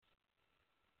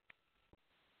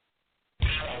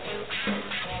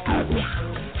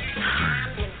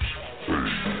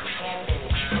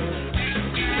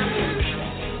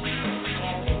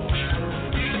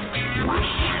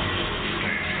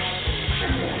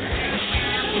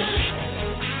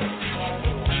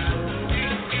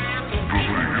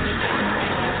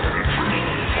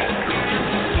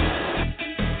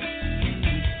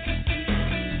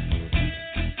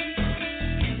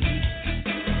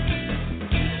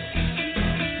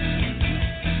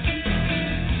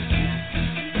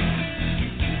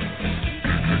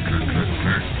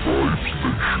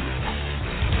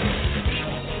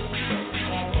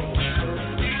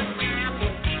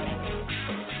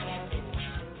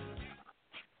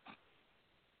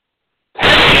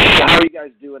How are you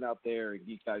guys doing out there in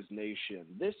Geek Guys Nation?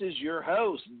 This is your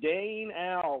host, Dane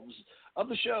Alves, of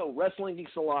the show Wrestling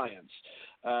Geeks Alliance,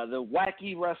 the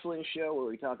wacky wrestling show where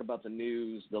we talk about the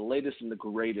news, the latest and the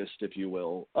greatest, if you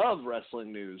will, of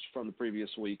wrestling news from the previous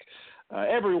week,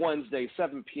 every Wednesday,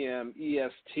 7 p.m.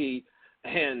 EST.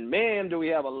 And, man, do we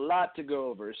have a lot to go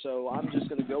over. So I'm just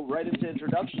going to go right into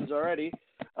introductions already.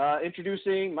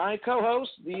 Introducing my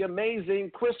co-host, the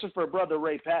amazing Christopher Brother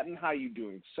Ray Patton. How you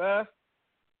doing, sir?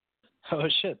 Oh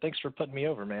shit! Thanks for putting me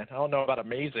over, man. I don't know about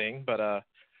amazing, but I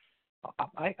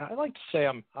like to say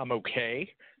I'm okay.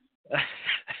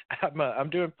 I'm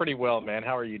doing pretty well, man.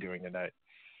 How are you doing tonight?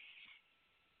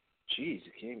 Jeez,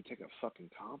 you can't even take a fucking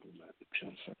compliment.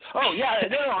 Oh yeah,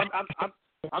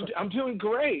 no, I'm doing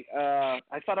great.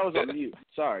 I thought I was on mute.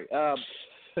 Sorry.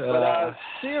 But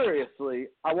seriously,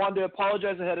 I wanted to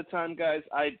apologize ahead of time, guys.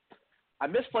 I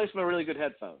misplaced my really good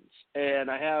headphones, and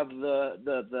I have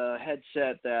the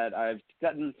headset that I've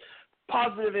gotten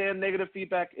positive and negative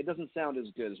feedback. It doesn't sound as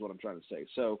good as what I'm trying to say.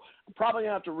 So I'm probably going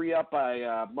to have to re-up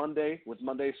by Monday with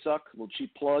Monday Suck, a little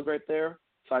cheap plug right there.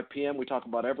 5 p.m. we talk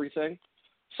about everything.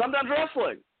 Sometimes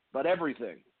wrestling, but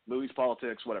everything. Movies,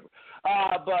 politics, whatever.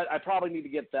 But I probably need to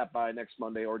get that by next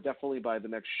Monday or definitely by the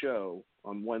next show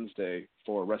on Wednesday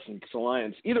for Wrestling Geeks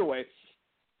Alliance. Either way,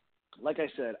 like I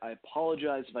said, I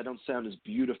apologize if I don't sound as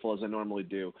beautiful as I normally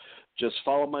do. Just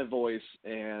follow my voice,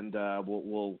 and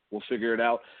we'll figure it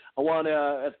out. I want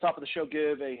to, at the top of the show,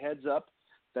 give a heads up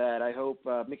that I hope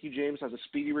Mickie James has a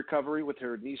speedy recovery with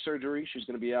her knee surgery. She's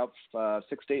going to be out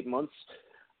 6 to 8 months.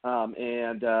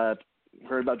 And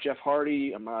heard about Jeff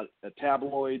Hardy. I'm not a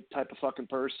tabloid type of fucking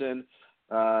person.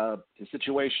 His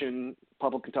situation,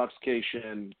 public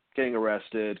intoxication, getting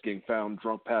arrested, getting found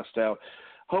drunk, passed out.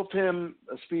 Hope him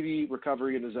a speedy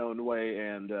recovery in his own way,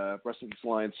 and Wrestling Geeks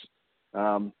Alliance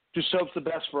just hopes the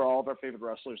best for all of our favorite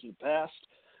wrestlers in the past.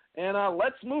 And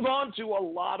let's move on to a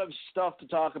lot of stuff to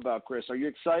talk about, Chris. Are you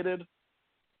excited?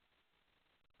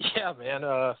 Yeah, man.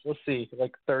 Let's see,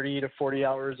 like 30 to 40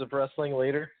 hours of wrestling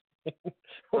later.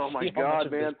 Oh, my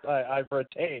God, man. I've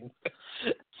retained.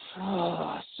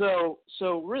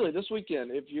 So really, this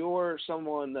weekend, if you're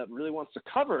someone that really wants to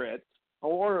cover it,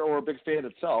 or a big fan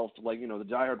itself, like, you know, the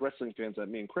diehard wrestling fans that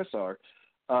me and Chris are,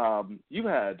 you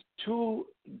had 2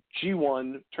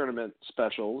 G1 tournament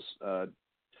specials,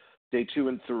 day 2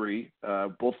 and 3,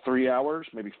 both 3 hours,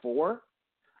 maybe 4,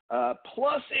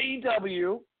 plus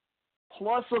AEW,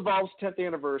 plus Evolve's 10th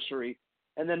anniversary,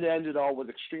 and then they ended all with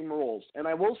Extreme Rules. And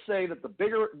I will say that the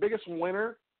biggest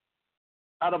winner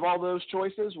out of all those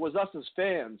choices was us as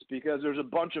fans, because there's a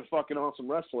bunch of fucking awesome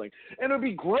wrestling. And it would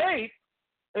be great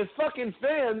if fucking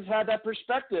fans had that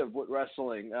perspective with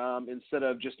wrestling, instead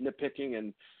of just nitpicking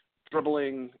and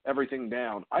dribbling everything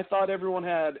down. I thought everyone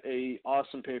had a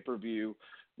awesome pay-per-view.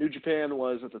 New Japan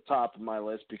was at the top of my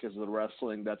list because of the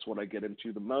wrestling. That's what I get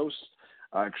into the most.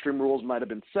 Extreme Rules might have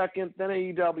been second, then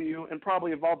AEW, and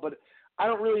probably Evolve, but I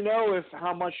don't really know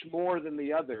how much more than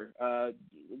the other. The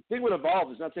thing with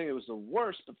Evolve is not saying it was the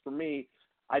worst, but for me,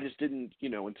 I just didn't,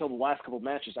 until the last couple of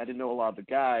matches, I didn't know a lot of the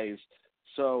guys.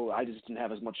 So I just didn't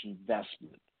have as much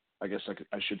investment, I guess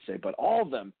I should say. But all of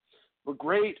them were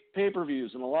great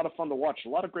pay-per-views and a lot of fun to watch, a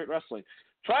lot of great wrestling.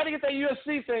 Trying to get that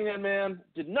UFC thing in, man,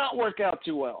 did not work out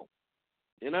too well.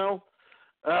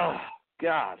 Oh,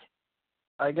 God.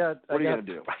 What are you going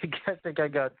to do? I think I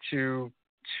got two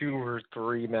or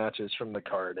 3 matches from the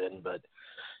card in, but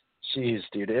geez,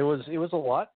 dude, it was a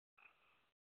lot.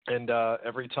 And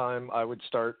every time I would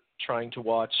start trying to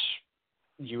watch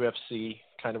UFC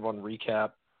kind of on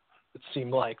recap, it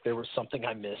seemed like there was something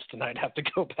I missed, and I'd have to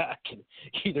go back and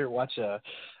either watch I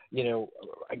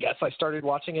guess I started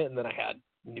watching it, and then I had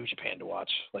New Japan to watch,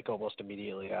 like almost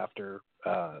immediately after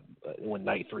when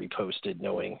Night 3 posted,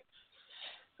 knowing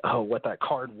what that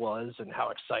card was and how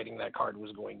exciting that card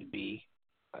was going to be.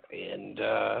 And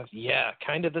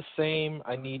kind of the same.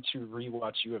 I need to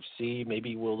rewatch UFC.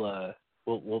 Maybe we'll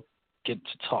get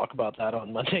to talk about that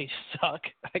on Monday Suck.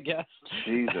 I guess.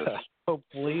 Jesus.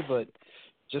 Hopefully, but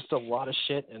just a lot of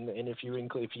shit. And if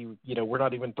you we're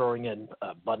not even throwing in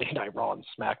Monday Night Raw and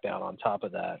SmackDown on top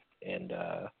of that. And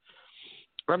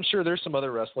I'm sure there's some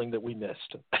other wrestling that we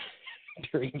missed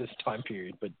during this time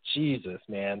period. But Jesus,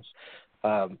 man,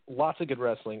 lots of good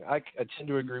wrestling. I tend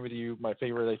to agree with you. My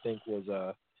favorite, I think,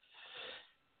 was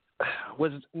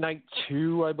night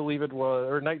 2, I believe it was,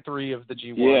 or night 3 of the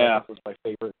G1. Yeah. That was my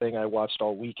favorite thing I watched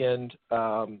all weekend.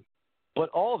 But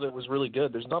all of it was really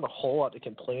good. There's not a whole lot to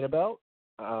complain about.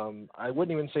 I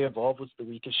wouldn't even say Evolve was the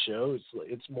weakest show.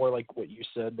 It's more like what you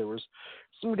said. There was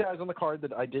some guys on the card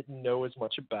that I didn't know as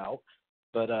much about.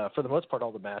 But for the most part,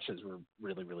 all the matches were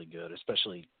really, really good.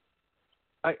 Especially,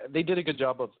 they did a good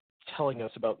job of telling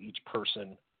us about each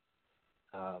person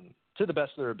to the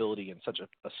best of their ability in such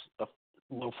a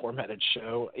low formatted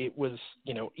show. It was,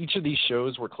 each of these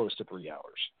shows were close to 3 hours.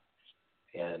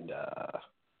 And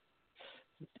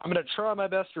I'm going to try my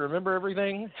best to remember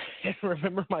everything and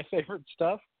remember my favorite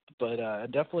stuff, but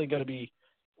I'm definitely going to be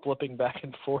flipping back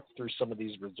and forth through some of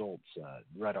these results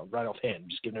right offhand,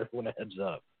 just giving everyone a heads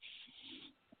up.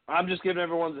 I'm just giving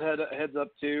everyone a heads up,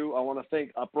 too. I want to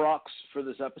thank Uproxx for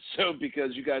this episode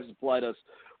because you guys supplied us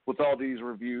with all these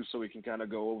reviews so we can kind of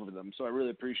go over them. So I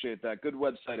really appreciate that. Good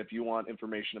website if you want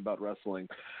information about wrestling.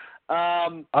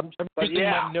 I'm taking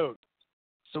my notes,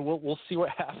 so we'll see what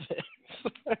happens.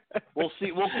 We'll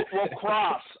see. We'll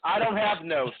cross. I don't have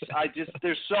notes.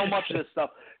 There's so much of this stuff.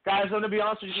 Guys, I'm going to be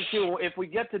honest with you, too. If we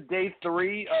get to day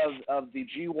 3 of the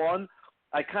G1,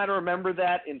 I kind of remember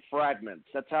that in fragments.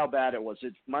 That's how bad it was.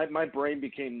 My brain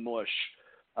became mush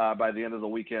by the end of the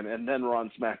weekend, and then Raw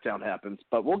and SmackDown happens.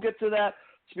 But we'll get to that.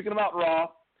 Speaking about Raw,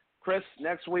 Chris,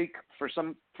 next week, for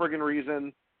some friggin'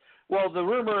 reason, well, the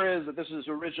rumor is that this was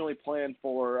originally planned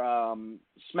for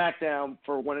SmackDown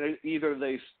for when either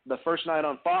the first night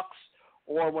on Fox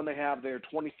or when they have their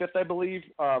 25th, I believe,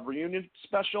 reunion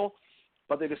special.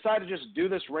 But they decided to just do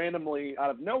this randomly out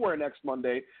of nowhere next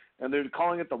Monday, and they're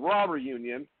calling it the Raw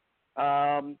reunion.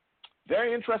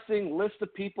 Very interesting list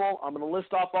of people. I'm going to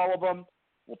list off all of them.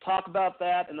 We'll talk about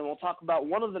that, and then we'll talk about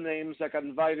one of the names that got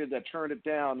invited that turned it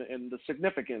down and the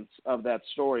significance of that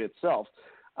story itself.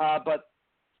 But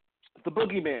the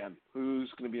Boogeyman, who's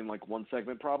going to be in like one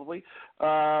segment probably.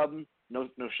 No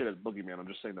shit at Boogeyman. I'm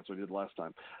just saying that's what he did last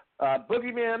time.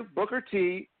 Boogeyman, Booker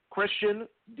T, Christian,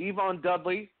 Devon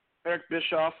Dudley, Eric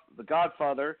Bischoff, The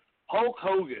Godfather, Hulk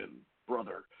Hogan,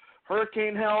 brother,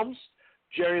 Hurricane Helms,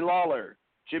 Jerry Lawler,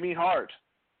 Jimmy Hart,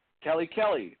 Kelly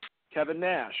Kelly, Kevin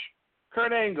Nash,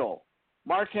 Kurt Angle,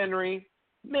 Mark Henry,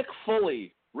 Mick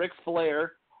Foley, Ric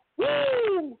Flair,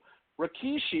 woo!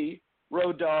 Rikishi,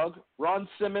 Road Dogg, Ron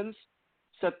Simmons,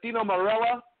 Santino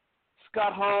Marella,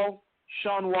 Scott Hall,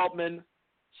 Sean Waltman,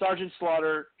 Sergeant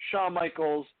Slaughter, Shawn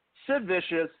Michaels, Sid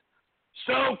Vicious,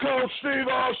 Stone Cold Steve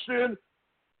Austin,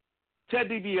 Ted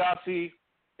DiBiase,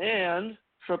 and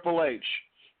Triple H.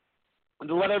 And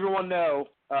to let everyone know,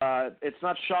 it's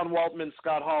not Sean Waltman,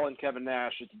 Scott Hall, and Kevin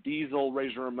Nash. It's Diesel,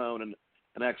 Razor Ramon, and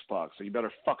X-Pac. So you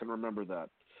better fucking remember that.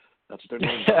 That's what their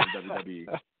names are in WWE.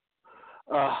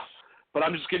 But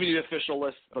I'm just giving you the official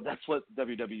list. But that's what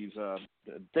WWE's.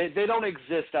 They don't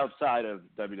exist outside of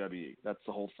WWE. That's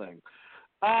the whole thing.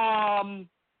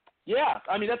 Yeah,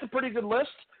 I mean that's a pretty good list.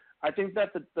 I think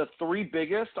that the 3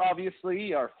 biggest,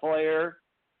 obviously, are Flair,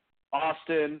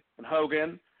 Austin, and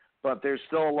Hogan. But there's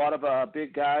still a lot of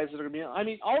big guys that are going to be. I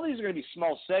mean, all these are going to be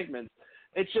small segments.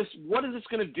 It's just, what is this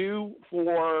going to do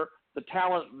for the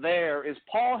talent there? Is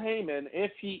Paul Heyman,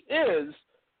 if he is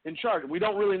in charge, we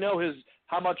don't really know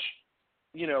how much,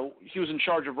 he was in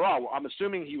charge of Raw. I'm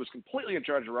assuming he was completely in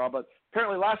charge of Raw, but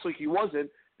apparently last week he wasn't.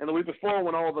 And the week before,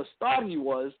 when all of us thought he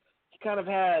was, he kind of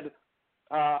had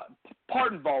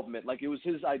part involvement. Like, it was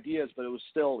his ideas, but it was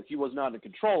still, he was not in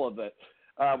control of it.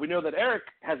 We know that Eric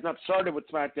has not started with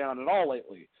SmackDown at all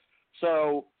lately.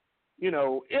 So,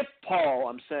 if Paul,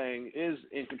 I'm saying, is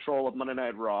in control of Monday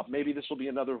Night Raw, maybe this will be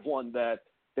another one that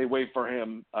they wait for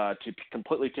him to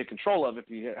completely take control of if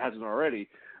he hasn't already.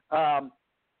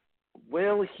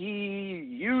 Will he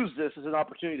use this as an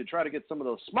opportunity to try to get some of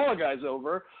those smaller guys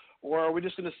over, or are we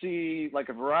just going to see like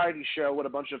a variety show with a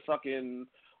bunch of fucking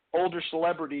older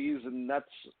celebrities, and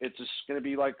it's just going to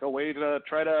be like a way to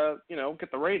try to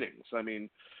get the ratings? I mean,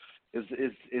 is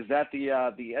that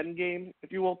the end game,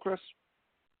 if you will, Chris?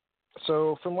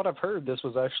 So from what I've heard, this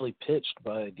was actually pitched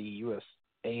by the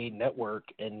USA Network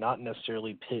and not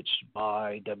necessarily pitched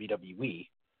by WWE.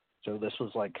 So this was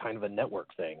like kind of a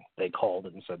network thing. They called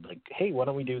and said like, hey, why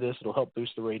don't we do this? It'll help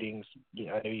boost the ratings.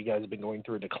 I know you guys have been going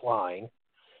through a decline.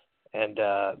 And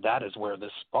that is where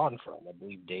this spawned from. I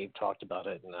believe Dave talked about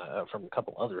it from a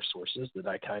couple other sources that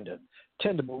I kind of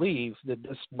tend to believe that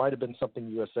this might have been something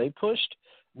USA pushed.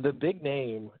 The big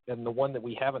name and the one that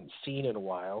we haven't seen in a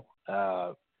while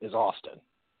is Austin.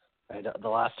 And the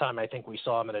last time I think we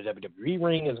saw him in a WWE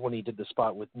ring is when he did the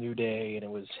spot with New Day, and it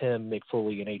was him, Mick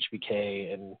Foley, and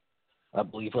HBK, and I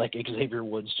believe like Xavier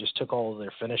Woods just took all of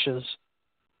their finishes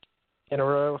in a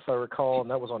row, if I recall,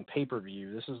 and that was on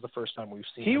pay-per-view. This is the first time we've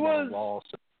seen him on Raw,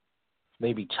 so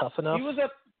maybe Tough Enough. He was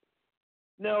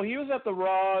at the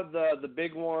Raw, the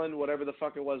big one, whatever the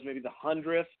fuck it was, maybe the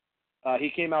 100th. He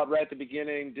came out right at the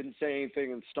beginning, didn't say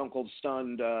anything, and Stone Cold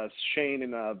stunned Shane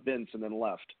and Vince, and then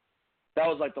left. That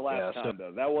was like the last time,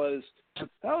 though. That was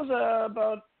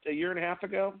about a year and a half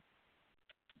ago.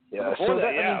 Yeah, before so that,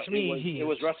 I mean, to me, it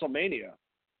was WrestleMania.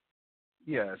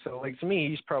 Yeah, so like to me,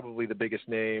 he's probably the biggest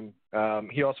name.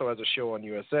 He also has a show on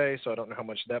USA, so I don't know how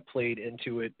much that played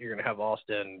into it. You're gonna have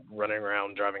Austin running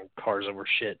around driving cars over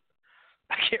shit.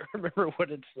 I can't remember what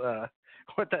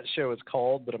that show is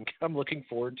called, but I'm looking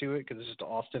forward to it because it's just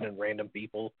Austin and random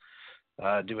people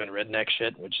doing redneck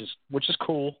shit, which is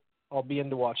cool. I'll be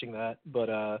into watching that,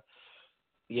 but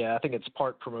yeah, I think it's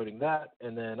part promoting that,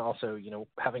 and then also,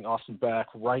 having Austin back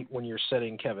right when you're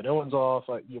setting Kevin Owens off.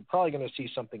 You're probably going to see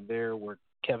something there where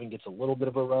Kevin gets a little bit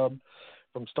of a rub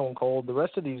from Stone Cold. The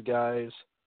rest of these guys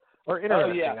are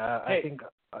interesting. Oh, yeah. I think.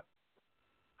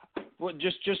 Well,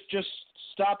 just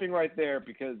stopping right there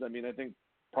because I think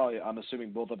I'm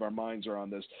assuming both of our minds are on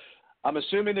this. I'm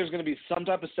assuming there's going to be some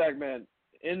type of segment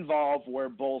involved where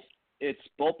it's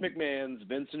both McMahon's,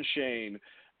 Vince and Shane,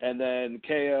 and then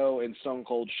KO and Stone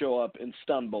Cold show up and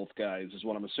stun both guys is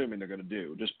what I'm assuming they're going to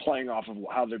do, just playing off of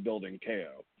how they're building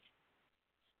KO.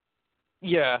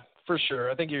 Yeah, for sure.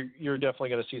 I think you're definitely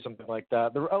going to see something like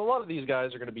that. A lot of these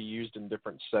guys are going to be used in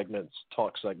different segments,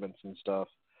 talk segments and stuff,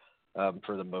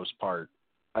 for the most part.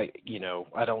 I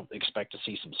don't expect to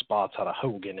see some spots out of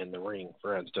Hogan in the ring,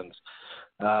 for instance.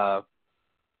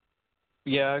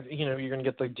 Yeah, you're going to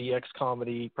get the DX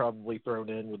comedy probably thrown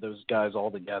in with those guys all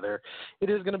together.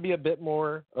 It is going to be a bit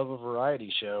more of a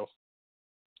variety show.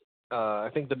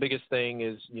 I think the biggest thing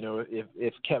is,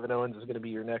 if Kevin Owens is going to be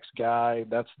your next guy,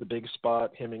 that's the big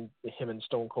spot. Him and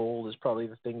Stone Cold is probably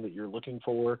the thing that you're looking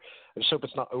for. I just hope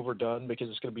it's not overdone because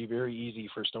it's going to be very easy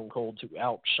for Stone Cold to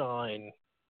outshine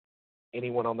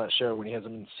anyone on that show when he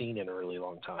hasn't been seen in a really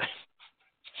long time.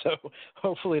 So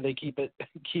hopefully they keep it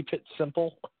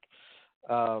simple.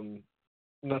 And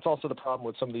that's also the problem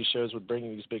with some of these shows with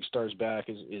bringing these big stars back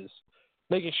is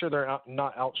making sure they're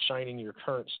not outshining your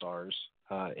current stars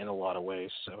in a lot of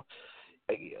ways. So,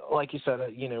 like you said,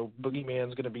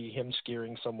 Boogeyman's going to be him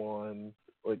scaring someone,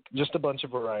 like just a bunch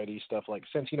of variety stuff. Like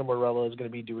Santino Marella is going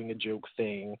to be doing a joke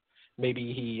thing.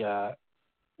 Maybe he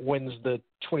wins the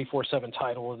 24/7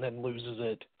 title and then loses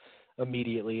it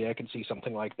immediately. I can see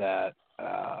something like that.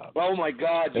 Oh my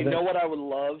God! You know what I would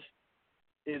love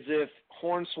is if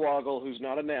Hornswoggle, who's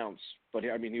not announced, but he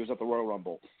was at the Royal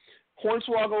Rumble,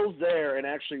 Hornswoggle's there and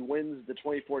actually wins the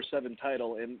 24/7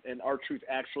 title, and R-Truth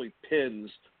actually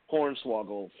pins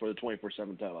Hornswoggle for the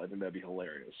 24/7 title. I think that'd be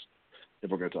hilarious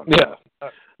if we're going to talk about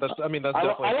it. That's definitely.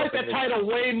 I like that title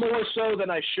way more so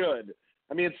than I should.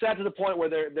 It's sad to the point where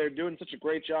they're doing such a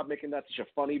great job making that such a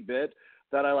funny bit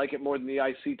that I like it more than the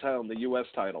IC title and the US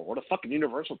title, or the fucking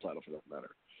Universal title for that matter.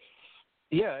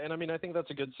 Yeah, and I think that's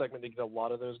a good segment to get a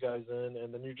lot of those guys in,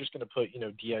 and then you're just going to put,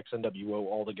 DX, NWO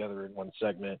all together in one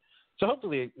segment. So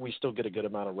hopefully we still get a good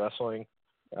amount of wrestling,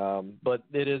 but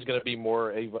it is going to be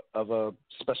more of a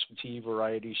specialty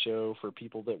variety show for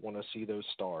people that want to see those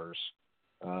stars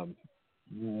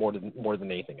more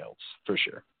than anything else, for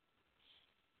sure.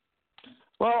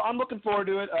 Well, I'm looking forward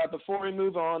to it. Before we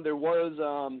move on, there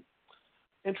was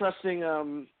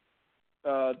interesting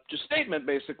just statement,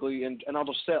 basically, and I'll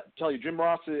just tell you, Jim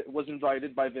Ross was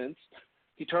invited by Vince.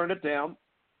 He turned it down,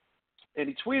 and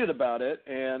he tweeted about it,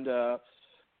 and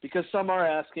because some are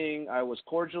asking, I was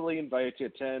cordially invited to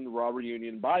attend Raw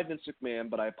Reunion by Vince McMahon,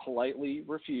 but I politely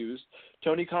refused.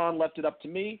 Tony Khan left it up to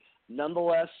me.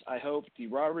 Nonetheless, I hope the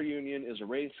Raw Reunion is a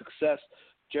ratings success.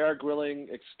 Jared Grilling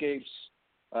escapes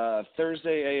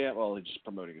Thursday a.m. Well, he's just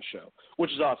promoting a show,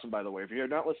 which is awesome, by the way. If you're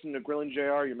not listening to Grilling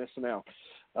JR, you're missing out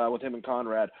with him and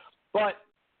Conrad. But,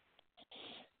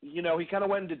 he kind of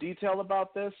went into detail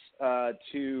about this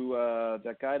to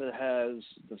that guy that has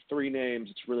the three names.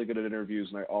 It's really good at interviews,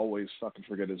 and I always fucking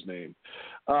forget his name.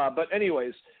 But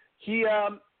anyways, he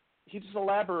just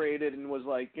elaborated and was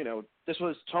like, this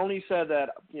was Tony said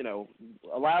that,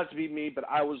 allowed it to be me, but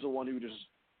I was the one who just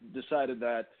decided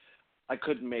that I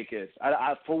couldn't make it.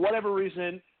 I for whatever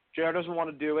reason, JR doesn't want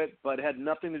to do it, but it had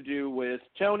nothing to do with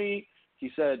Tony.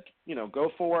 He said,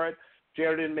 go for it.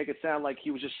 JR didn't make it sound like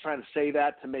he was just trying to say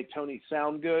that to make Tony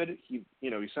sound good. He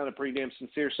sounded pretty damn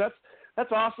sincere. So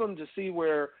that's awesome to see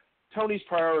where Tony's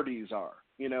priorities are,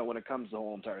 when it comes to the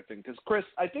whole entire thing. Because, Chris,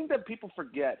 I think that people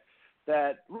forget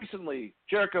that recently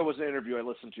Jericho was an interview I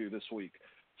listened to this week.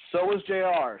 So was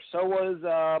JR. So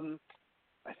was,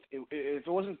 if it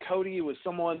wasn't Cody, it was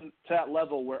someone to that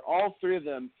level where all three of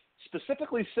them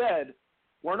specifically said,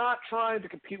 we're not trying to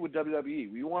compete with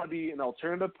WWE. We want to be an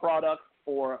alternative product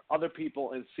for other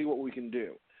people and see what we can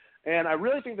do. And I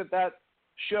really think that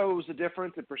shows the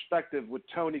difference in perspective with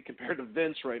Tony compared to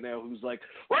Vince right now, who's like,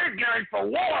 we're gearing for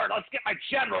war. Let's get my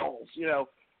generals.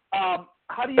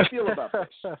 How do you feel about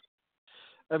this?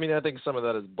 I mean, I think some of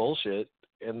that is bullshit,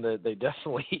 and that they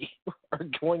definitely are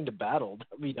going to battle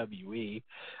WWE.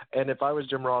 And if I was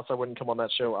Jim Ross, I wouldn't come on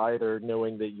that show either,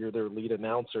 knowing that you're their lead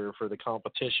announcer for the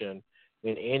competition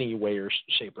in any way or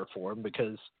shape or form,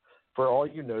 because for all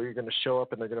you know, you're going to show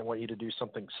up and they're going to want you to do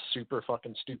something super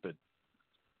fucking stupid.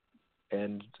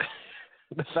 And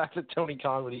the fact that Tony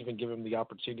Khan would even give him the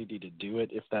opportunity to do it,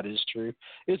 if that is true,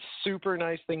 it's a super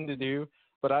nice thing to do.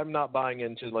 But I'm not buying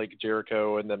into like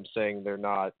Jericho and them saying they're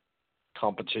not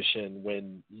competition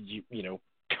when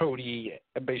Cody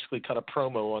basically cut a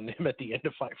promo on them at the end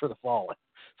of Fight for the Fallen.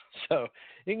 So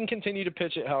you can continue to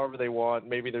pitch it however they want.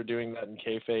 Maybe they're doing that in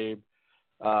kayfabe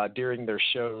during their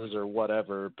shows or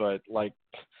whatever. But like,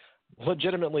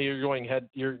 legitimately,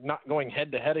 you're not going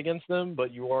head to head against them,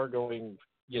 but you are going,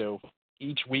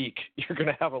 each week you're going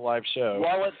to have a live show.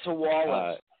 Wallet to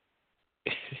wallet.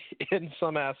 In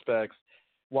some aspects,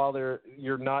 while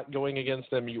you're not going against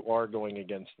them, you are going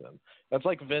against them. That's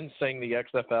like Vince saying the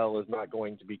XFL is not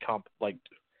going to be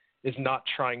is not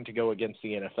trying to go against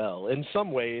the NFL. In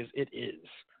some ways, it is.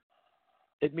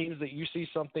 It means that you see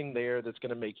something there that's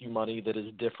going to make you money that is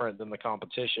different than the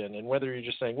competition. And whether you're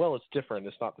just saying, well, it's different,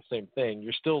 it's not the same thing,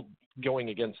 you're still going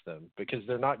against them because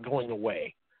they're not going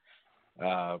away.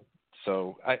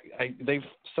 So they've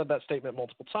said that statement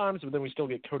multiple times, but then we still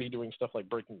get Cody doing stuff like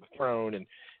breaking the throne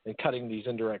and cutting these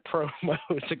indirect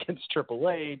promos against Triple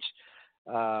H.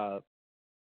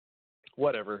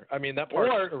 Whatever. I mean, that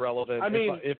part's irrelevant.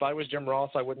 If I was Jim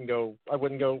Ross, I wouldn't go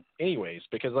anyways,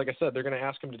 because like I said, they're going to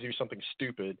ask him to do something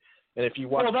stupid. And if you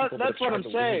watch people that have tried to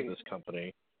leave this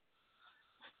company.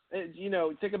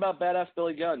 Think about Badass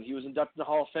Billy Gunn. He was inducted in the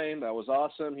Hall of Fame. That was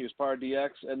awesome. He was part of DX.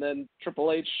 And then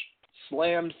Triple H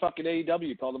slammed fucking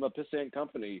AEW, called them a pissant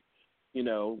company,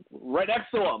 right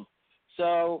next to him.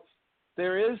 So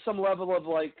there is some level of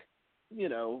like,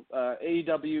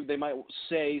 AEW, they might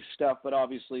say stuff, but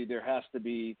obviously there has to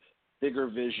be bigger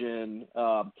vision.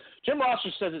 Jim Ross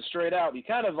just says it straight out. He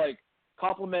kind of like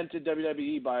complimented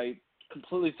WWE by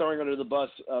completely throwing under the bus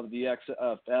of the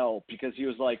XFL because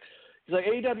he's like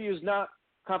AEW is not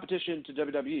competition to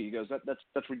WWE. He goes,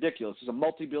 that's ridiculous. It's a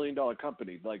multi-billion-dollar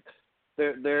company. Like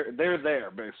they're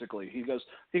there basically. He goes,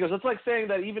 it's like saying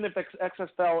that even if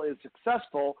XFL is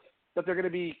successful, that they're going to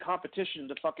be competition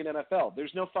to fucking NFL.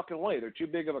 There's no fucking way. They're too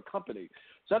big of a company.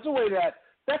 So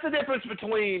that's the difference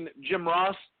between Jim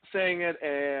Ross saying it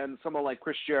and someone like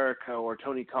Chris Jericho or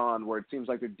Tony Khan, where it seems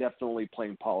like they're definitely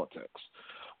playing politics,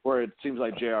 where it seems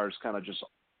like JR is kind of just,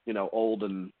 old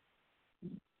and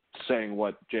saying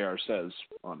what JR says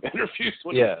on interviews.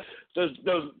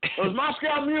 Those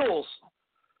Moscow mules.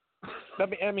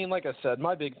 I mean, like I said,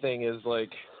 my big thing is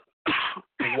like,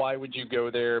 why would you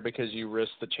go there? Because you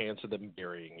risk the chance of them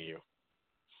burying you.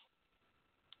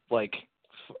 Like,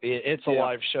 it's a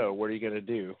live show. What are you going to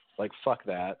do? Like, fuck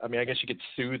that. I mean, I guess you could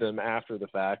sue them after the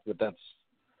fact, but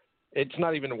it's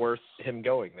not even worth him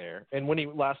going there. And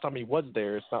last time he was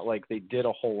there, it's not like they did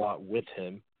a whole lot with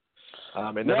him.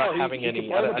 And they're not having any.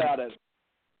 About it.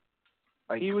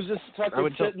 He was just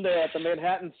fucking sitting there at the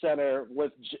Manhattan Center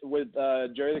with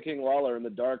Jerry the King Lawler in the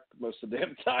dark most of the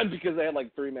damn time because they had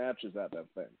like 3 matches at that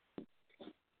thing.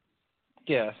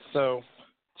 Yeah, so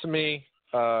to me,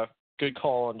 good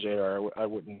call on JR. I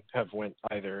wouldn't have went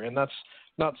either. And that's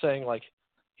not saying like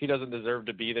he doesn't deserve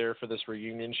to be there for this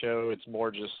reunion show. It's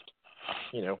more just,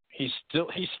 he's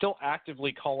still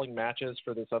actively calling matches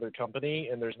for this other company,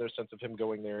 and there's no sense of him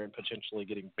going there and potentially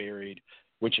getting buried,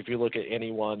 which if you look at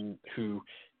anyone who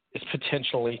is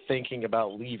potentially thinking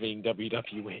about leaving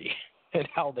WWE and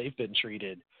how they've been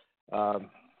treated, I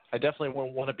definitely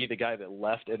wouldn't want to be the guy that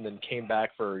left and then came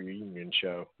back for a reunion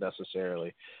show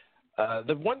necessarily.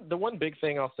 The one big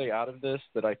thing I'll say out of this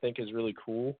that I think is really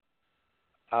cool,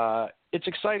 it's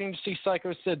exciting to see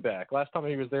Psycho Sid back. Last time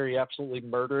he was there, he absolutely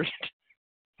murdered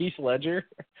Heath Ledger,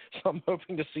 so I'm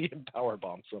hoping to see him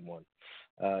powerbomb someone.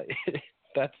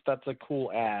 That's a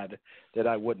cool ad that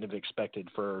I wouldn't have expected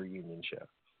for a reunion show.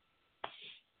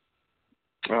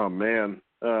 Oh man,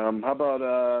 how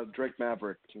about Drake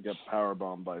Maverick can get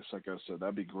powerbombed by Psycho Sid?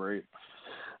 That'd be great.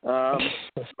 All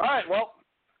right, well,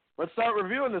 let's start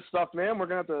reviewing this stuff, man. We're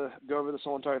gonna have to go over this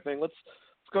whole entire thing. Let's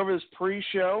go over this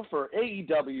pre-show for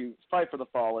AEW Fight for the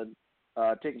Fallen,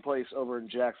 taking place over in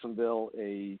Jacksonville.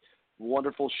 A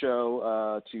wonderful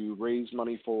show to raise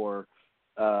money for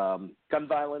gun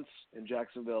violence in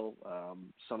Jacksonville.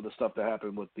 Some of the stuff that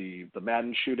happened with the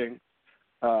Madden shooting.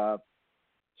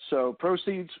 So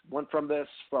proceeds went from the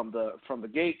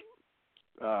gate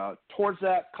towards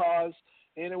that cause,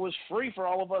 and it was free for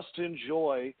all of us to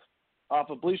enjoy off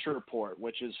of Bleacher Report,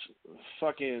 which is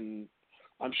fucking.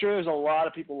 I'm sure there's a lot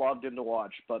of people logged in to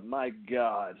watch, but my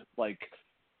God, like,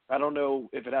 I don't know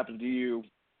if it happened to you,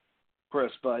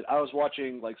 Chris, but I was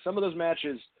watching like some of those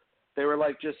matches. They were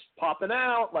like just popping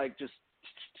out, like just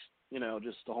the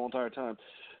whole entire time.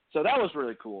 So that was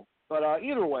really cool. But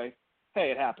either way,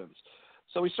 hey, it happens.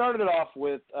 So we started it off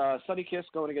with Sonny Kiss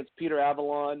going against Peter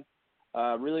Avalon.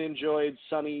 Really enjoyed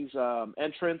Sonny's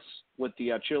entrance with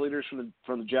the cheerleaders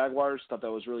from the Jaguars. Thought that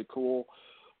was really cool.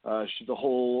 The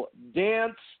whole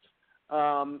dance,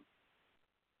 I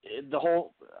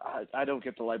don't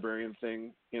get the librarian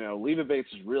thing. Leva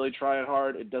Bates is really trying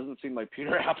hard. It doesn't seem like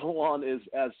Peter Avalon is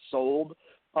as sold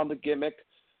on the gimmick.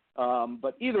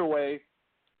 But either way,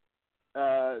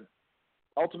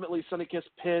 ultimately, Sonny Kiss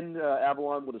pinned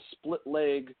Avalon with a split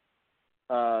leg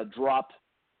drop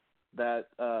that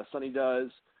Sonny does.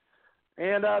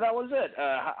 And that was it.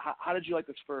 How did you like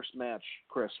this first match,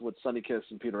 Chris, with Sonny Kiss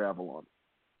and Peter Avalon?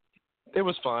 It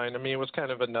was fine. I mean, it was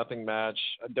kind of a nothing match.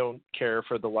 I don't care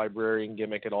for the librarian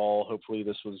gimmick at all. Hopefully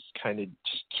this was kind of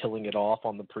just killing it off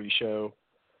on the pre-show.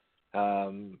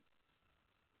 The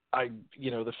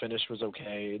finish was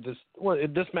okay.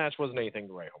 This match wasn't anything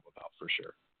to write home about, for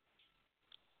sure.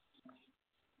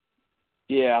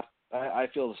 Yeah, I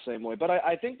feel the same way. But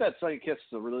I think that Sonny Kiss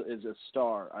is a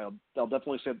star. I'll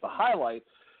definitely say that the highlight,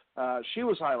 she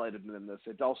was highlighted in this.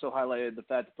 It also highlighted the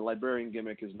fact that the librarian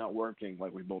gimmick is not working,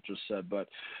 like we both just said. But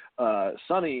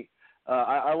Sonny,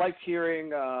 I liked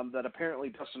hearing that apparently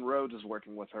Dustin Rhodes is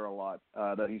working with her a lot,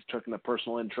 that he's taking a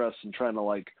personal interest in trying to,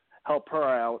 like, help her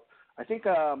out. I think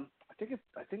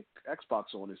Xbox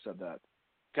is the one who said that.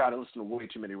 God, I listen to way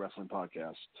too many wrestling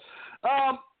podcasts.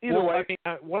 Either way.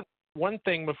 I mean, one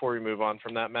thing before we move on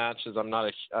from that match is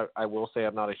I will say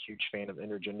I'm not a huge fan of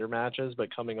intergender matches,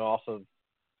 but coming off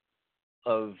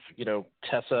of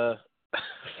Tessa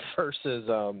versus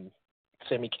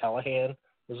Sami Callihan,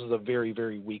 this is a very,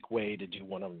 very weak way to do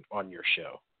one on your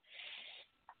show.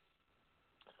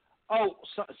 Oh,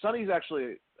 Sonny's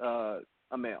actually a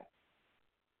male.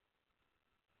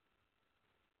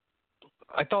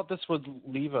 I thought this was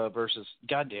Leva versus.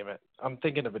 God damn it! I'm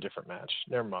thinking of a different match.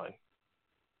 Never mind.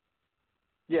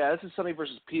 Yeah, this is Sonny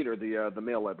versus Peter, the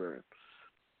male librarian.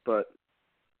 But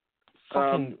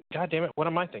God damn it! What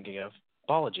am I thinking of?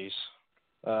 Apologies.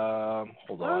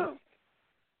 Hold on.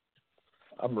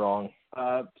 I'm wrong.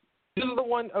 This is the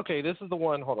one. Okay, this is the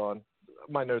one. Hold on.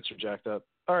 My notes are jacked up.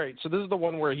 All right, so this is the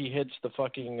one where he hits the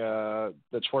fucking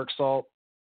the twerk salt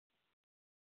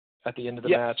at the end of the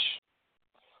match.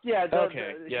 Yeah.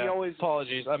 Okay. Yeah.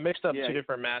 Apologies. I mixed up two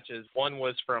different matches. One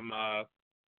was from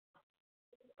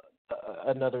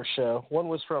another show. One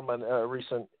was from a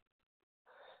recent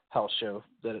house show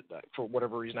that, for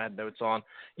whatever reason, I had notes on.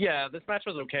 Yeah, this match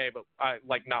was okay, but I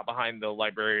not behind the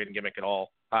librarian gimmick at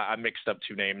all. I mixed up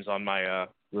two names on my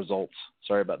results.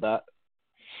 Sorry about that.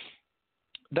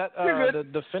 That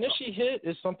the finish he hit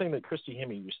is something that Christy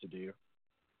Hemme used to do,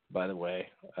 by the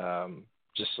way.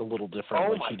 Just a little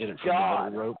different. He did it from the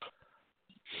middle rope.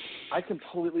 I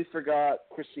completely forgot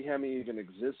Christy Hemme even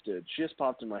existed. She just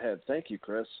popped in my head. Thank you,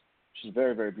 Chris. She's a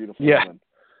very, very beautiful woman.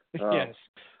 Yes.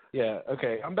 Yeah.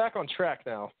 Okay. I'm back on track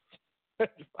now.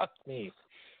 Fuck me.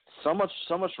 So much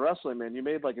wrestling, man. You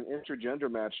made like an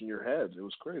intergender match in your head. It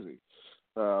was crazy.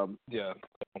 Yeah.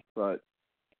 But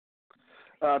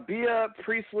Bea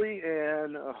Priestley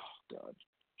and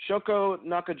Shoko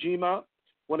Nakajima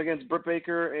went against Britt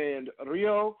Baker and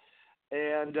Rio,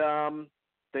 and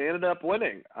they ended up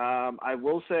winning. I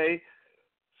will say,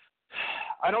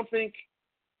 I don't think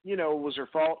it was her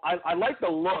fault. I like the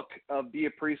look of Bea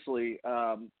Priestley.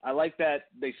 I like that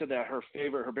they said that her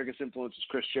biggest influence is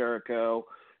Chris Jericho,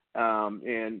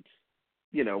 and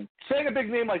saying a big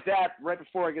name like that right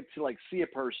before I get to like see a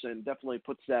person definitely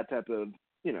puts that type of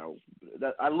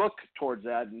that I look towards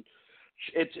that, and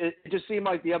it just seemed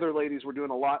like the other ladies were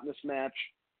doing a lot in this match.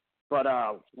 But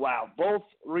wow, both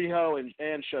Riho and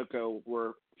Shoko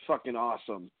were fucking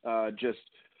awesome.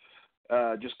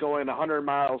 just going 100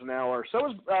 miles an hour. So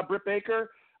was Britt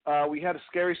Baker. We had a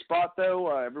scary spot,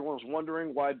 though. Everyone was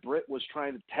wondering why Britt was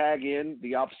trying to tag in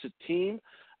the opposite team.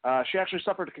 She actually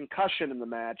suffered a concussion in the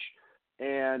match,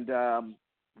 and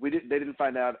they didn't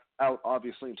find out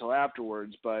obviously until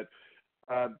afterwards. But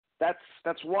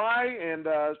that's why. And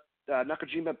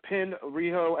Nakajima pinned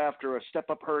Riho after a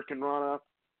step-up Hurricane Rana.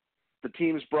 The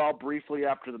teams brawled briefly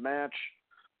after the match.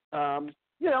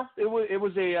 It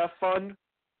was a fun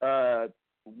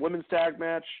women's tag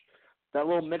match. That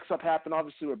little mix-up happened,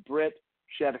 obviously, with Britt.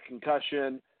 She had a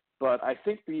concussion. But I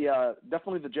think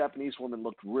definitely the Japanese woman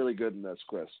looked really good in this,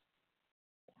 Chris.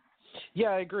 Yeah,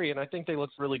 I agree, and I think they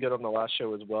looked really good on the last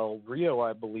show as well. Rio,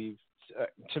 I believe,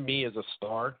 to me, is a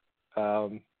star.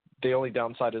 The only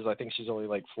downside is I think she's only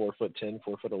like 4'10",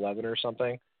 4'11" or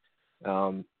something.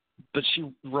 But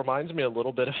she reminds me a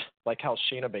little bit of like how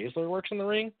Shayna Baszler works in the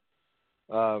ring.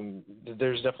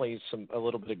 There's definitely a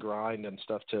little bit of grind and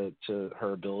stuff to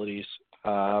her abilities.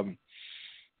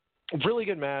 Really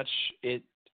good match.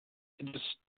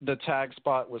 The tag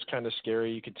spot was kind of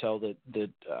scary. You could tell that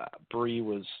Brie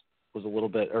was a little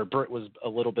bit, or Britt was a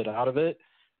little bit out of it,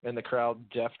 and the crowd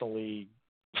definitely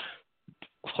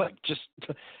like just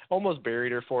almost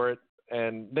buried her for it.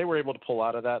 And they were able to pull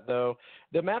out of that, though.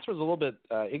 The match was a little bit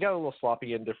it got a little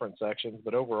sloppy in different sections,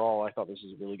 but overall I thought this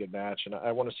was a really good match, and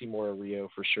I want to see more of Rio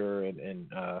for sure,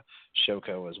 and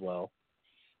Shoko as well.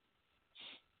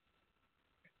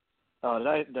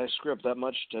 Did I screw up that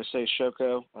much? Did I say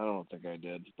Shoko? I don't think I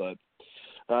did, but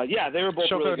yeah, they were both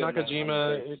Shoko really good.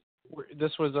 Nakajima.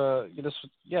 This was the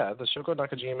Shoko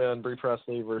Nakajima and Brie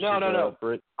Presley versus No.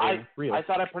 Britt and Rio. I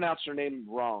thought I pronounced her name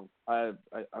wrong. I'm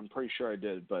pretty sure I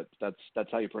did, but that's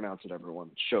how you pronounce it,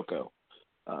 everyone. Shoko.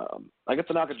 I got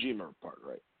the Nakajima part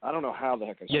right. I don't know how the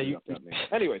heck I screwed up that name.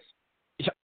 Anyways. Yeah,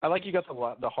 I like you got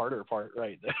the harder part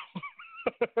right there.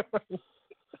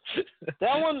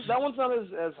 That one's not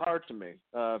as hard to me.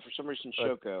 For some reason,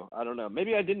 Shoko. I don't know.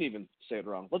 Maybe I didn't even say it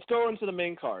wrong. Let's go into the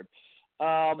main card.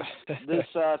 This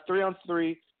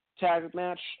 3-on-3 tag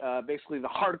match, basically the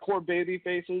hardcore baby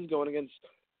faces going against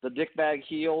the dickbag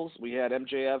heels. We had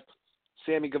MJF,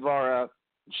 Sammy Guevara,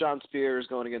 Shawn Spears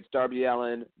going against Darby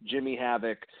Allin, Jimmy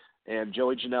Havoc, and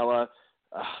Joey Janela.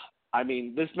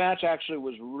 This match actually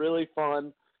was really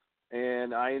fun,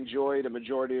 and I enjoyed a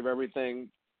majority of everything.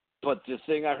 But the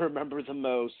thing I remember the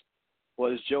most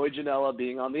was Joey Janela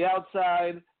being on the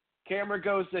outside. Camera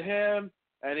goes to him,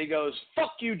 and he goes,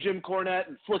 "Fuck you, Jim Cornette,"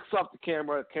 and flicks off the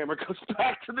camera. Camera goes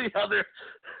back to the other.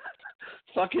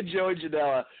 Fucking Joey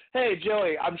Janela. Hey,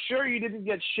 Joey, I'm sure you didn't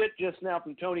get shit just now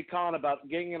from Tony Khan about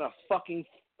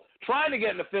trying to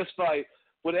get in a fist fight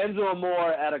with Enzo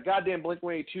Amore at a goddamn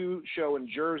Blink-182 show in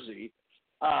Jersey.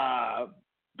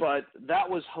 But that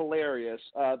was hilarious.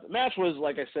 The match was,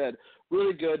 like I said,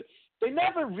 really good. They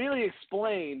never really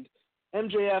explained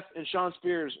MJF and Shawn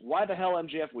Spears why the hell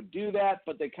MJF would do that,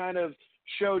 but they kind of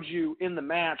showed you in the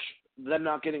match them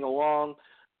not getting along.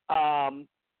 I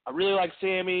really like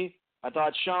Sammy. I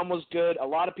thought Shawn was good. A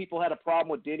lot of people had a problem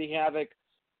with Danny Havoc.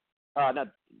 Not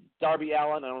Darby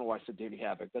Allin. I don't know why I said Danny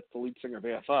Havoc. That's the lead singer of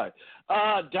AFI.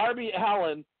 Darby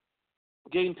Allin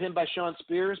getting pinned by Shawn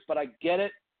Spears, but I get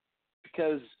it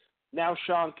because now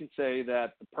Shawn can say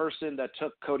that the person that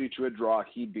took Cody to a draw,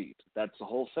 he beat. That's the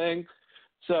whole thing.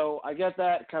 So I get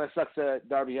that. It kind of sucks that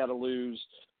Darby had to lose.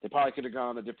 They probably could have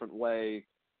gone a different way.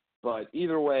 But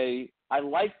either way, I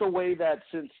like the way that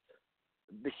since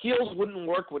the heels wouldn't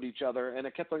work with each other, and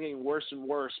it kept on getting worse and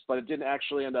worse, but it didn't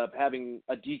actually end up having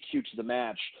a DQ to the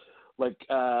match.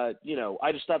 I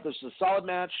just thought this was a solid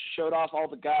match, showed off all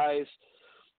the guys.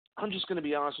 I'm just going to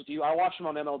be honest with you. I watched him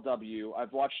on MLW.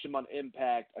 I've watched him on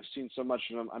Impact. I've seen so much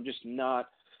of him. I'm just not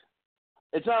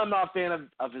 – it's not I'm not a fan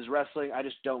of his wrestling. I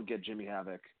just don't get Jimmy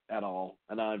Havoc at all.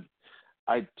 And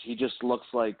he just looks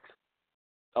like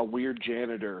a weird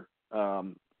janitor,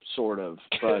 sort of.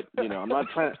 But, I'm not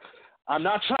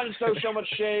trying to throw so much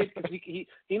shade because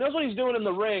he knows what he's doing in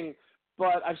the ring.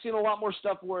 But I've seen a lot more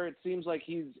stuff where it seems like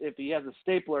if he has a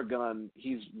stapler gun,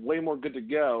 he's way more good to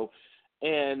go.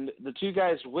 And the two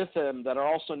guys with him that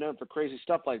are also known for crazy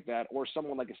stuff like that, or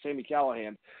someone like a Sami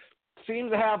Callihan, seem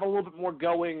to have a little bit more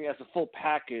going as a full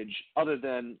package other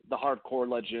than the hardcore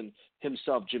legend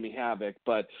himself, Jimmy Havoc.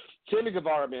 But Sammy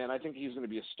Guevara, man, I think he's going to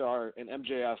be a star. And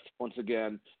MJF, once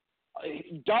again,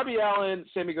 Darby Allin,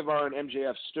 Sammy Guevara, and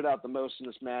MJF stood out the most in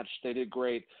this match. They did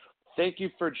great. Thank you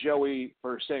for Joey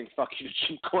for saying fuck you to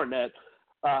Jim Cornette.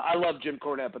 I love Jim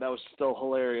Cornette, but that was still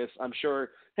hilarious. I'm sure.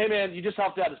 Hey, man, you just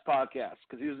helped out his podcast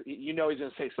because he's going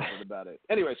to say something about it.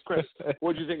 Anyways, Chris,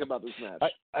 what did you think about this match?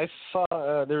 I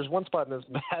saw there's one spot in this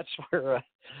match where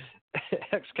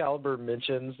Excalibur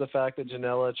mentions the fact that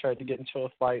Janela tried to get into a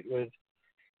fight with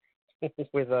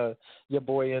your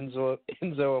boy Enzo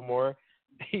Amore.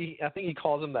 I think he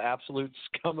calls him the absolute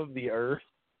scum of the earth,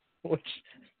 which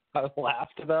I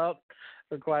laughed about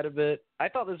for quite a bit. I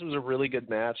thought this was a really good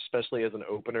match, especially as an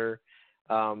opener.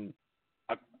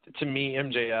 To me,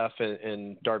 MJF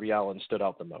and Darby Allin stood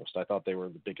out the most. I thought they were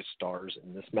the biggest stars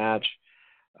in this match.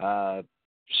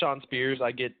 Sean Spears,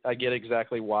 I get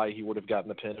exactly why he would have gotten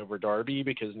the pin over Darby,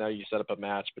 because now you set up a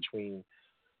match between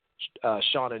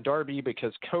Sean and Darby,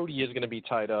 because Cody is going to be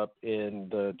tied up in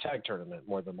the tag tournament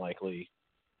more than likely,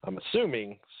 I'm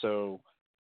assuming. So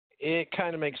it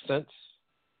kind of makes sense,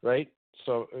 right?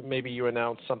 So maybe you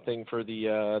announce something for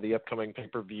the upcoming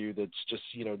pay-per-view that's just,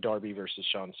 Darby versus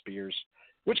Sean Spears,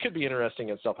 which could be interesting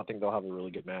itself. I think they'll have a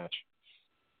really good match.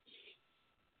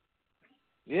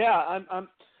 Yeah,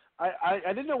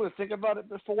 I didn't know what to think about it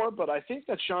before, but I think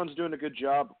that Sean's doing a good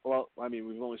job. Well, I mean,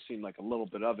 we've only seen like a little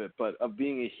bit of it, but of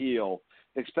being a heel,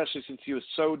 especially since he was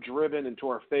so driven into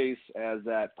our face as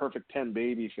that perfect 10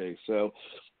 baby face. So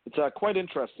it's quite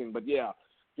interesting. But yeah,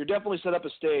 you're definitely set up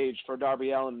a stage for Darby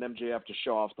Allin and MJF to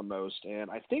show off the most, and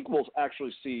I think we'll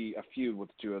actually see a feud with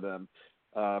the two of them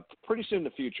pretty soon in the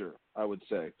future, I would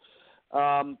say.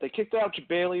 They kicked out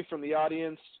Bailey from the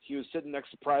audience. He was sitting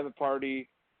next to Private Party.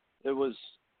 It was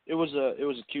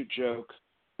a cute joke.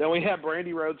 Then we had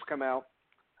Brandy Rhodes come out.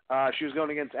 She was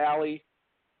going against Allie.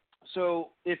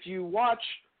 So if you watch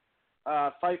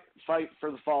Fight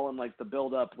for the Fallen, like the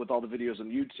build up with all the videos on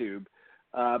YouTube,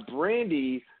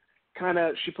 Brandy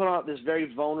she put out this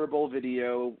very vulnerable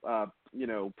video,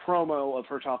 promo of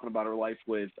her talking about her life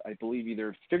with, I believe,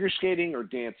 either figure skating or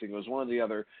dancing. It was one or the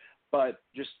other, but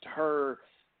just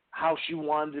how she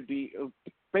wanted to be,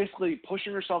 basically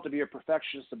pushing herself to be a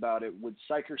perfectionist about it, would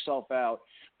psych herself out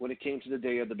when it came to the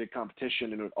day of the big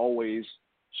competition and would always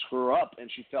screw up.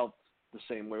 And she felt the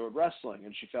same way with wrestling.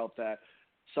 And she felt that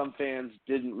some fans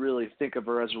didn't really think of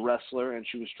her as a wrestler, and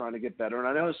she was trying to get better. And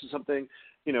I know this is something,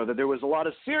 that there was a lot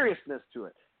of seriousness to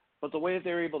it. But the way that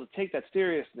they were able to take that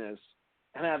seriousness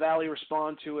and have Allie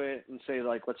respond to it and say,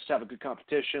 like, let's have a good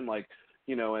competition, like,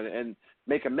 and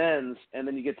make amends, and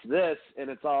then you get to this, and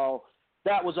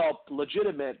that was all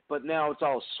legitimate, but now it's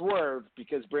all swerved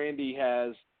because Brandy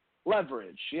has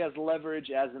leverage. She has leverage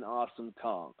as an Awesome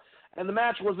Kong. And the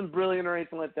match wasn't brilliant or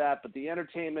anything like that, but the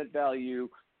entertainment value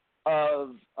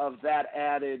of that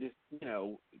added,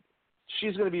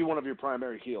 she's going to be one of your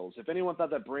primary heels. If anyone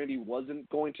thought that Brandy wasn't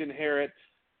going to inherit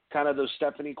kind of those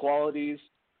Stephanie qualities,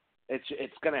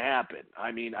 it's going to happen.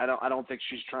 I mean, I don't think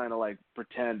she's trying to like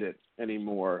pretend it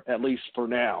anymore, at least for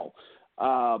now.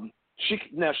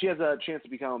 She has a chance to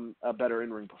become a better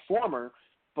in-ring performer,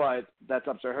 but that's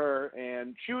up to her.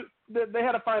 And they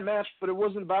had a fine match, but it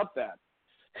wasn't about that.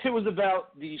 It was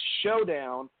about the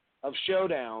showdown of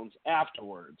showdowns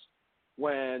afterwards,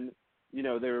 when they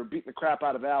were beating the crap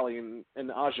out of Allie,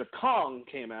 and Aja Kong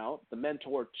came out, the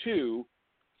mentor to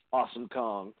Awesome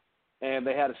Kong, and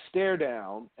they had a stare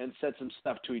down and said some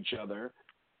stuff to each other.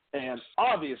 And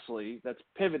obviously that's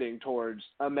pivoting towards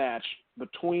a match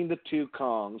between the two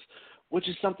Kongs, which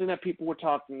is something that people were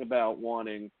talking about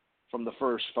wanting from the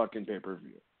first fucking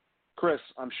pay-per-view. Chris,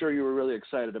 I'm sure you were really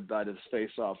excited about this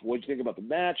face-off. What do you think about the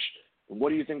match? And what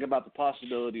do you think about the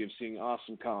possibility of seeing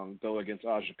Awesome Kong go against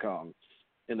Aja Kong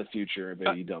in the future of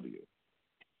AEW?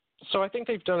 So I think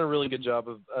they've done a really good job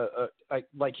of,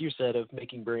 like you said, of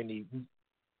making Brandy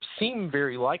seem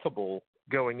very likable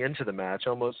going into the match,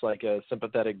 almost like a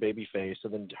sympathetic babyface,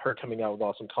 and then her coming out with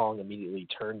Awesome Kong immediately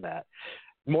turned that.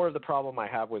 More of the problem I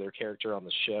have with her character on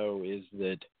the show is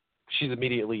that she's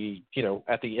immediately,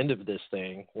 at the end of this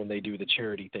thing, when they do the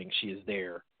charity thing, she is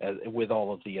there with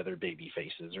all of the other baby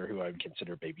faces, or who I would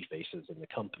consider baby faces in the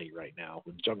company right now,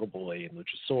 with Jungle Boy and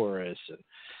Luchasaurus and,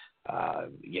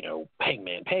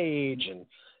 Hangman Page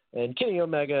and Kenny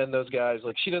Omega and those guys.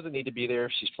 Like, she doesn't need to be there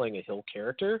if she's playing a heel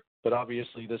character, but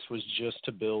obviously this was just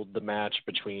to build the match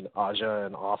between Aja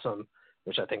and Awesome,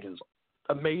 which I think is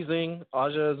amazing.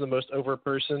 Aja is the most over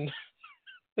person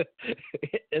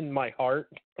in my heart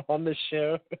on this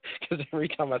show, because every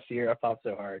time I see her, I pop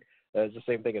so hard. It's the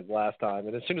same thing as last time.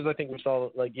 And as soon as I think we saw,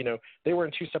 they were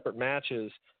in two separate matches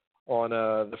on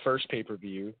the first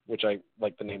pay-per-view, which I,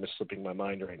 like, the name is slipping my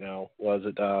mind right now. Was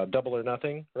it Double or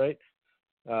Nothing, right?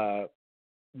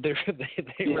 They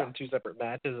were in two separate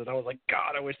matches, and I was like,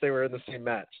 God, I wish they were in the same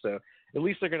match. So at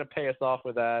least they're going to pay us off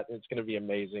with that. It's going to be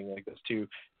amazing. Like, those two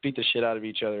beat the shit out of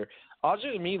each other.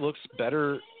 Aja, to me, looks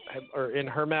better, or in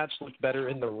her match, looked better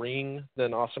in the ring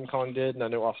than Awesome Kong did. And I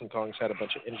know Awesome Kong's had a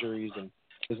bunch of injuries and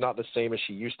is not the same as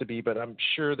she used to be, but I'm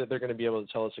sure that they're going to be able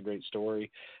to tell us a great story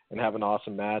and have an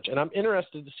awesome match. And I'm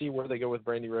interested to see where they go with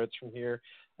Brandy Rhodes from here.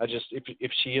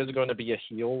 If she is going to be a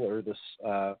heel or this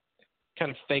kind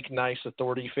of fake nice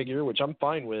authority figure, which I'm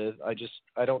fine with,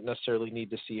 I don't necessarily need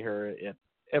to see her at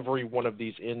every one of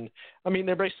these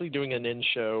they're basically doing an in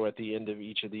show at the end of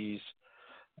each of these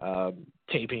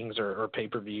tapings or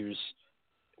pay-per-views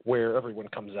where everyone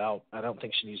comes out. I don't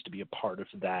think she needs to be a part of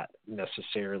that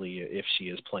necessarily if she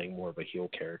is playing more of a heel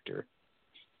character.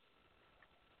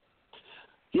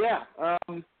 Yeah,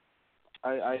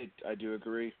 I do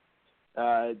agree.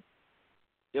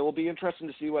 It will be interesting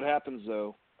to see what happens,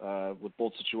 though, with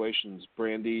both situations.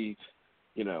 Brandy,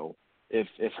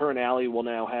 if her and Allie will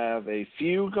now have a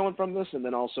feud going from this, and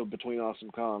then also between Awesome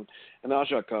Kong and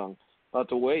Aja Kong. I'll have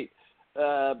to wait.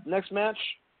 Next match,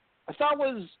 I thought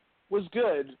was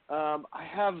good. I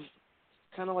have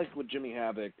kind of like with Jimmy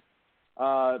Havoc.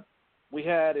 We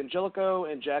had Angelico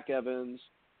and Jack Evans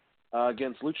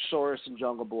against Luchasaurus and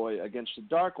Jungle Boy against the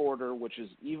Dark Order, which is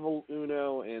Evil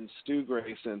Uno and Stu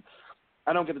Grayson.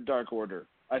 I don't get the Dark Order.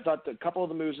 I thought that a couple of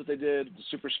the moves that they did, the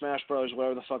Super Smash Bros.,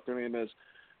 whatever the fuck their name is,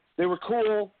 they were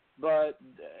cool, but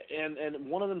and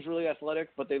one of them's really athletic,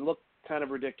 but they look kind of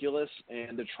ridiculous,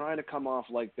 and they're trying to come off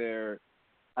like they're,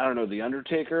 I don't know, the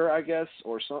Undertaker, I guess,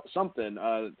 or something.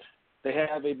 They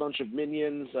have a bunch of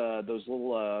minions, those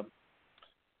little,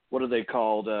 what are they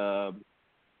called? God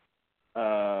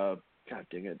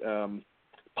dang it,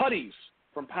 putties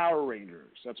from Power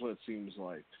Rangers. That's what it seems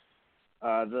like.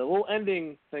 The little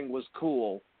ending thing was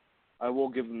cool. I will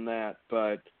give them that,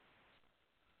 but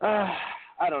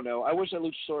I don't know. I wish that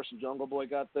Luchasaurus and Jungle Boy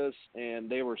got this, and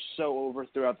they were so over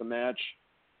throughout the match.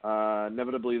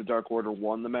 Inevitably, the Dark Order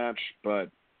won the match, but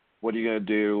what are you going to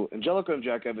do? Angelico and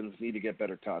Jack Evans need to get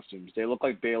better costumes. They look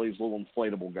like Bailey's little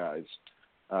inflatable guys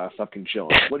fucking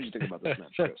chilling. What did you think about this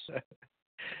match, Chris?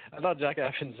 I thought Jack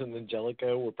Evans and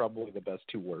Angelico were probably the best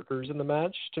two workers in the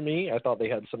match to me. I thought they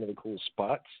had some of the cool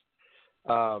spots.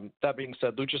 That being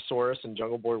said, Luchasaurus and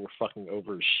Jungle Boy were fucking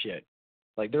over as shit.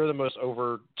 Like, they're the most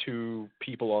over two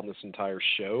people on this entire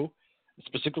show.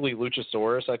 Specifically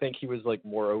Luchasaurus, I think he was, like,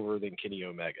 more over than Kenny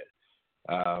Omega.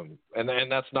 And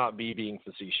that's not me being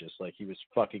facetious. Like, he was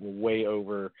fucking way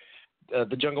over.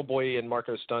 The Jungle Boy and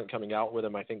Marco Stunt coming out with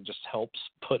him, I think, just helps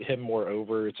put him more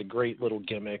over. It's a great little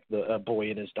gimmick, the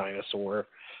boy and his dinosaur.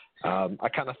 I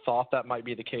kind of thought that might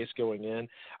be the case going in.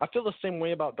 I feel the same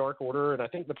way about Dark Order, and I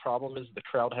think the problem is the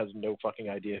crowd has no fucking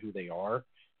idea who they are,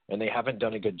 and they haven't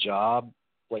done a good job,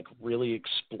 like, really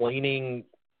explaining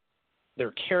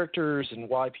their characters and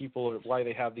why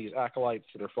they have these acolytes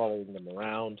that are following them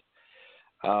around.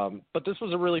 But this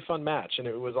was a really fun match, and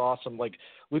it was awesome. Like,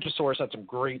 Luchasaurus had some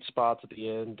great spots at the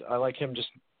end. I like him just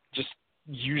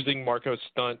using Marco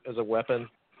Stunt as a weapon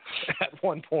at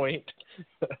one point.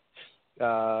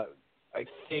 I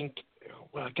think,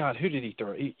 well, God, who did he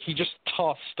throw? He just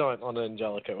tossed Stunt on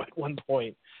Angelico at one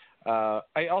point.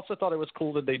 I also thought it was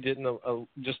cool that they didn't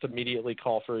just immediately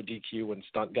call for a DQ when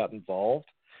Stunt got involved.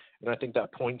 And I think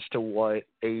that points to what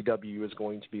AEW is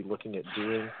going to be looking at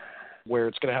doing, where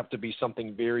it's going to have to be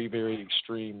something very, very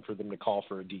extreme for them to call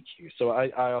for a DQ. So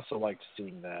I also liked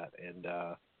seeing that. And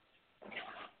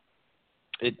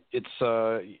it's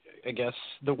I guess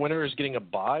the winner is getting a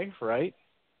bye, right,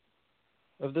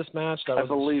 of this match? I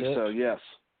believe so, yes.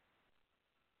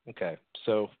 Okay,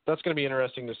 so that's going to be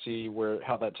interesting to see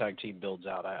how that tag team builds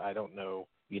out. I don't know,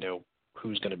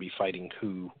 who's going to be fighting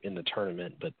who in the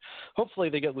tournament, but hopefully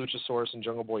they get Luchasaurus and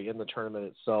Jungle Boy in the tournament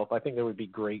itself. I think that would be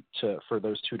great for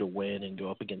those two to win and go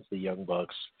up against the Young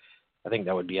Bucks. I think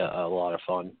that would be a lot of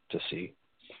fun to see.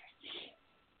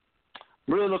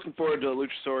 I'm really looking forward to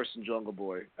Luchasaurus and Jungle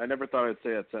Boy. I never thought I'd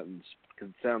say that sentence because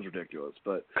it sounds ridiculous,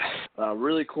 but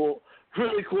really cool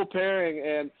pairing.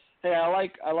 And hey, I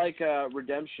like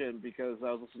Redemption because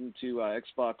I was listening to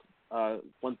Xbox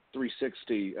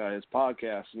 1360, his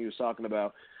podcast, and he was talking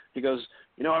about. He goes,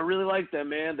 I really like them,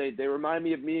 man. They remind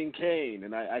me of me and Kane,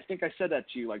 and I think I said that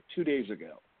to you like 2 days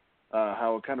ago.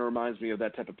 How it kind of reminds me of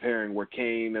that type of pairing where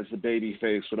Kane, as the baby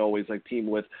face, would always like team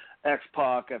with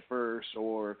X-Pac at first,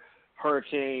 or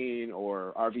Hurricane,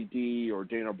 or RVD, or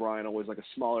Daniel Bryan, always like a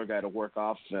smaller guy to work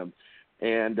off them.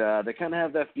 And they kind of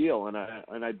have that feel, and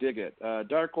I dig it.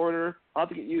 Dark Order, I'll have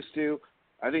to get used to.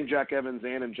 I think Jack Evans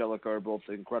and Angelica are both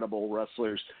incredible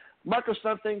wrestlers. Marco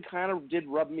Stunt thing kind of did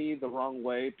rub me the wrong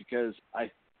way because I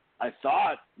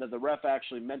thought that the ref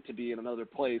actually meant to be in another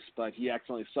place, but he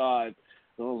accidentally saw it.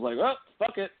 And I was like, oh,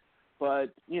 fuck it.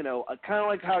 But, kind of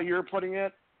like how you're putting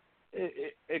it,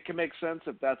 it can make sense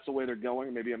if that's the way they're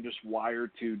going. Maybe I'm just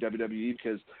wired to WWE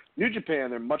because New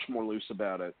Japan, they're much more loose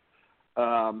about it.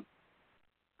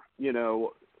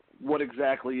 what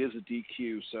exactly is a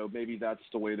DQ. So maybe that's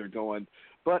the way they're going.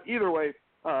 But either way,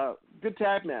 good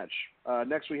tag match.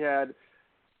 Next we had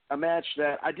a match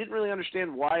that I didn't really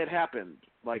understand why it happened.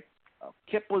 Like,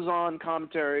 Kip was on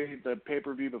commentary the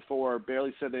pay-per-view before,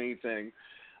 barely said anything.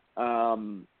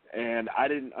 And I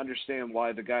didn't understand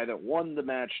why the guy that won the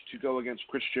match to go against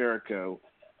Chris Jericho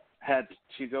had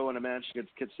to go in a match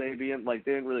against Kip Sabian. Like,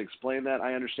 they didn't really explain that.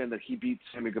 I understand that he beat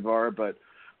Sammy Guevara, but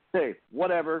hey,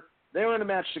 whatever. They were in a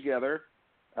match together.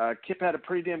 Kip had a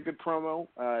pretty damn good promo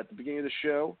at the beginning of the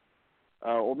show,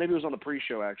 or maybe it was on the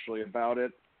pre-show, actually, about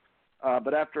it.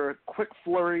 But after a quick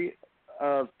flurry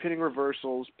of pinning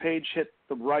reversals, Page hit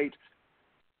the right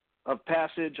of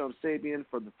passage on Sabian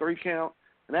for the 3 count,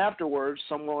 and afterwards,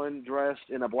 someone dressed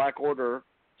in a Black Order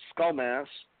skull mask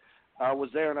was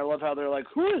there, and I love how they're like,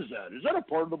 who is that? Is that a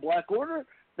part of the Black Order?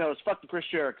 No, it's fucking Chris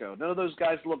Jericho. None of those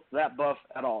guys look that buff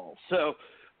at all. So,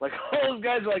 like, all those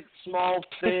guys are, like, small,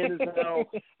 thin as hell,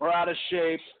 or out of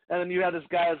shape, and then you have this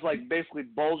guy that's, like, basically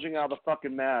bulging out of the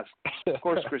fucking mask. Of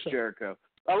course, Chris Jericho.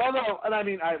 I love how, and I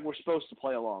mean, we're supposed to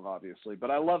play along, obviously, but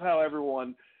I love how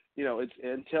everyone, it's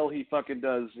until he fucking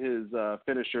does his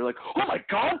finisher, like, oh my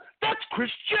God, that's Chris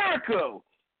Jericho!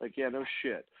 Like, yeah, no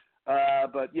shit.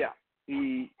 But yeah,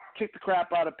 he kicked the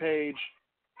crap out of Page.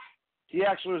 He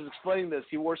actually was explaining this.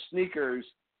 He wore sneakers.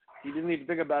 He didn't even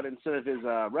think about it instead of his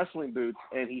wrestling boots,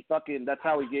 and that's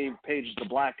how he gave Page the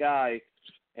black eye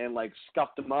and, like,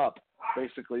 scuffed him up,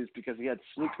 basically, is because he had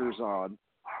sneakers on.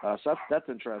 So that's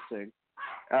interesting.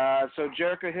 So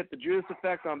Jericho hit the Judas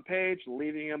effect on Page,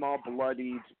 leaving him all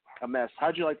bloodied, a mess.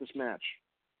 How'd you like this match?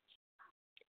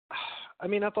 I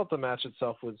mean, I thought the match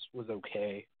itself was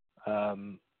okay.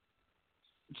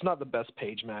 It's not the best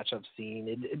Page match I've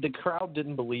seen. The crowd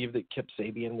didn't believe that Kip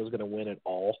Sabian was going to win at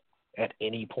all at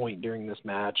any point during this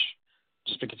match,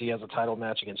 just because he has a title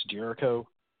match against Jericho.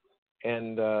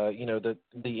 And, the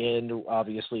end,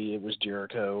 obviously, it was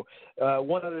Jericho.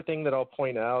 One other thing that I'll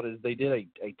point out is they did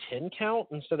a 10 count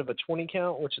instead of a 20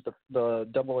 count, which at the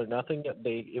Double or Nothing,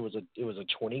 it was a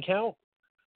 20 count.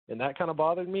 And that kind of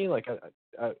bothered me. Like,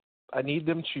 I need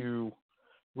them to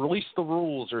release the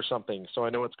rules or something so I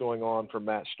know what's going on from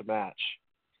match to match.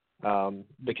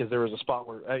 Because there was a spot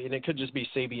where, it could just be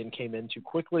Sabian came in too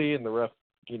quickly and the ref,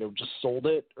 just sold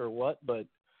it or what, but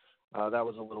that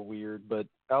was a little weird. But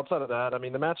outside of that, I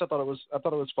mean, the match, I thought it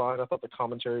was fine. I thought the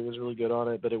commentary was really good on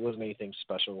it, but it wasn't anything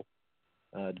special,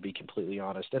 to be completely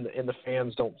honest. And the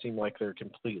fans don't seem like they're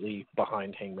completely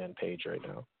behind Hangman Page right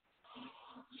now.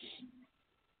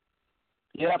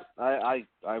 Yeah,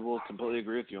 I will completely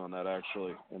agree with you on that,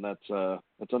 actually, and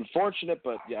that's unfortunate,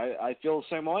 but yeah, I feel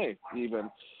the same way. Even,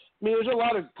 I mean, there's a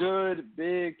lot of good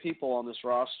big people on this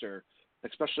roster,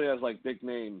 especially as like big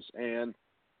names, and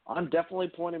I'm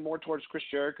definitely pointing more towards Chris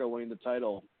Jericho winning the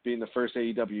title, being the first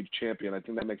AEW champion. I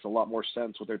think that makes a lot more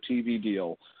sense with their TV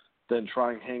deal than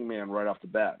trying Hangman right off the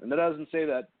bat. And that doesn't say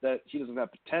that he doesn't have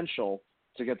potential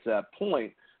to get to that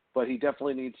point, but he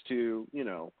definitely needs to,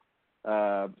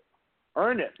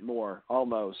 earn it more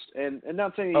almost. And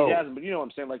not saying he hasn't, but you know what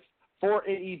I'm saying? Like, for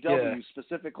AEW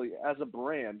specifically as a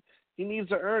brand, he needs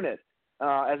to earn it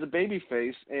as a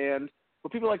babyface. And for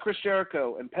people like Chris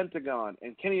Jericho and Pentagon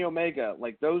and Kenny Omega,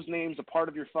 like, those names a part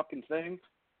of your fucking thing,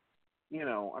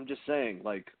 I'm just saying,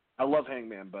 like, I love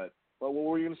Hangman, but what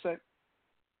were you going to say?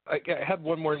 I had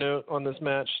one more note on this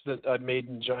match that I made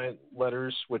in giant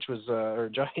letters, which was, or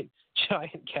giant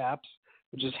caps,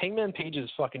 which is Hangman Page's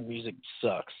fucking music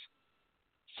sucks.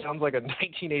 Sounds like a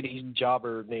 1980s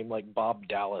jobber named like Bob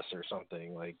Dallas or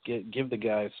something. Like, give the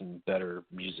guy some better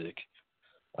music.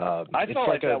 I felt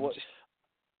like that was...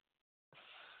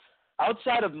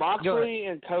 Outside of Moxley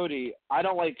and Cody, I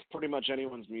don't like pretty much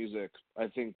anyone's music. I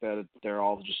think that they're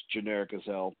all just generic as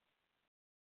hell.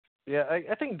 Yeah,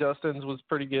 I think Dustin's was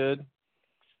pretty good.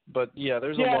 But, yeah,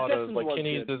 there's a lot Dustin's of, like,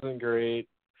 Kenny's isn't great.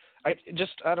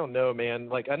 I don't know, man.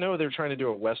 Like, I know they're trying to do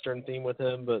a Western theme with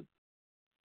him, but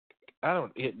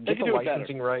get the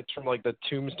licensing rights from, like, the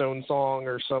Tombstone song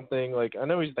or something. Like, I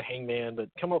know he's the Hangman, but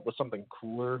come up with something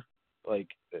cooler. Like,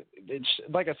 it's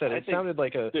like I said, it sounded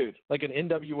like an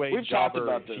NWA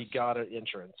jobber if he got an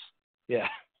entrance. Yeah.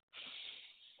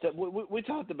 We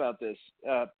talked about this.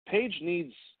 Page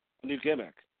needs a new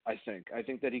gimmick, I think. I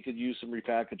think that he could use some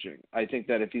repackaging. I think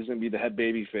that if he's going to be the head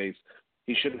babyface,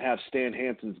 he shouldn't have Stan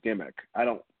Hansen's gimmick. I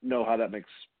don't know how that makes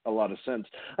a lot of sense.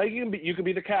 Like, you could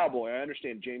be the cowboy. I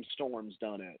understand James Storm's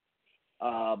done it.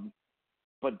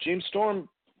 But James Storm,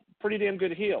 pretty damn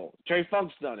good heel. Terry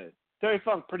Funk's done it. Terry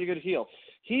Funk, pretty good heel.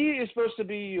 He is supposed to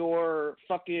be your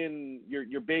fucking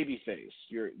your baby face.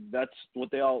 That's what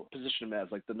they all position him as,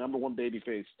 like the number one baby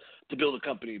face to build a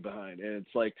company behind. And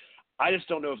it's like, I just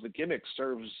don't know if the gimmick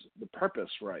serves the purpose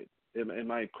right.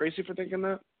 Am I crazy for thinking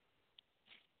that?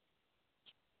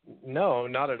 No,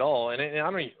 not at all. And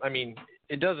I mean,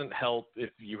 it doesn't help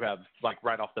if you have, like,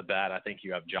 right off the bat, I think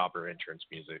you have jobber entrance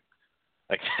music.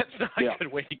 Like, that's not a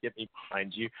good way to get me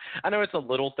behind you. I know it's a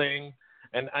little thing,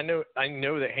 and I know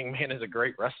that Hangman is a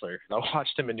great wrestler. I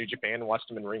watched him in New Japan, watched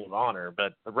him in Ring of Honor,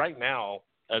 but right now,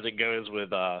 as it goes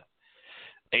with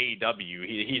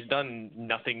AEW, he's done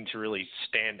nothing to really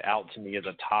stand out to me as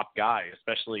a top guy,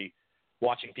 especially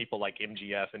watching people like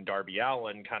MGF and Darby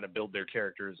Allin kind of build their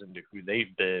characters into who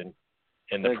they've been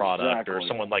in the product, or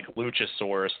someone like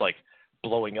Luchasaurus, like,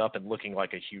 blowing up and looking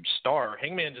like a huge star.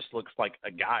 Hangman just looks like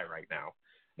a guy right now.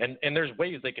 And there's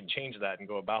ways they can change that and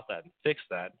go about that and fix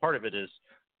that. Part of it is,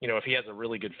 if he has a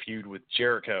really good feud with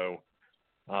Jericho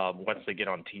once they get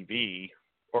on TV,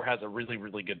 or has a really,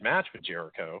 really good match with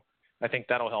Jericho, I think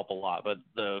that'll help a lot. But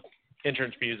the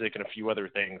entrance music and a few other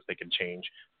things they can change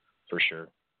for sure.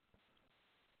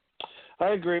 I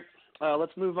agree.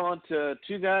 Let's move on to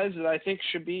two guys that I think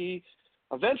should be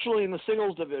eventually in the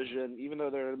singles division, even though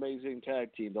they're an amazing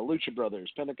tag team. The Lucha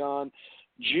Brothers, Pentagon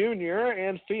Jr.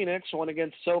 and Phoenix, won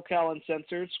against SoCal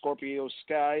Uncensored, Scorpio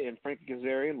Sky, and Frankie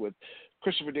Kazarian, with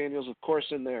Christopher Daniels, of course,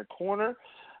 in their corner.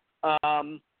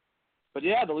 But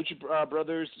yeah, the Lucha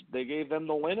Brothers, they gave them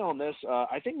the win on this.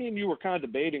 I think me and you were kind of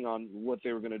debating on what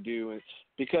they were going to do,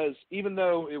 because even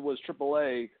though it was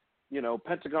AAA,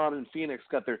 Pentagon and Phoenix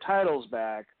got their titles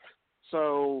back.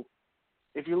 So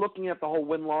if you're looking at the whole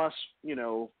win-loss,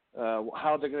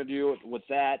 how they're going to do it with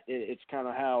that, it's kind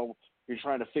of how you're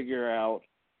trying to figure out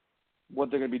what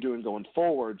they're going to be doing going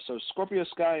forward. So Scorpio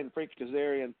Sky and Frankie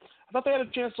Kazarian, I thought they had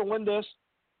a chance to win this,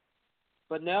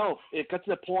 but no, it got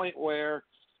to the point where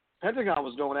Pentagon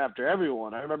was going after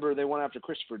everyone. I remember they went after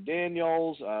Christopher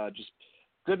Daniels, just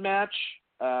good match.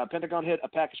 Pentagon hit a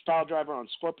package pile driver on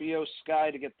Scorpio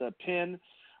Sky to get the pin.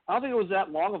 I don't think it was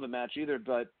that long of a match either,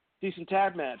 but decent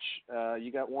tag match.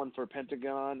 You got one for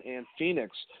Pentagon and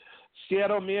Phoenix.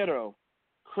 Cero Miedo.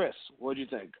 Chris, what did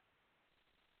you think?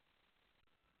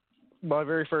 My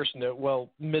very first note, well,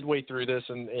 midway through this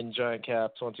in giant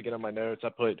caps, once again on my notes, I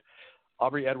put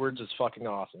Aubrey Edwards is fucking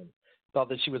awesome. Thought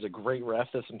that she was a great ref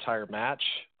this entire match.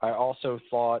 I also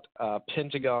thought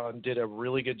Pentagon did a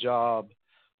really good job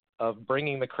of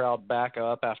bringing the crowd back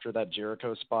up after that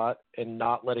Jericho spot and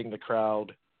not letting the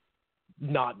crowd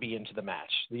not be into the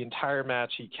match. The entire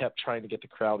match, he kept trying to get the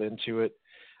crowd into it.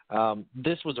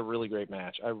 This was a really great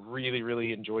match. I really,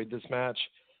 really enjoyed this match.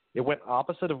 It went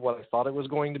opposite of what I thought it was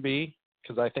going to be,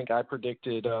 because I think I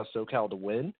predicted SoCal to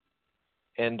win.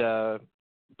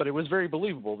 But it was very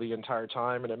believable the entire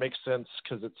time, and it makes sense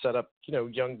because it set up,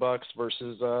 Young Bucks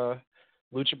versus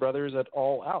Lucha Brothers at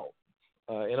All Out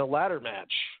in a ladder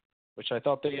match, which I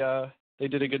thought they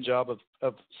did a good job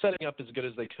of setting up as good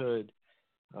as they could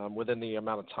within the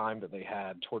amount of time that they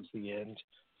had towards the end,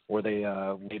 where they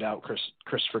laid out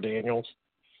Christopher Daniels.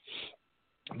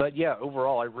 But yeah,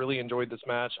 overall, I really enjoyed this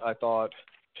match. I thought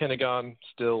Pentagon,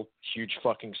 still huge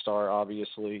fucking star,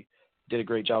 obviously, did a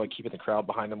great job of keeping the crowd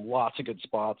behind them. Lots of good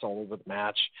spots all over the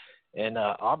match. And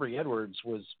Aubrey Edwards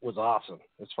was awesome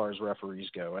as far as referees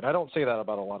go. And I don't say that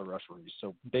about a lot of referees.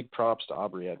 So big props to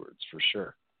Aubrey Edwards for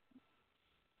sure.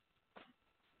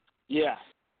 Yeah,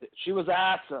 she was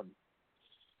awesome.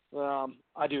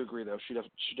 I do agree, though. She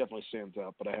definitely stands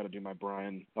out, but I had to do my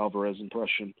Brian Alvarez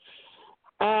impression.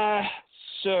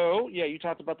 So, yeah, you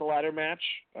talked about the ladder match.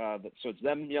 So it's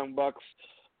them, Young Bucks,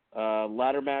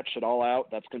 ladder match at All Out.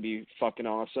 That's going to be fucking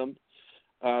awesome.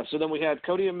 So then we had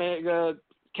Kenny Omega,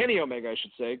 I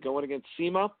should say, going against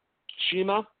Shima.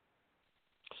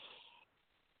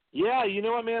 Yeah, you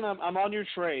know what, man? I'm on your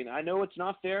train. I know it's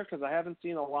not fair because I haven't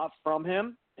seen a lot from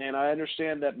him, and I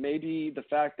understand that maybe the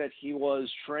fact that he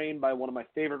was trained by one of my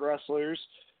favorite wrestlers,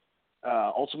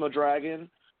 Ultimo Dragon,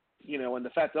 and the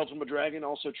fact that Ultimo Dragon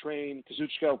also trained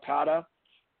Kazuchika Okada,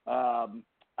 I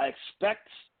expect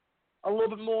a little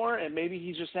bit more, and maybe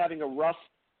he's just having a rough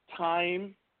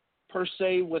time, per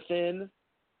se, within,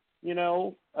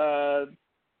 AEW,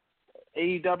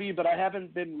 but I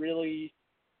haven't been really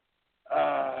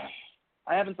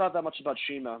I haven't thought that much about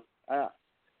Shima.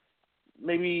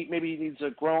 Maybe he needs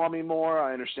to grow on me more.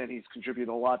 I understand he's contributed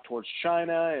a lot towards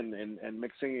China and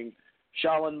mixing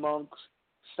Shaolin monks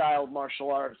styled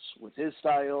martial arts with his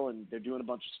style, and they're doing a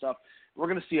bunch of stuff. We're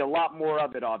going to see a lot more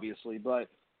of it, obviously, but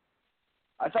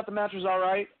I thought the match was all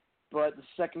right, but the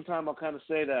second time I'll kind of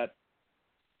say that,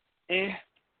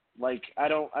 Like I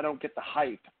don't get the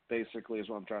hype. Basically, is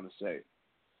what I'm trying to say.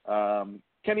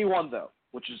 Kenny won though,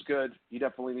 which is good. He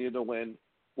definitely needed to win.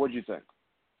 What do you think?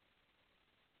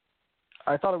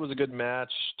 I thought it was a good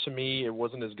match. To me, it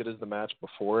wasn't as good as the match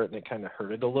before it, and it kind of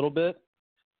hurt it a little bit.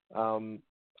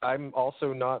 I'm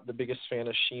also not the biggest fan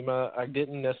of CIMA. I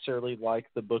didn't necessarily like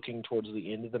the booking towards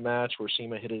the end of the match where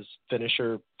CIMA hit his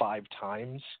finisher 5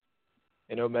 times,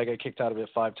 and Omega kicked out of it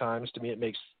 5 times. To me, it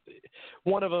makes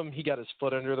one of them, he got his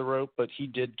foot under the rope, but he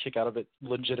did kick out of it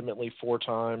legitimately 4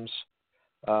 times.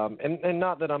 And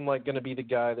not that I'm like going to be the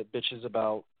guy that bitches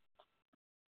about,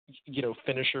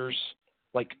 finishers,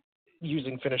 like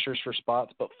using finishers for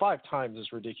spots, but 5 times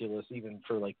is ridiculous even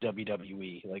for like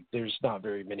WWE. Like there's not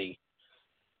very many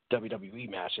WWE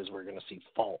matches we're going to see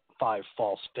 5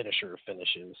 false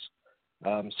finishes.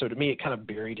 So to me, it kind of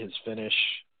buried his finish.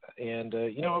 And,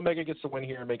 Omega gets the win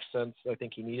here. It makes sense. I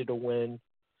think he needed a win.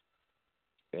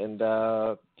 And,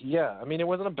 it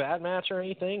wasn't a bad match or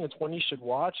anything. It's one you should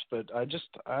watch, but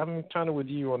I'm kind of with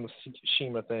you on the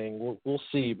CIMA thing. We'll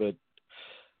see, but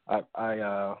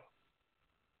I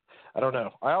don't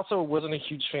know. I also wasn't a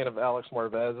huge fan of Alex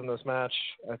Marvez in this match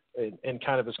and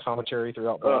kind of his commentary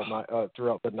throughout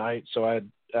the night. So I'd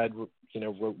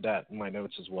wrote that in my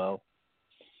notes as well.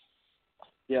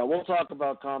 Yeah, we'll talk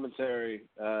about commentary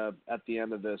at the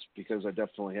end of this because I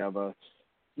definitely have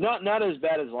not as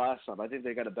bad as last time. I think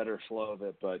they got a better flow of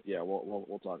it, but yeah,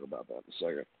 we'll talk about that in a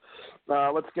second.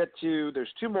 Let's get to.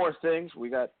 There's 2 more things. We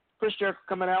got Chris Jericho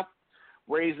coming out,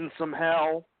 raising some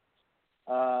hell.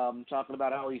 Talking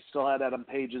about how he still had Adam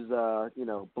Page's,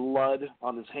 blood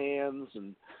on his hands.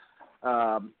 And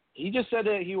he just said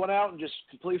that he went out and just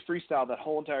completely freestyled that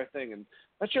whole entire thing. And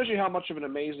that shows you how much of an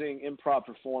amazing improv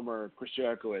performer Chris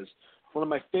Jericho is. One of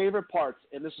my favorite parts,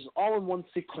 and this is all in one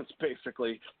sequence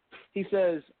basically, he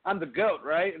says, "I'm the GOAT,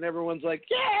 right?" And everyone's like,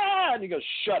 "Yeah!" And he goes,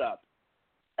 "Shut up."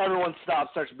 Everyone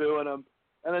stops, starts booing him.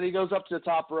 And then he goes up to the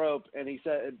top rope and he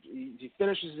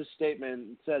finishes his statement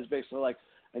and says basically like,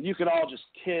 "And you can all just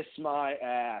kiss my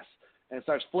ass," and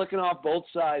starts flicking off both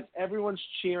sides. Everyone's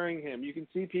cheering him. You can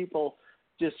see people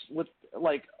just with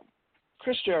like,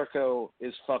 Chris Jericho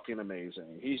is fucking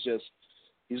amazing. He's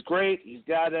great. He's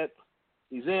got it.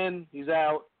 He's in. He's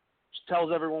out. Just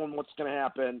tells everyone what's going to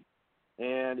happen,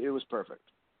 and it was perfect.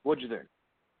 What'd you think?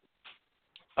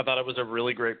 I thought it was a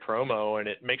really great promo, and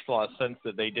it makes a lot of sense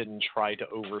that they didn't try to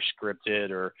over-script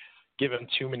it or give him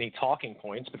too many talking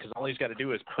points, because all he's got to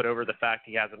do is put over the fact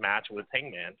he has a match with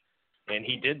Hangman, and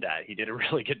he did that. He did a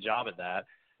really good job at that,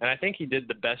 and I think he did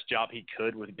the best job he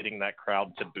could with getting that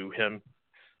crowd to boo him.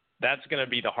 That's going to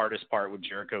be the hardest part with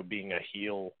Jericho being a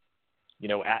heel,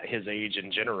 at his age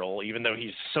in general, even though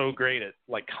he's so great at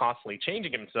like constantly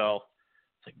changing himself.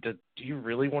 It's like, do you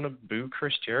really want to boo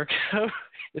Chris Jericho?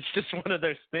 It's just one of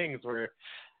those things where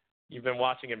you've been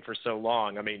watching him for so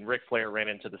long. I mean, Ric Flair ran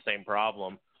into the same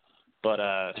problem. But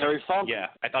Terry Funk. Yeah,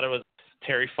 I thought it was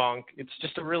Terry Funk. It's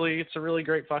a really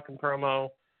great fucking promo,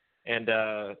 and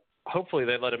hopefully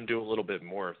they let him do a little bit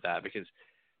more of that, because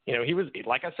he was,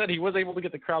 like I said, he was able to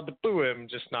get the crowd to boo him,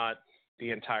 just not the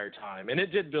entire time, and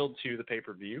it did build to the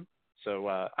pay-per-view. So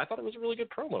I thought it was a really good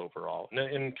promo overall,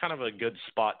 and kind of a good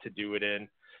spot to do it in,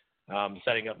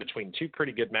 setting up between 2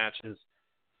 pretty good matches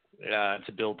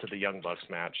to build to the Young Bucks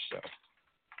match. So.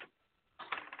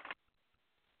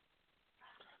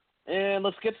 And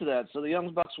let's get to that. So the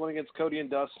Young Bucks went against Cody and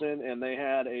Dustin, and they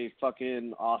had a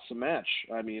fucking awesome match.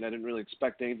 I mean, I didn't really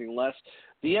expect anything less.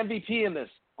 The MVP in this,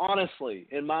 honestly,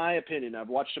 in my opinion, I've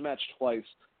watched the match twice,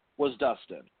 was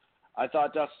Dustin. I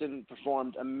thought Dustin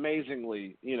performed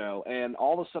amazingly, and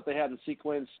all the stuff they had in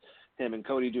sequence, him and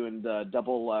Cody doing the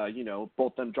double,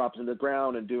 both them dropping to the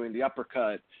ground and doing the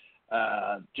uppercut,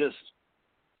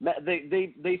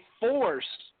 they forced.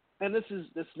 And this is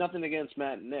nothing against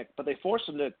Matt and Nick, but they forced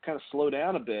them to kind of slow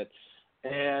down a bit.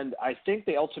 And I think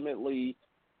they ultimately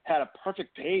had a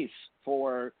perfect pace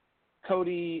for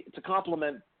Cody to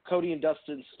complement Cody and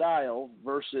Dustin's style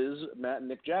versus Matt and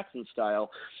Nick Jackson's style.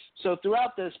 So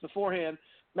throughout this, beforehand,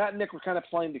 Matt and Nick were kind of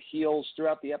playing the heels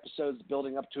throughout the episodes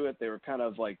building up to it. They were kind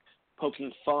of like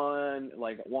poking fun.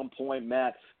 Like at one point,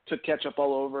 Matt took ketchup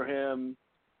all over him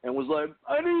and was like,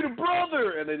 "I need a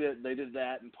brother," and they did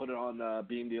that and put it on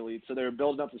Being the Elite. So they were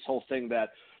building up this whole thing that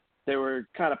they were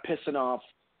kind of pissing off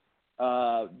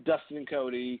Dustin and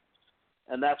Cody,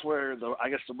 and that's where the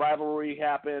rivalry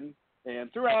happened.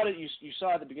 And throughout it, you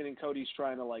saw at the beginning Cody's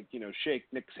trying to shake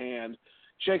Nick's hand,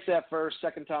 shakes that first,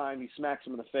 second time he smacks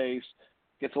him in the face,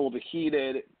 gets a little bit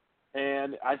heated,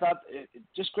 and I thought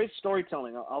just great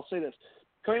storytelling. I'll say this.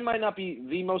 Cody might not be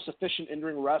the most efficient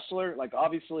in-ring wrestler. Like,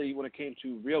 obviously, when it came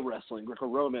to real wrestling,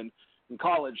 Greco-Roman, in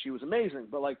college, he was amazing.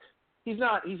 But, like, he's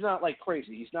not like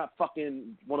crazy. He's not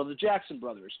fucking one of the Jackson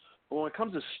brothers. But when it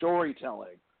comes to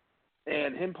storytelling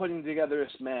and him putting together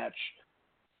this match,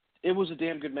 it was a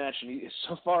damn good match. And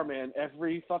so far, man,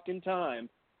 every fucking time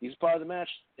he's part of the match,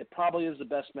 it probably is the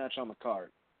best match on the card,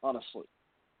 honestly.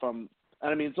 I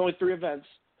mean, it's only 3 events,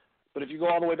 but if you go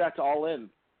all the way back to All In,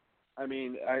 I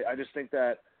mean, I just think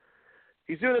that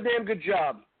he's doing a damn good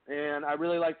job. And I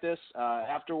really like this.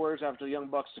 Afterwards, after the Young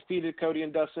Bucks defeated Cody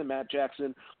and Dustin, Matt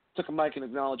Jackson took a mic and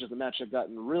acknowledged that the match had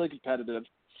gotten really competitive.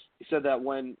 He said that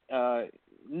when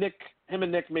him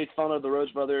and Nick made fun of the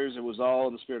Rhodes Brothers, it was all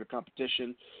in the spirit of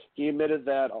competition. He admitted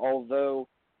that although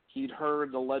he'd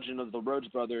heard the legend of the Rhodes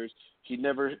Brothers, he'd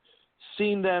never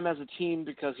seen them as a team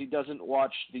because he doesn't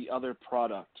watch the other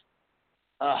product.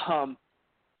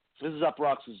 This is Up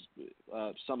Rocks'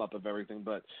 sum up of everything,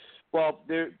 but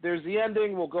there's the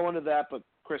ending. We'll go into that. But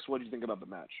Chris, what do you think about the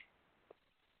match?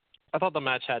 I thought the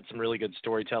match had some really good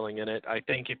storytelling in it. I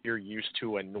think if you're used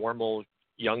to a normal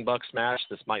Young Bucks match,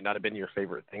 this might not have been your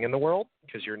favorite thing in the world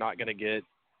because you're not going to get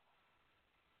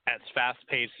as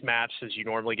fast-paced match as you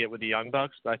normally get with the Young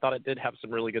Bucks. But I thought it did have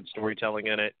some really good storytelling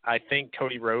in it. I think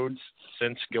Cody Rhodes,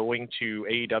 since going to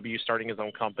AEW, starting his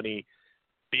own company,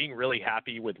 being really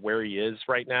happy with where he is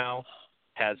right now,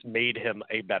 has made him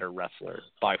a better wrestler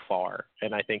by far.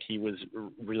 And I think he was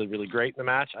really, really great in the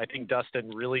match. I think Dustin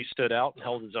really stood out and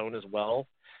held his own as well.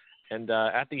 And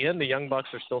at the end, the Young Bucks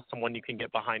are still someone you can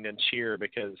get behind and cheer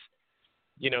because,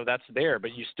 that's there,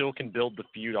 but you still can build the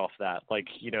feud off that. Like,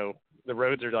 the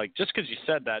Rhodes are like, just because you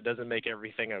said that doesn't make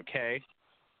everything okay.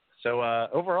 So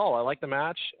overall, I liked the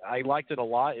match. I liked it a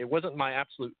lot. It wasn't my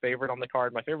absolute favorite on the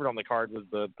card. My favorite on the card was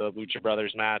the Lucha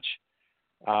Brothers match.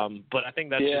 But I think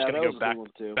that's just going to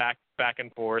go back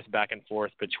and forth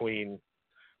between,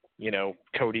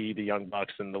 Cody, the Young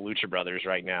Bucks, and the Lucha Brothers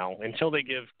right now until they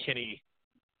give Kenny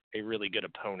a really good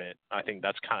opponent. I think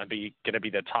that's kind of going to be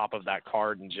the top of that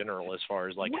card in general as far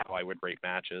as like how I would rate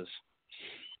matches.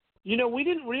 We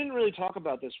didn't really talk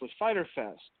about this with Fyter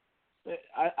Fest.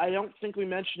 I don't think we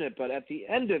mentioned it, but at the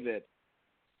end of it,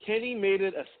 Kenny made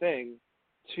it a thing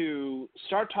to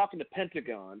start talking to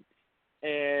Pentagon.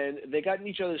 And they got in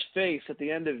each other's face at the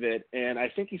end of it, and I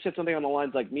think he said something on the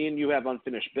lines like, me and you have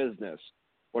unfinished business,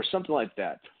 or something like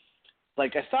that.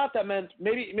 Like, I thought that meant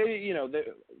maybe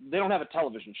they don't have a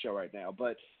television show right now,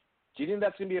 but do you think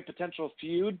that's going to be a potential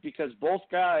feud? Because both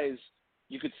guys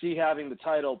you could see having the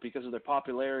title because of their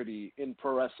popularity in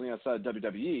pro wrestling outside of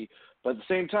WWE, but at the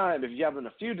same time, if you have them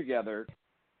in a feud together,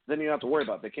 then you don't have to worry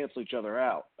about it. They cancel each other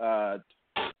out.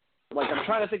 Like, I'm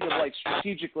trying to think of, like,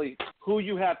 strategically who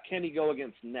you have Kenny go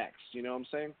against next. You know what I'm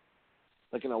saying?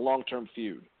 Like, in a long-term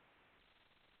feud.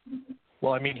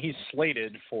 Well, I mean, he's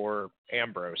slated for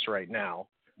Ambrose right now.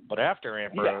 But after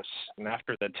Ambrose and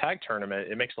after the tag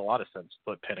tournament, it makes a lot of sense to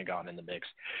put Pentagon in the mix,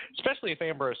 especially if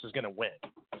Ambrose is going to win.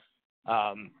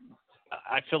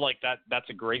 I feel like that's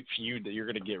a great feud that you're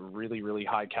going to get really, really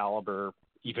high caliber,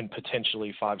 even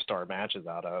potentially 5-star matches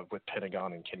out of with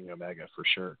Pentagon and Kenny Omega for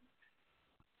sure.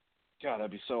 God,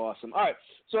 that'd be so awesome. All right,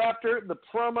 so after the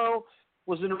promo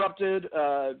was interrupted,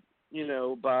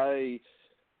 by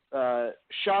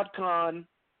Shad Khan,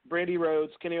 Brandy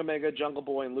Rhodes, Kenny Omega, Jungle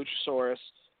Boy, and Luchasaurus,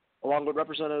 along with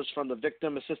representatives from the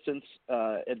Victim Assistance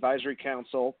Advisory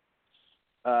Council,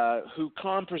 who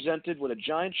Khan presented with a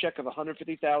giant check of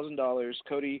 $150,000.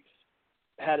 Cody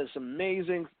had this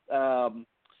amazing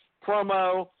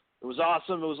promo. It was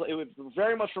awesome. It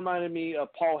very much reminded me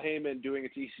of Paul Heyman doing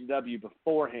it to ECW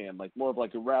beforehand, like more of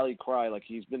like a rally cry, like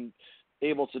he's been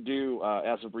able to do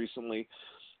as of recently.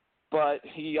 But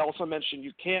he also mentioned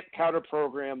you can't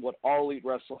counter-program what All Elite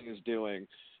Wrestling is doing,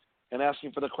 and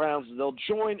asking for the crowns. They'll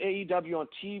join AEW on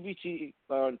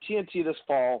TNT this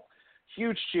fall.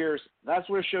 Huge cheers. That's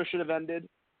where the show should have ended.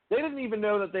 They didn't even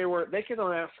know that they kept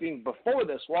on asking before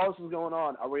this, while this was going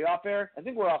on, are we off air? I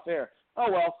think we're off air.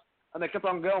 Oh, well. And they kept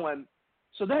on going.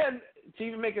 So then, to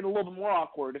even make it a little bit more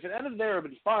awkward, if it ended there, it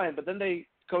would be fine. But then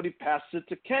Cody passes it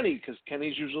to Kenny because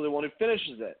Kenny's usually the one who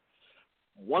finishes it.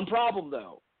 One problem,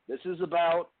 though. This is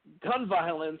about gun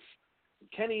violence.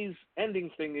 Kenny's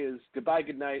ending thing is goodbye,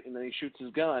 good night, and then he shoots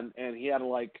his gun, and he had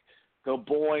to, go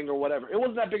boing or whatever. It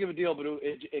wasn't that big of a deal, but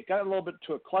it got a little bit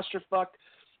to a clusterfuck.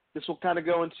 This will kind of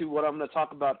go into what I'm going to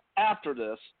talk about after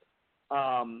this.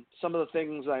 Some of the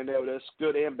things I noticed,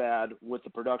 good and bad, with the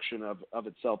production of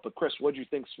itself. But Chris, what do you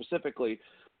think specifically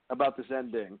about this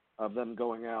ending of them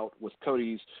going out with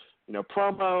Cody's,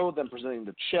 promo, then presenting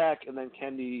the check, and then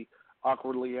Kenny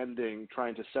awkwardly ending,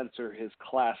 trying to censor his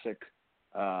classic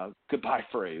goodbye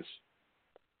phrase?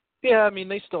 Yeah, I mean,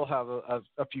 they still have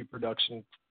a few production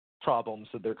problems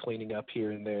that they're cleaning up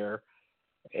here and there.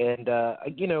 And,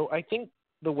 I think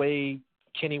the way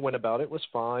Kenny went about it was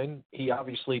fine. He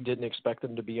obviously didn't expect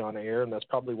them to be on air, and that's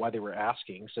probably why they were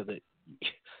asking, so that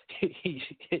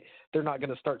they're not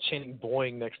going to start chanting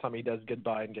Boing next time he does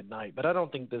goodbye and goodnight. But I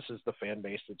don't think this is the fan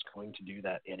base that's going to do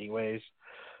that anyways.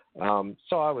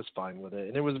 So I was fine with it.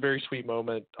 And it was a very sweet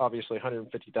moment. Obviously,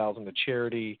 $150,000 to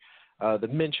charity. The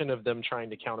mention of them trying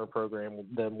to counter program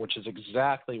them, which is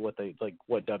exactly what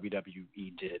what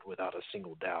WWE did without a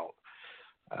single doubt.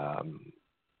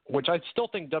 Which I still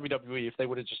think WWE, if they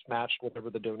would have just matched whatever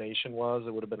the donation was,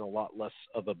 it would have been a lot less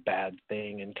of a bad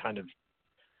thing and kind of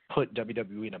put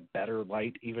WWE in a better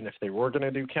light, even if they were going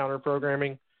to do counter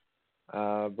programming.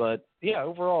 But yeah,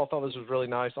 overall, I thought this was really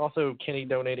nice. Also, Kenny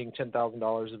donating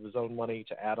 $10,000 of his own money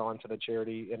to add on to the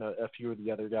charity, and a few of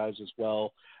the other guys as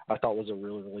well, I thought was a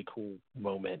really, really cool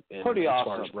moment. Pretty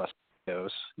awesome. As far as wrestling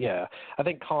goes. Yeah. I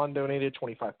think Khan donated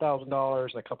 $25,000,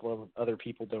 and a couple of other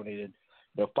people donated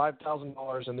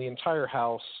 $5,000, and the entire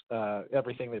house,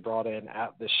 everything they brought in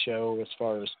at this show as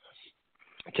far as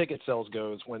ticket sales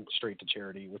goes, went straight to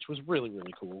charity, which was really,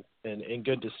 really cool and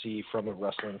good to see from a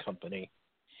wrestling company.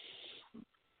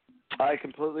 I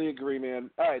completely agree, man.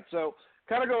 All right, so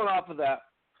kind of going off of that,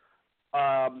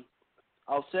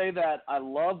 I'll say that I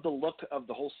love the look of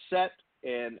the whole set,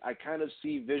 and I kind of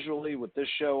see visually with this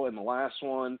show and the last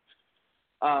one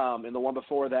and the one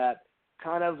before that,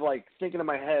 kind of like thinking in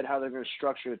my head how they're going to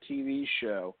structure a TV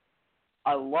show.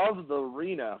 I love the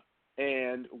arena,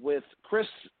 and with Chris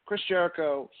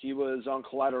Jericho, he was on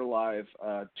Collider Live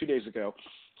 2 days ago,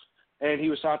 and he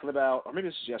was talking about, or maybe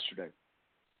this is yesterday,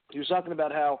 he was talking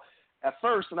about how at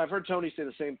first, and I've heard Tony say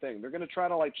the same thing, they're going to try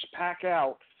to like pack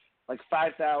out like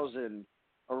 5,000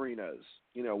 arenas,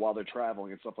 while they're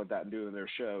traveling and stuff like that and doing their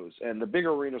shows. And the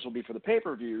bigger arenas will be for the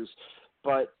pay-per-views,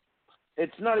 but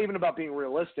it's not even about being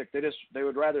realistic. They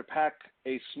would rather pack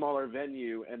a smaller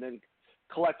venue and then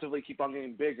collectively keep on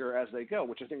getting bigger as they go,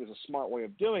 which I think is a smart way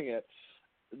of doing it.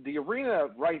 The arena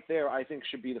right there, I think,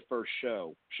 should be the first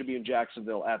show. Should be in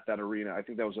Jacksonville at that arena. I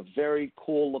think that was a very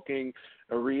cool-looking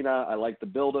arena. I like the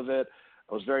build of it.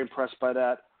 I was very impressed by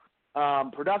that.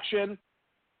 Production,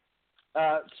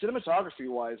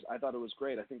 cinematography-wise, I thought it was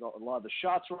great. I think a lot of the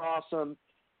shots were awesome.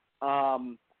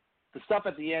 The stuff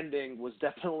at the ending was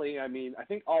definitely, I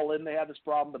think All In they had this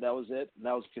problem, but that was it. And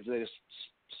that was because they just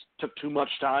took too much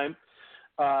time.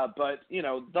 But,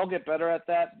 they'll get better at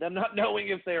that. Them not knowing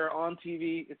if they're on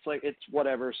TV, it's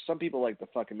whatever. Some people like to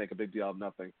fucking make a big deal of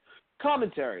nothing.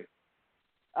 Commentary.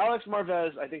 Alex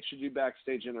Marvez, I think, should do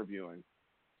backstage interviewing.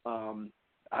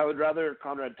 I would rather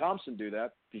Conrad Thompson do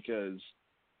that because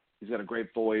he's got a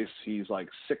great voice. He's like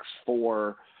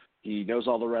 6'4". He knows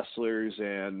all the wrestlers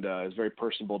and is very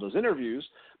personable, does interviews.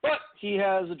 But he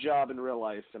has a job in real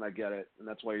life, and I get it. And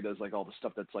that's why he does like all the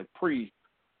stuff that's like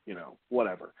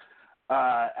whatever.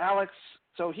 Alex,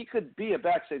 so he could be a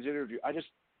backstage interview.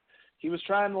 He was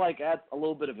trying to like add a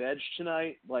little bit of edge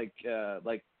tonight, like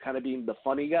kind of being the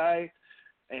funny guy.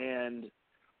 And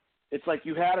it's like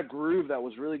you had a groove that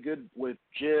was really good with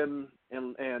Jim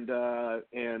and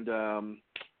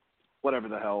whatever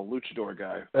the hell, luchador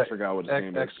guy. I forgot what his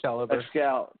name is.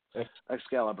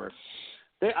 Excalibur.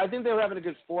 I think they were having a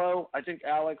good flow. I think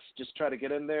Alex just tried to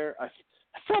get in there. I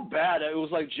felt bad. It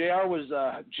was like JR was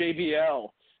JBL.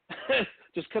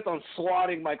 Just kept on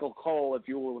swatting Michael Cole, if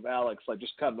you were with Alex, like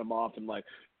just cutting him off and like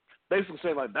basically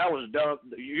saying like, that was dumb.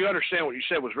 You understand what you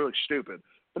said was really stupid,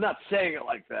 but not saying it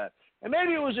like that. And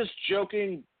maybe it was just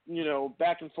joking,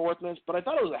 back and forthness, but I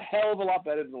thought it was a hell of a lot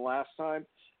better than the last time.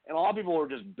 And a lot of people were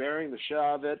just bearing the shit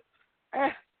out of it.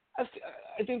 I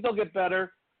think they'll get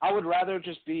better. I would rather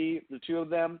just be the two of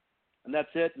them, and that's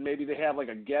it. And maybe they have like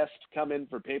a guest come in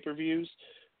for pay-per-views,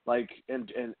 like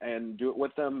and do it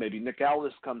with them. Maybe Nick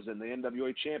Aldis comes in, the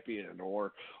NWA champion,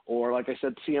 or like I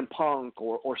said, CM Punk,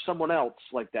 or someone else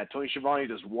like that. Tony Schiavone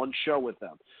does one show with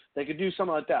them. They could do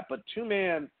something like that. But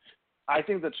two-man, I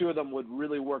think the two of them would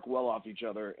really work well off each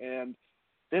other. And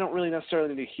they don't really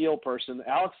necessarily need a heel person.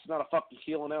 Alex is not a fucking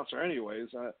heel announcer anyways.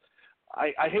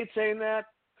 I hate saying that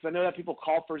because I know that people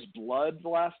called for his blood the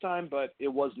last time, but it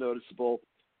was noticeable.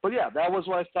 But, yeah, that was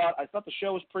what I thought. I thought the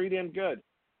show was pretty damn good.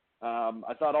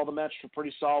 I thought all the matches were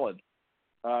pretty solid.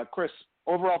 Chris,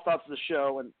 overall thoughts of the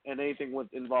show and anything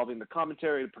involving the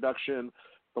commentary, the production,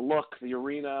 the look, the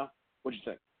arena, what do you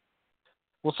think?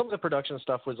 Well, some of the production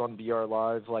stuff was on VR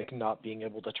Live, like not being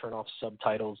able to turn off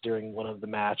subtitles during one of the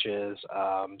matches.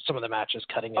 Some of the matches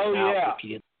cutting it out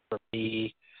repeatedly for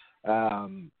me.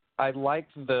 I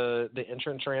liked the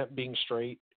entrance ramp being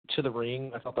straight to the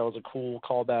ring. I thought that was a cool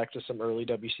callback to some early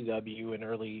WCW and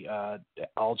early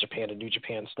All Japan and New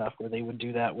Japan stuff where they would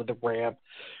do that with the ramp.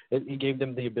 It gave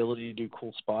them the ability to do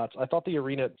cool spots. I thought the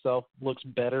arena itself looks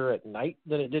better at night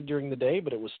than it did during the day,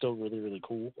 but it was still really, really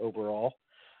cool overall.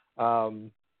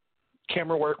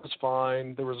 Camera work was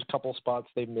fine. There was a couple spots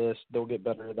they missed. They'll get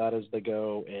better at that as they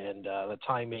go. And the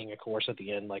timing, of course, at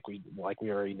the end, like we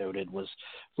already noted, was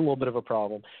a little bit of a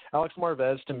problem. Alex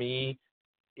Marvez, to me,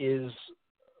 is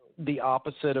the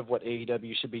opposite of what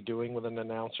AEW should be doing with an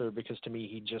announcer, because to me,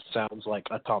 he just sounds like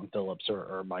a Tom Phillips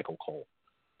or Michael Cole.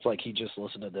 It's like he just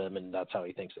listened to them, and that's how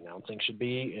he thinks announcing should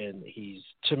be. And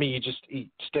to me, he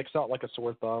sticks out like a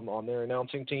sore thumb on their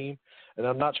announcing team. And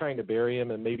I'm not trying to bury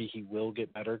him, and maybe he will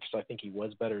get better because I think he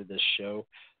was better this show.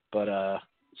 But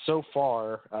so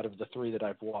far, out of the three that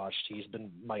I've watched, he's been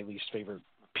my least favorite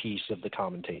piece of the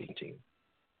commentating team.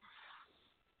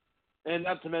 And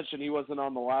not to mention, he wasn't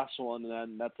on the last one,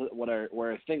 and that's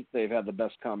where I think they've had the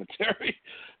best commentary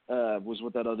was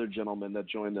with that other gentleman that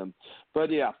joined them.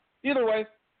 But yeah, either way,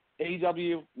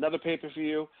 AEW, another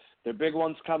pay-per-view. Their big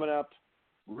one's coming up.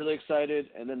 Really excited.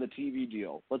 And then the TV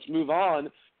deal. Let's move on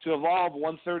to Evolve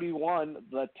 131,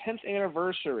 the 10th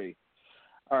anniversary.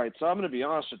 All right, so I'm going to be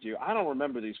honest with you. I don't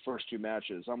remember these first two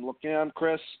matches. I'm looking on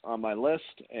Chris on my list,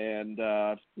 and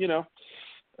I'm gonna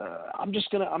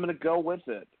go with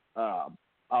it. I'll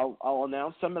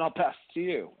announce them and I'll pass it to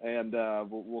you, and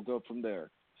we'll go from there.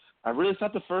 I really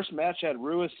thought the first match had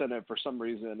Ruiz in it for some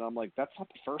reason, and I'm like, that's not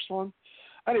the first one?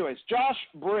 Anyways, Josh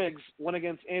Briggs went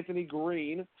against Anthony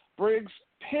Green. Briggs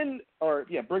pinned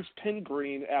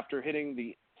Green after hitting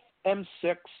the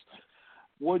M6.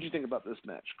 What did you think about this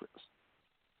match, Chris?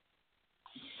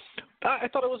 I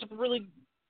thought it was a really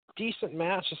decent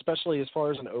match, especially as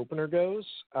far as an opener goes.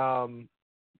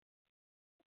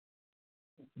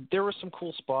 There were some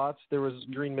cool spots. There was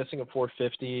Green missing a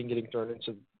 450 and getting thrown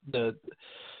into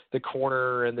the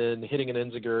corner, and then hitting an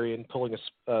enziguri and pulling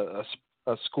a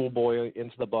schoolboy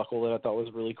into the buckle that I thought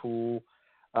was really cool.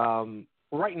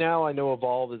 Right now, I know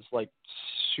Evolve is like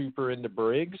super into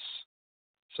Briggs,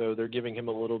 so they're giving him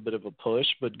a little bit of a push.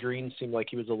 But Green seemed like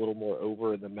he was a little more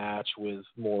over in the match with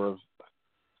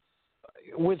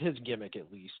his gimmick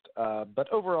at least. But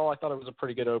overall, I thought it was a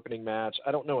pretty good opening match.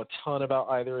 I don't know a ton about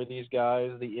either of these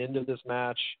guys. The end of this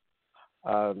match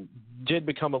did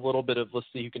become a little bit of, let's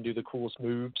see who can do the coolest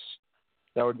moves.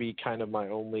 That would be kind of my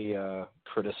only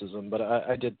criticism. But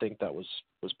I did think that was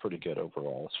pretty good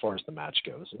overall as far as the match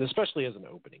goes, especially as an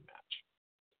opening match.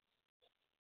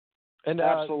 And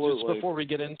Absolutely. Just before we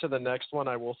get into the next one,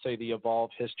 I will say the Evolve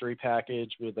history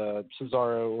package with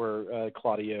Cesaro or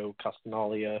Claudio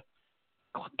Castagnoli,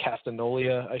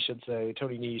 I should say,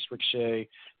 Tony Nese, Ricochet,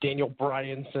 Daniel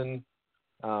Bryanson.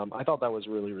 I thought that was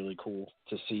really, really cool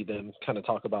to see them kind of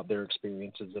talk about their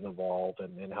experiences in Evolve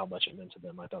and how much it meant to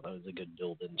them. I thought that was a good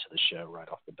build into the show right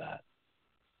off the bat.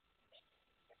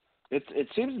 It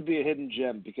seems to be a hidden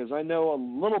gem because I know a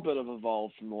little bit of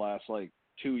Evolve from the last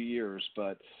 2 years,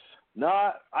 but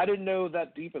I didn't know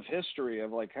that deep of history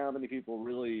of how many people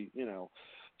really,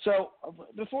 So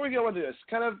before we go into this,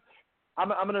 I'm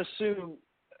going to assume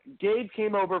Gabe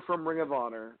came over from Ring of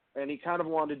Honor, and he kind of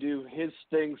wanted to do his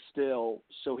thing still,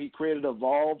 so he created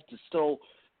Evolve to still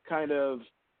kind of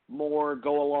more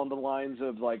go along the lines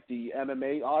of the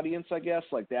MMA audience, I guess,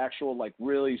 the actual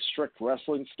really strict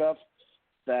wrestling stuff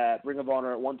that Ring of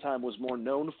Honor at one time was more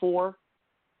known for.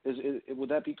 Would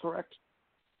that be correct?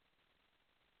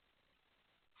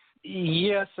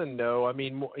 Yes and no. I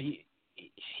mean,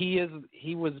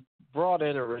 he was brought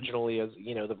in originally as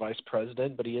the vice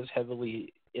president, but he is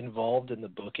heavily involved in the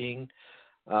booking.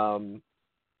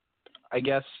 I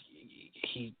guess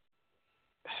it's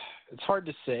hard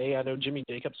to say. I know Jimmy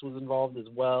Jacobs was involved as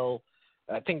well.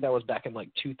 I think that was back in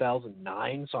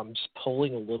 2009, so I'm just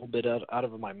pulling a little bit out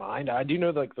of my mind. I do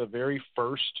know the very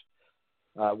first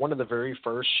one of the very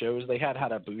first shows they had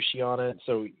Ibushi on it,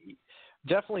 so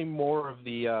definitely more of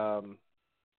a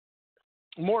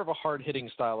hard-hitting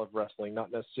style of wrestling,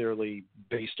 not necessarily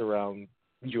based around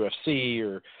UFC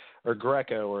or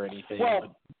Greco or anything.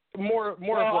 Well, more of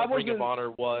what Ring of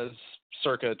Honor was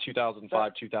circa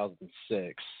 2005,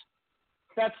 2006.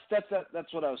 That's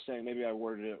what I was saying. Maybe I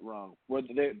worded it wrong. Where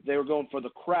they were going for the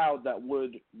crowd that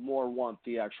would more want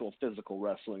the actual physical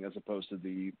wrestling as opposed to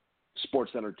the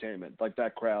sports entertainment,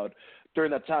 that crowd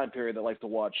during that time period that liked to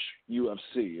watch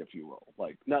UFC, if you will,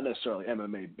 not necessarily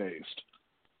MMA based.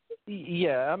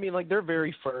 Yeah, I mean, their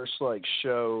very first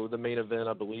show, the main event,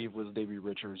 I believe, was Davey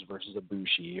Richards versus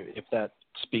Ibushi. If that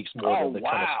speaks more to the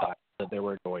kind of style that they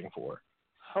were going for.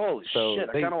 Holy shit!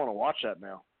 I kind of want to watch that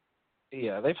now.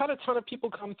 Yeah, they've had a ton of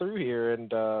people come through here,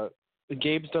 and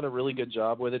Gabe's done a really good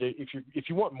job with it. If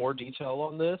you want more detail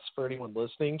on this, for anyone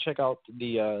listening, check out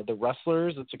the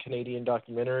Wrestlers. It's a Canadian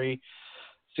documentary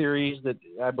series that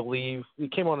I believe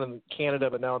it came on in Canada,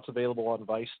 but now it's available on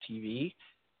Vice TV.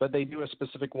 But they do a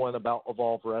specific one about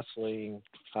Evolve Wrestling.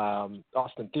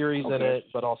 Austin Theory's in it,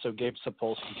 but also Gabe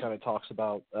Sapolsky kind of talks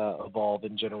about Evolve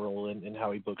in general and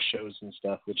how he books shows and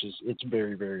stuff, it's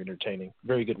very, very entertaining.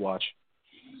 Very good watch.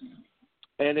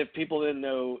 And if people didn't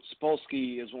know,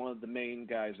 Sapolsky is one of the main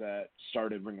guys that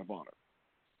started Ring of Honor,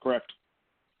 correct?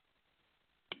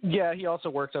 Yeah, he also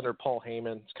worked under Paul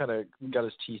Heyman. He's kind of got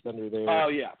his teeth under there. Oh,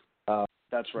 yeah.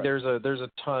 That's right. There's a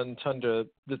ton that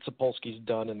Sapolsky's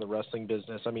done in the wrestling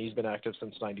business. I mean, he's been active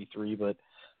since '93, but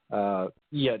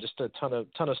just a ton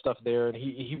of stuff there. And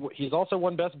he's also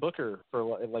won Best Booker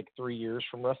for like 3 years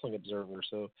from Wrestling Observer.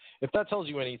 So if that tells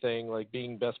you anything, like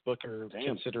being Best Booker,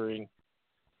 considering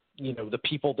the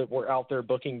people that were out there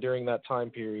booking during that time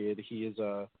period, he's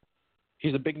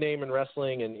a big name in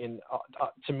wrestling, and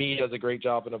to me, does a great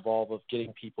job in Evolve of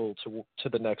getting people to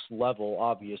the next level,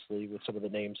 obviously, with some of the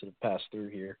names that have passed through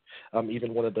here.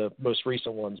 Even one of the most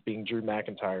recent ones being Drew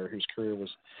McIntyre, whose career was,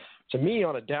 to me,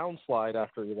 on a downslide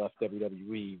after he left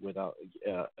WWE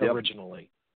originally.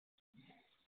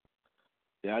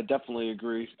 Yeah, I definitely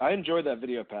agree. I enjoyed that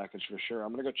video package for sure.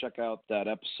 I'm going to go check out that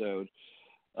episode.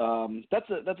 That's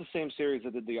the same series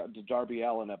that did the Darby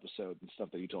Allin episode and stuff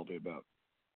that you told me about.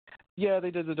 Yeah,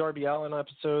 they did the Darby Allin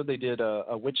episode. They did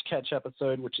a Witch Catch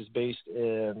episode, which is based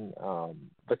in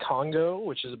the Congo,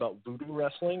 which is about voodoo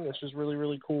wrestling, which is really,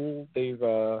 really cool. They've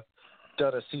done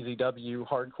a CZW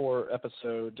hardcore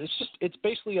episode. It's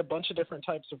basically a bunch of different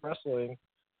types of wrestling.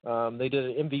 They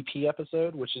did an MVP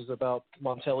episode, which is about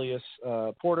Montelius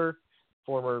Porter,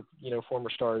 former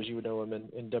stars. You would know him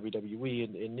in WWE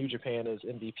and in New Japan as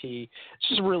MVP. It's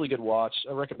just a really good watch.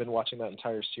 I recommend watching that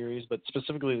entire series, but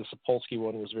specifically the Sapolsky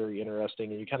one was very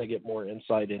interesting, and you kind of get more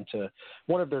insight into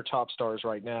one of their top stars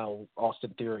right now,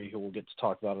 Austin Theory, who we'll get to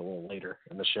talk about a little later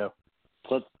in the show.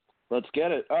 Let's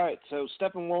get it. All right, so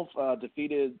Steppenwolf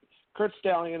defeated Kurt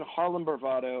Stallion, Harlem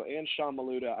Bravado, and Sean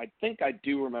Maluda. I think I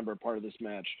do remember part of this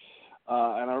match.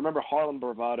 And I remember Harlem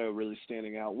Bravado really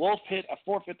standing out. Wolf hit a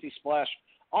 450 splash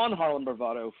on Harlem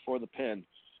Bravado for the pin.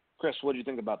 Chris, what do you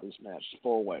think about this match?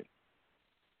 4-way.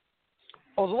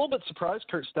 I was a little bit surprised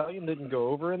Kurt Stallion didn't go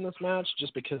over in this match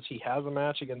just because he has a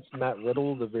match against Matt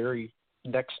Riddle the very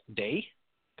next day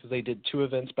because they did 2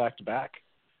 events back-to-back.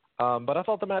 But I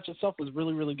thought the match itself was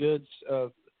really, really good.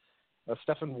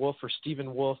 Stephen Wolf,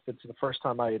 it's the first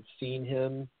time I had seen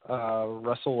him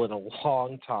wrestle in a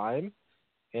long time.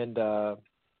 And I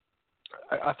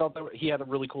thought that he had a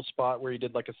really cool spot where he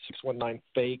did like a 619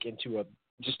 fake into a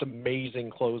just amazing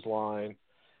clothesline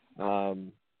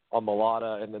on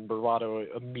Mulata, and then Bravado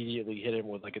immediately hit him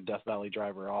with like a Death Valley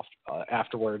driver off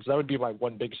afterwards. That would be my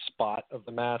one big spot of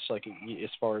the match, like as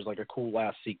far as like a cool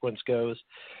last sequence goes.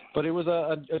 But it was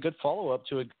a good follow up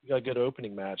to a good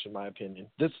opening match, in my opinion.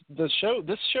 This show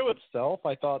itself,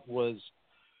 I thought was,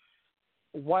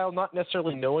 while not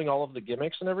necessarily knowing all of the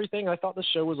gimmicks and everything, I thought the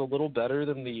show was a little better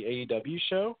than the AEW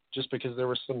show, just because there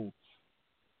was some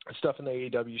stuff in the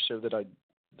AEW show that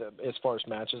as far as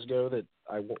matches go, that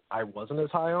I wasn't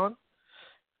as high on.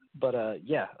 But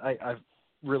I've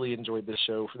really enjoyed this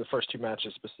show for the first 2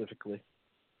 matches specifically.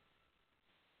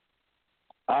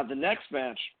 The next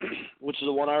match, which is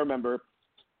the one I remember,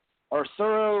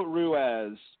 Arturo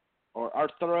Ruiz, I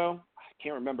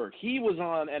can't remember. He was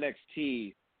on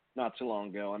NXT not too long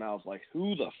ago, and I was like,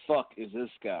 who the fuck is this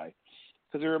guy?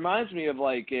 Because it reminds me of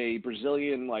like a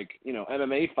Brazilian,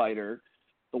 MMA fighter,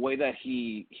 the way that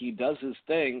he does his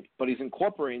thing, but he's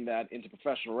incorporating that into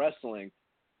professional wrestling,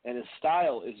 and his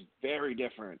style is very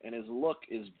different, and his look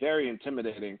is very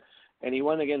intimidating. And he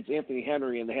went against Anthony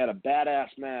Henry, and they had a badass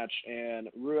match, and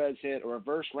Ruiz hit a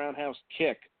reverse roundhouse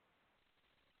kick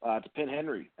to pin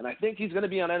Henry. And I think he's going to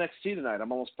be on NXT tonight.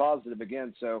 I'm almost positive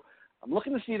again, so I'm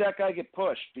looking to see that guy get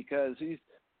pushed because he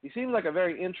seems like a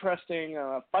very interesting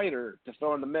fighter to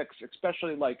throw in the mix,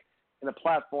 especially like in a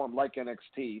platform like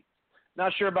NXT.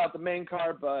 Not sure about the main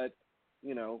card, but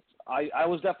I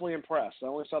was definitely impressed. I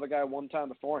only saw the guy one time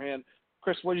beforehand.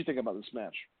 Chris, what do you think about this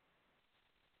match?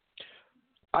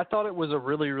 I thought it was a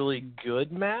really, really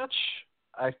good match.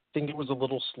 I think it was a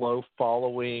little slow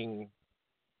following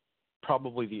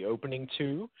probably the opening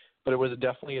 2, but it was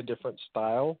definitely a different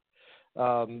style.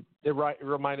 It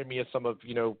reminded me of some of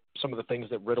the things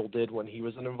that Riddle did when he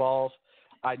was involved.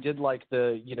 I did like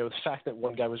the fact that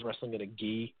one guy was wrestling in a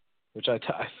gi, which I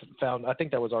found. I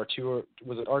think that was Arturo.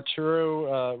 Was it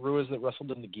Arturo Ruiz that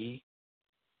wrestled in the gi,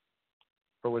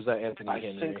 or was that Anthony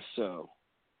Henry? I think so.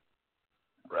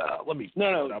 Let me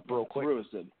pull it up real quick. Ruiz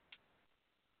did.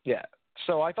 Yeah.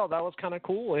 So I thought that was kind of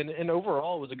cool, and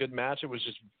overall it was a good match. It was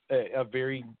just a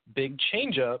very big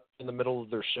change-up in the middle of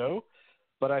their show,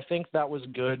 but I think that was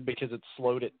good because it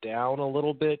slowed it down a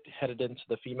little bit headed into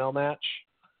the female match.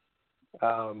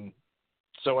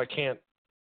 So I can't,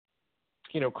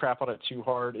 crap on it too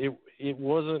hard. It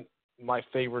wasn't my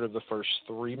favorite of the first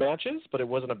three matches, but it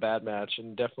wasn't a bad match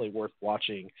and definitely worth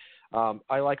watching.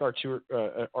 I like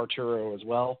Arturo as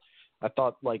well. I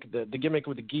thought like the gimmick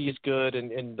with the gi is good,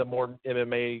 and the more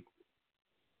MMA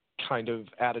kind of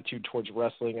attitude towards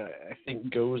wrestling, I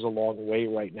think goes a long way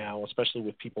right now, especially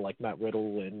with people like Matt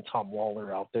Riddle and Tom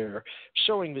Waller out there,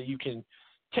 showing that you can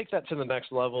take that to the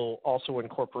next level, also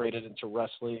incorporate it into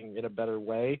wrestling in a better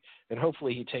way, and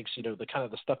hopefully he takes the kind of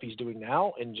the stuff he's doing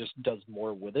now and just does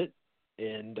more with it.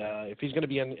 And if he's going to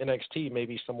be in NXT,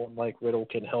 maybe someone like Riddle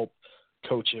can help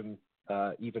coach him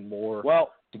even more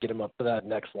to get him up to that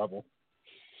next level.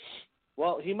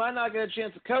 Well, he might not get a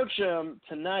chance to coach him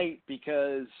tonight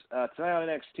because tonight on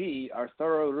NXT,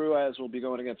 Arturo Ruiz will be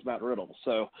going against Matt Riddle.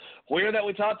 So weird that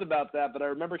we talked about that, but I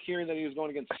remember hearing that he was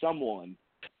going against someone.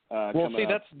 Well, see,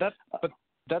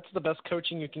 that's the best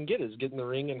coaching you can get is get in the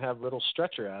ring and have Riddle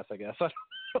stretch your ass, I guess.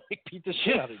 Like beat the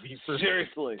shit out of you for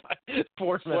seriously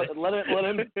 4 minutes. Let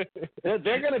him.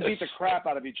 They're going to beat the crap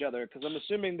out of each other because I'm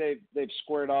assuming they've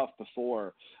squared off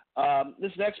before.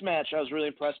 This next match, I was really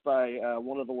impressed by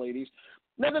one of the ladies.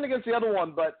 Nothing against the other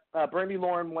one, but Brandi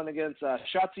Lauren went against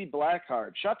Shotzi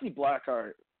Blackheart. Shotzi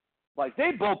Blackheart, like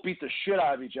they both beat the shit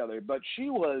out of each other, but she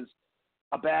was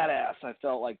a badass, I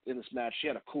felt like, in this match. She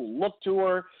had a cool look to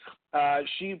her.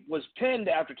 She was pinned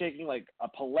after taking, like, a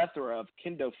plethora of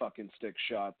kendo fucking stick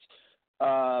shots.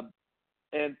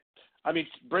 And, I mean,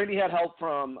 Brandi had help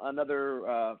from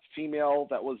another female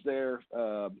that was there.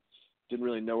 Didn't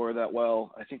really know her that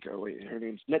well. I think her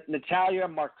name's Natalia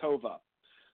Markova.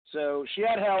 So she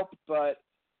had help, but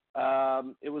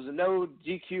it was a no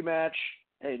DQ match.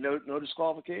 Hey, no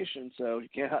disqualification, so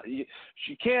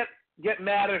she can't get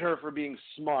mad at her for being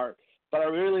smart, but I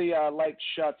really liked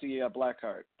Shotzi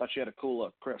Blackheart. Thought she had a cool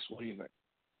look. Chris, what do you think?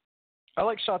 I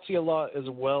like Shotzi a lot as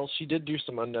well. She did do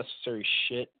some unnecessary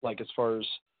shit, like as far as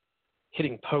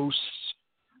hitting posts,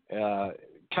 kind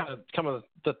of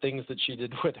the things that she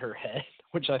did with her head,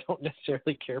 which I don't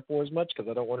necessarily care for as much because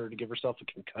I don't want her to give herself a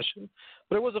concussion.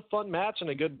 But it was a fun match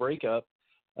and a good breakup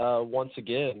once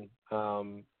again.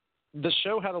 The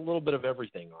show had a little bit of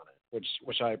everything on it,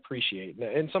 which I appreciate.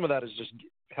 And some of that is just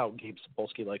how Gabe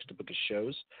Sapolsky likes to book his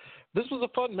shows. This was a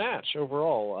fun match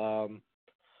overall.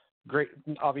 Great.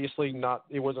 Obviously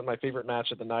it wasn't my favorite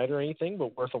match of the night or anything,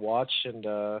 but worth a watch. And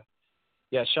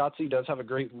Shotzi does have a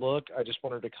great look. I just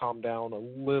want her to calm down a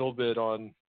little bit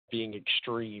on being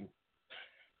extreme,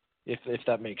 if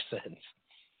that makes sense.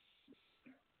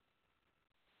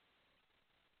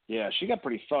 Yeah, she got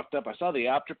pretty fucked up. I saw the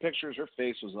after pictures. Her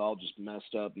face was all just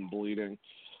messed up and bleeding.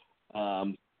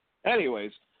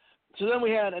 Anyways, so then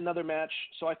we had another match.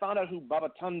 So I found out who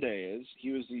Babatunde is.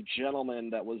 He was the gentleman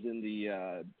that was in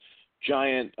the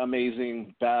giant,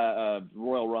 amazing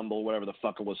Royal Rumble, whatever the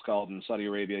fuck it was called in Saudi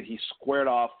Arabia. He squared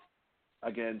off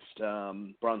against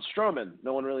Braun Strowman.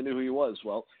 No one really knew who he was.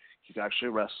 Well, he's actually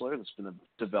a wrestler that's been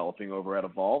developing over at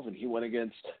Evolve, and he went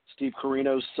against Steve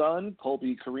Corino's son,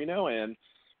 Colby Corino, and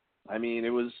I mean, it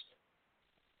was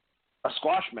a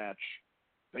squash match,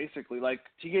 basically. Like,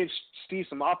 he gave Steve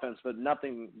some offense, but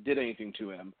nothing did anything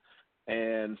to him.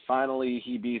 And finally,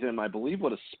 he beat him, I believe,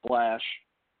 with a splash.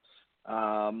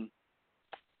 And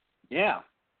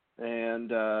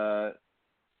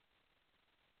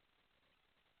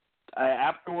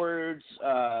afterwards,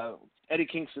 Eddie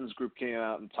Kingston's group came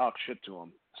out and talked shit to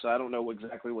him. So I don't know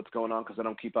exactly what's going on because I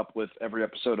don't keep up with every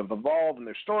episode of Evolve and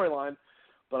their storyline,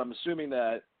 but I'm assuming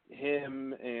that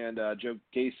him and Joe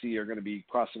Gacy are going to be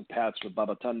crossing paths with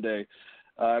Babatunde.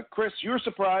 Chris, you were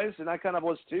surprised, and I kind of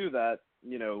was too, that,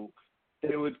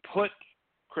 they would put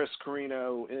Chris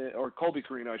Corino, or Colby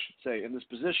Corino, I should say, in this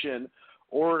position,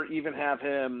 or even have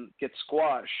him get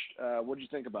squashed. What did you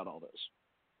think about all this?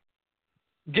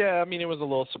 Yeah, I mean, it was a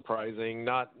little surprising.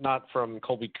 Not from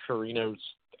Colby Corino's.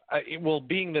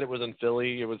 Being that it was in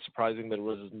Philly, it was surprising that it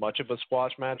was as much of a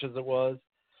squash match as it was.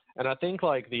 And I think,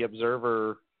 like, the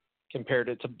Observer compared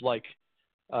it to, like,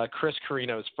 Chris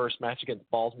Corino's first match against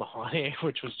Balls Mahoney,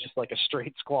 which was just like a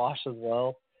straight squash as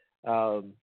well.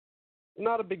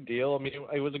 Not a big deal. I mean,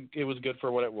 it was good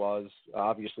for what it was.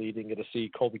 Obviously, you didn't get to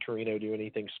see Colby Corino do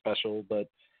anything special, but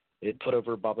it put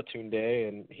over Babatunde,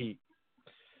 and he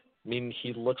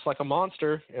looks like a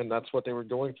monster, and that's what they were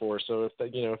going for. So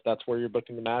if that's where you're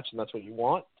booking the match and that's what you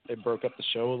want, it broke up the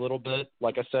show a little bit.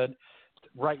 Like I said,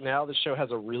 right now the show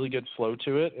has a really good flow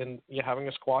to it, and having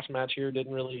a squash match here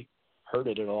didn't really hurt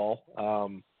it at all.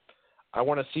 I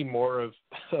want to see more of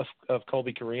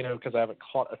Colby Carino because I haven't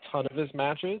caught a ton of his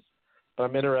matches, but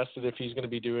I'm interested if he's going to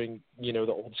be doing, the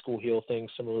old school heel thing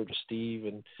similar to Steve.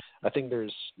 And I think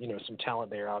there's, some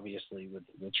talent there, obviously, with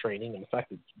training and the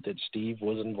fact that Steve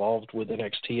was involved with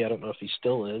NXT. I don't know if he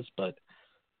still is, but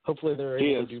hopefully they're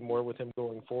able to do more with him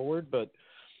going forward. But,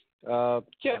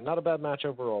 not a bad match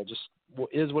overall. Just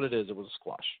is what it is. It was a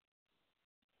squash.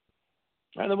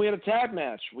 And then we had a tag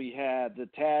match. We had the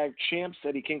tag champs,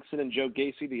 Eddie Kingston and Joe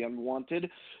Gacy, the Unwanted,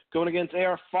 going against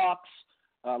AR Fox,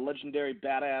 legendary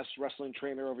badass wrestling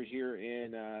trainer over here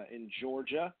in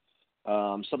Georgia,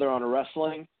 Southern Honor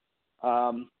Wrestling.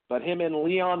 But him and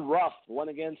Leon Ruff went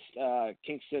against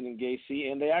Kingston and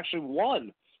Gacy, and they actually won.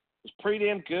 It was a pretty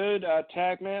damn good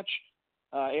tag match.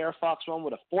 AR Fox won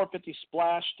with a 450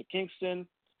 splash to Kingston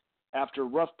after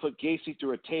Ruff put Gacy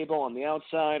through a table on the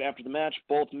outside. After the match,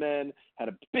 both men had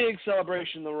a big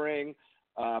celebration in the ring.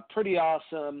 Pretty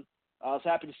awesome. I was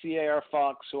happy to see AR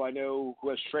Fox, who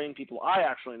has trained people I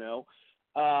actually know,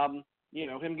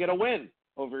 him get a win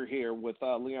over here with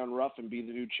Leon Ruff and be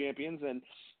the new champions. And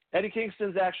Eddie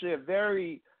Kingston's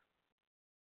actually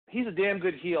he's a damn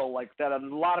good heel, like that a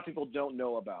lot of people don't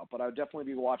know about, but I would definitely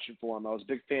be watching for him. I was a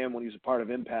big fan when he was a part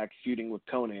of Impact feuding with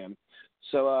Conan.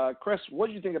 So, Chris, what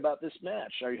did you think about this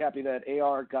match? Are you happy that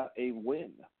AR got a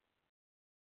win?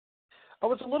 I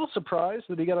was a little surprised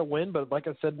that he got a win, but like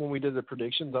I said when we did the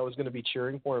predictions, I was going to be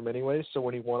cheering for him anyway. So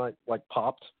when he won, I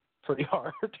popped pretty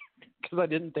hard because I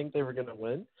didn't think they were going to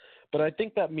win. But I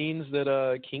think that means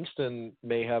that Kingston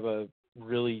may have a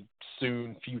really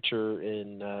soon future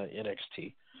in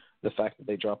NXT. The fact that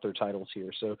they dropped their titles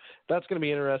here. So that's going to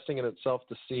be interesting in itself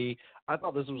to see. I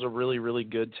thought this was a really, really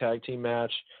good tag team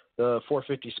match. The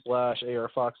 450 splash AR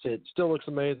Fox hit still looks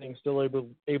amazing, still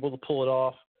able to pull it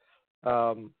off.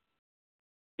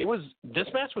 This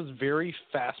match was very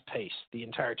fast-paced the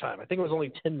entire time. I think it was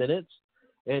only 10 minutes,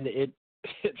 and it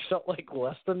felt like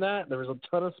less than that. There was a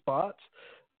ton of spots,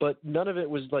 but none of it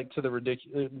was like to the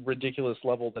ridiculous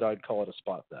level that I'd call it a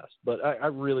spot fest. But I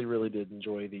really, really did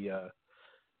enjoy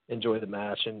the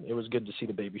match, and it was good to see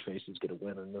the baby faces get a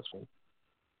win in this one.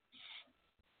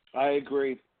 I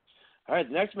agree. All right,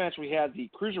 the next match we had the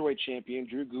Cruiserweight champion,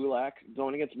 Drew Gulak,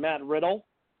 going against Matt Riddle.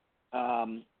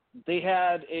 They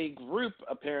had a group,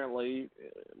 apparently,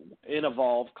 in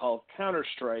Evolve called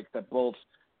Counter-Strike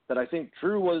that I think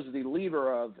Drew was the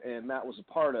leader of and Matt was a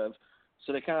part of.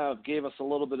 So they kind of gave us a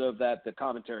little bit of that, the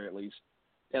commentary at least.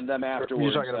 And then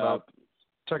afterwards. You're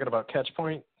talking about Catch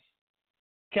Point?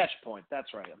 Catch Point,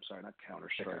 that's right. I'm sorry, not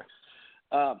Counter-Strike.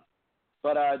 Okay.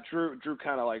 But Drew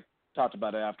kind of like talked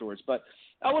about it afterwards. But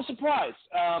I was surprised.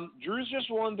 Drew's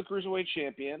just won the Cruiserweight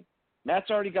champion.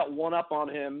 Matt's already got one up on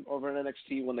him over in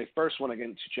NXT when they first went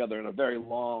against each other in a very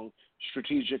long,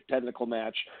 strategic, technical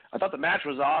match. I thought the match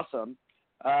was awesome,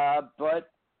 but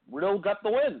Riddle got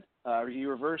the win. He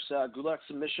reversed Gulak's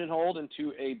submission hold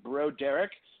into a Bro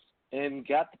Derek and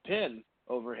got the pin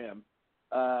over him.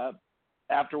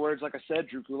 Afterwards, like I said,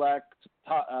 Drew Gulak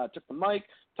took the mic,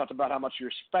 talked about how much he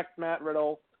respects Matt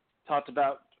Riddle, talked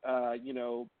about,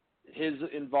 his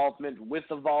involvement with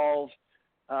Evolve.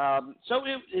 So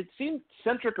it seemed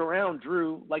centric around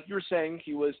Drew. Like you were saying,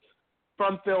 he was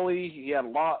from Philly. He had a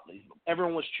lot.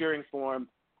 Everyone was cheering for him.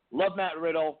 Love Matt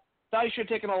Riddle. Thought he should have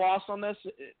taken a loss on this,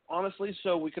 honestly,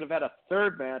 so we could have had a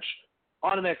third match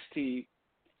on NXT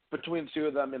between the two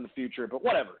of them in the future. But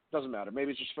whatever. Doesn't matter.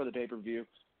 Maybe it's just for the pay-per-view.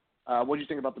 What do you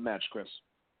think about the match, Chris?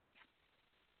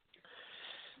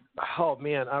 Oh,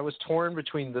 man, I was torn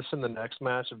between this and the next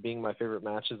match of being my favorite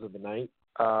matches of the night.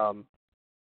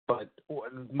 But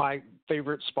my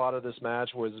favorite spot of this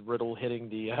match was Riddle hitting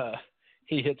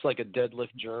he hits like a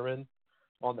deadlift German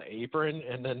on the apron,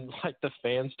 and then like the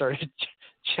fans started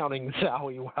shouting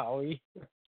 "Zowie Wowie,"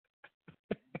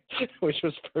 which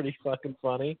was pretty fucking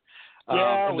funny.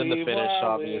 And then the finish,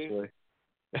 obviously,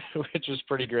 which was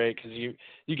pretty great because you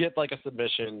get like a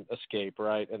submission escape,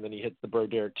 right? And then he hits the Bro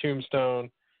Derek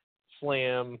Tombstone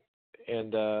slam,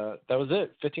 and that was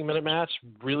it. 15-minute match,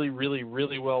 really, really,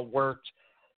 really well worked.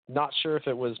 Not sure if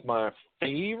it was my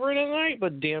favorite of the night,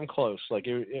 but damn close. Like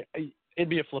it'd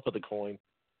be a flip of the coin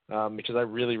because I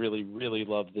really, really, really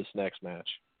love this next match.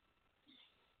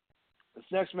 This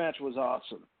next match was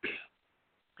awesome.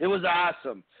 It was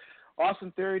awesome.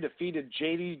 Austin Theory defeated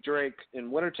JD Drake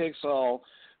in winner takes all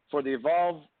for the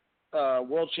Evolve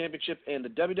World Championship and the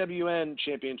WWN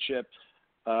Championship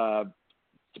to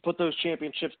put those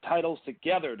championship titles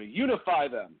together, to unify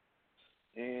them.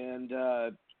 And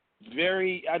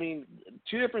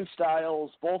two different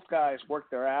styles. Both guys work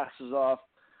their asses off.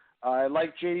 I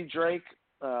like JD Drake.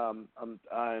 I'm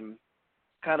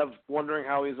kind of wondering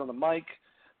how he's on the mic,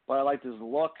 but I liked his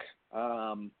look.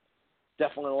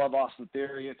 Definitely love Austin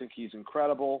Theory. I think he's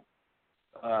incredible.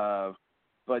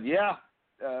 But yeah,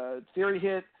 Theory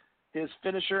hit his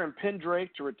finisher and pinned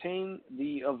Drake to retain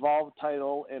the Evolve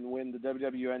title and win the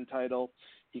WWN title.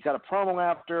 He got a promo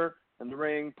after in the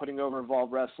ring, putting over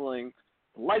Evolve Wrestling.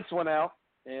 The lights went out,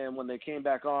 and when they came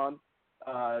back on,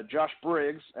 Josh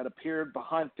Briggs had appeared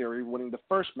behind Theory, winning the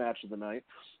first match of the night.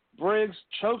 Briggs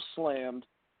choke-slammed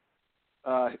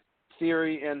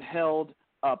Theory and held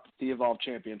up the Evolve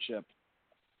Championship.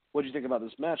 What did you think about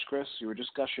this match, Chris? You were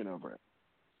just gushing over it.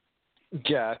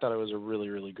 Yeah, I thought it was a really,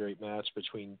 really great match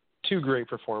between two great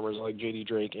performers like JD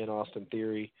Drake and Austin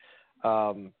Theory.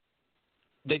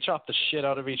 They chopped the shit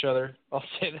out of each other. I'll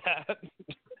say that.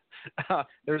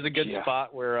 There was a good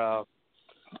spot where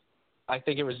I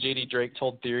think it was JD Drake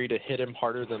told Theory to hit him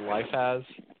harder than life has,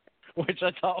 which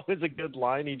I thought was a good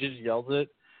line. He just yells it,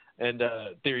 and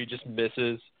Theory just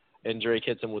misses, and Drake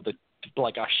hits him with a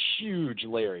huge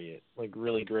lariat,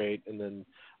 really great, and then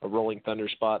a rolling thunder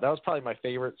spot. That was probably my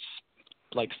favorite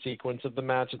sequence of the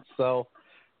match itself.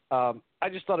 I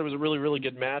just thought it was a really, really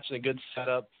good match and a good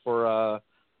setup for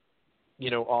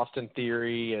Austin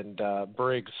Theory and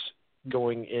Briggs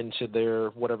going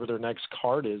into whatever their next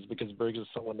card is, because Briggs is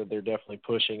someone that they're definitely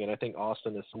pushing, and I think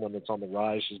Austin is someone that's on the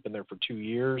rise. She's been there for 2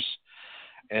 years,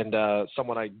 and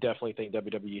someone I definitely think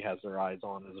WWE has their eyes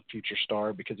on as a future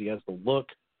star, because he has the look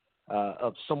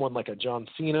of someone like a John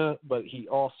Cena, but he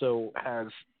also has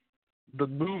the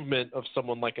movement of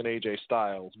someone like an AJ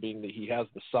Styles, being that he has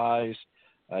the size.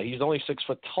 He's only 6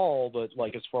 foot tall, but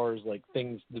as far as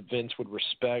things that Vince would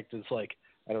respect is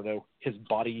I don't know, his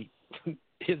body,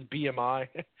 his BMI,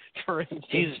 for instance.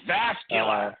 He's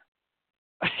vascular.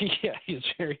 Yeah, he's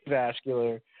very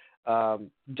vascular.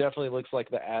 Definitely looks like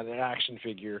an action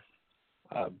figure.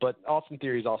 But Austin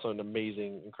Theory is also an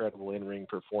amazing, incredible in-ring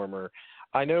performer.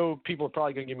 I know people are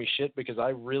probably going to give me shit because I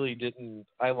really didn't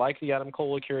 – I like the Adam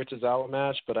Cole-Akira Tozawa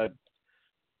match, but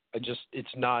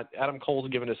it's not – Adam Cole's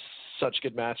given us such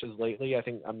good matches lately. I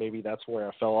think maybe that's where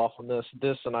I fell off on this.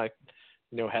 And I,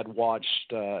 had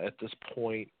watched at this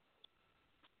point,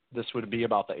 this would be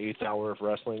about the 8th hour of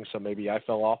wrestling, so maybe I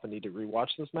fell off and need to rewatch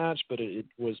this match, but it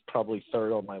was probably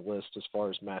third on my list as far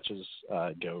as matches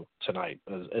go tonight,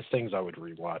 as things I would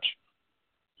rewatch.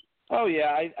 Oh,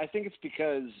 yeah, I think it's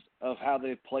because of how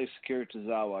they place Akira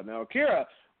Tozawa. Now, Akira,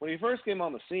 when he first came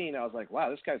on the scene, I was like, wow,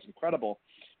 this guy's incredible.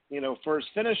 For his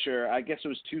finisher, I guess it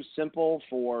was too simple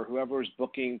for whoever was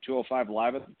booking 205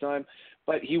 Live at the time,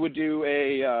 but he would do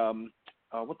a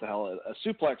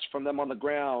suplex from them on the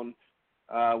ground,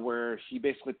 where he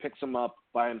basically picks him up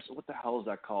by himself. What the hell is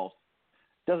that called?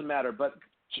 Doesn't matter, but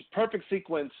perfect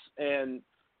sequence, and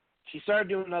he started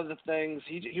doing other things.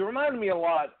 He reminded me a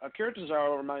lot. Akira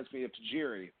Tozawa reminds me of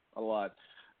Tajiri a lot.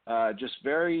 Just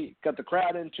got the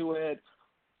crowd into it,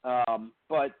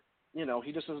 but,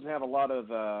 he just doesn't have a lot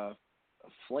of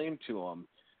flame to him.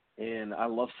 And I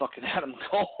love fucking Adam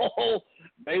Cole,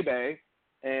 baby.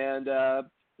 And,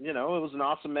 it was an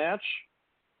awesome match.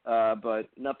 But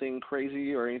nothing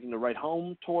crazy or anything to write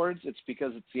home towards. It's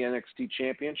because it's the NXT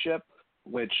Championship,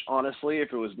 which, honestly,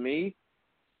 if it was me,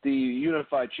 the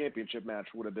Unified Championship match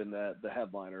would have been the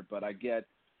headliner. But I get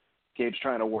Gabe's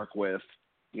trying to work with,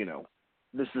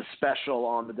 this is special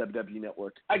on the WWE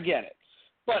Network. I get it.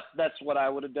 But that's what I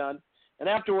would have done. And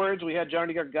afterwards, we had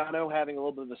Johnny Gargano having a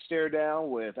little bit of a stare down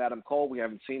with Adam Cole. We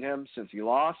haven't seen him since he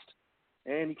lost.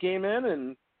 And he came in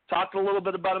and talked a little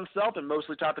bit about himself and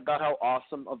mostly talked about how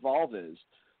awesome Evolve is.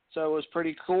 So it was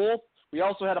pretty cool. We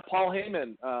also had a Paul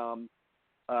Heyman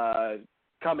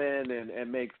come in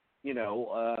and make,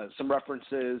 some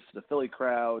references to the Philly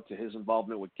crowd, to his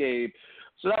involvement with Gabe.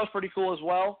 So that was pretty cool as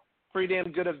well. Pretty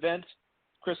damn good event.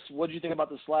 Chris, what did you think about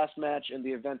this last match and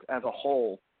the event as a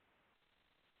whole?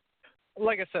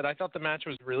 Like I said, I thought the match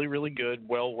was really, really good,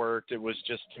 well worked. It was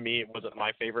just, to me, it wasn't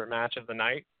my favorite match of the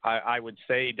night. I would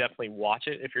say definitely watch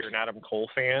it if you're an Adam Cole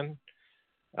fan.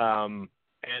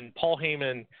 And Paul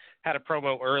Heyman had a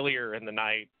promo earlier in the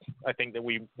night, I think that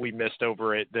we missed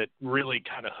over it, that really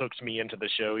kind of hooks me into the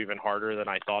show even harder than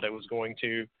I thought it was going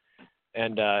to.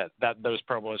 And those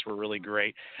promos were really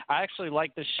great. I actually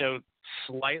like this show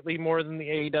slightly more than the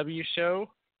AEW show.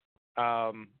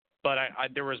 But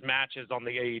there was matches on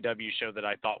the AEW show that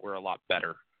I thought were a lot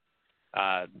better.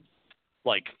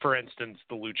 For instance,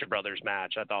 the Lucha Brothers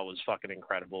match I thought was fucking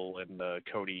incredible, and the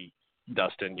Cody,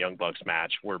 Dustin, Young Bucks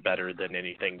match were better than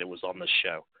anything that was on the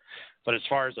show. But as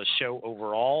far as a show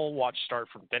overall, watch start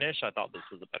from finish, I thought this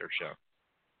was a better show.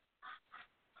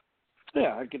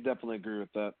 Yeah, I could definitely agree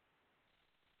with that.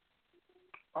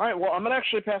 All right, well, I'm going to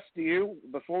actually pass it to you.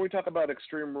 Before we talk about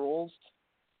Extreme Rules,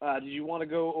 did you want to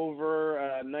go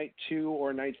over night 2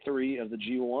 or night 3 of the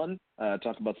G1?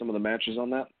 Talk about some of the matches on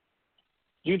that?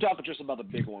 You can talk just about the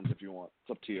big ones if you want.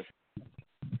 It's up to you.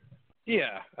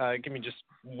 Yeah, give me just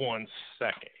 1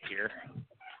 second here.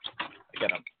 I got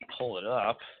to pull it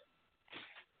up.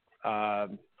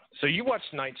 So you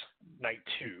watched night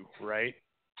 2, right?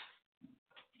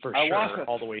 For sure,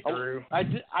 all the way through. I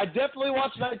definitely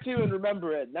watched night 2 and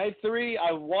remember it. Night 3,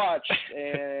 I watched,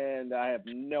 and I have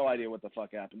no idea what the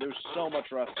fuck happened. There was so much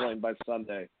wrestling by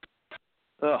Sunday.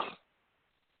 Ugh.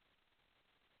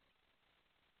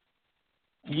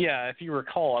 Yeah, if you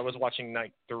recall, I was watching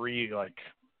night 3 like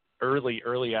early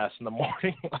ass in the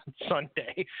morning on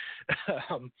Sunday.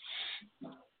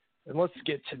 And let's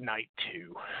get to night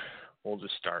 2. We'll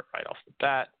just start right off the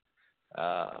bat.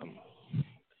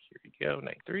 Here we go,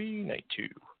 night 3, night 2.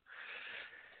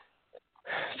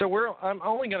 So I'm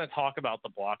only going to talk about the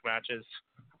block matches.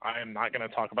 I am not going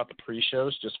to talk about the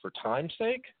pre-shows just for time's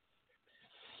sake.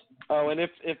 Oh, and if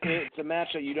it's a match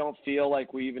that you don't feel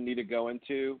like we even need to go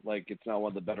into, like it's not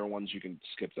one of the better ones, you can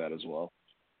skip that as well.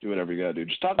 Do whatever you got to do.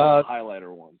 Just talk about the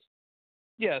highlighter ones.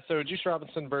 Yeah, so Juice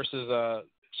Robinson versus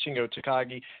Shingo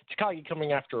Takagi. Takagi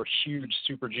coming after a huge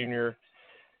Super Junior.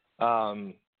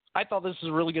 I thought this was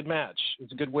a really good match.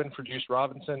 It's a good win for Juice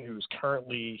Robinson, who's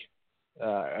currently,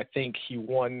 I think he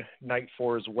won night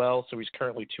 4 as well, so he's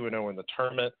currently 2-0 in the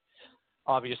tournament,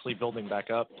 obviously building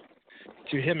back up.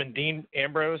 To him and Dean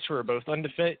Ambrose, who are both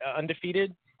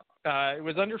undefeated. It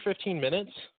was under 15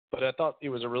 minutes, but I thought it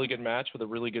was a really good match with a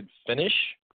really good finish.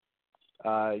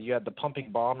 You had the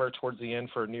pumping bomber towards the end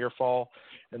for a near fall,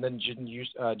 and then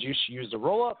Juice used a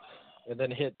roll-up and then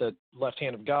hit the left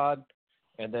hand of God,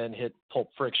 and then hit Pulp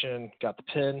Friction, got the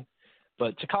pin.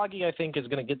 But Takagi, I think, is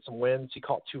going to get some wins. He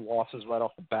caught 2 losses right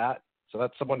off the bat, so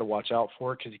that's someone to watch out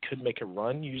for because he could make a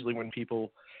run. Usually when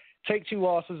people take 2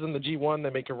 losses in the G1, they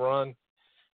make a run.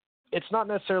 It's not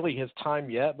necessarily his time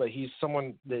yet, but he's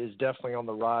someone that is definitely on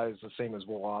the rise, the same as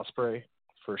Will Ospreay,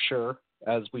 for sure,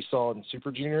 as we saw in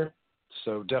Super Junior.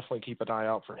 So definitely keep an eye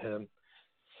out for him.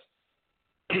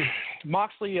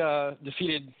 Moxley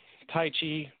defeated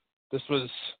Taichi. This was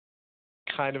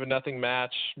kind of a nothing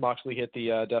match. Moxley hit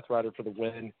the Death Rider for the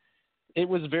win. It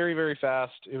was very, very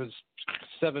fast. It was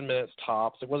 7 minutes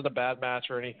tops. It wasn't a bad match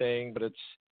or anything, but it's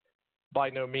by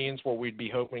no means what we'd be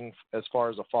hoping as far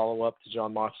as a follow-up to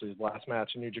Jon Moxley's last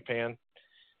match in New Japan.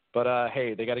 But,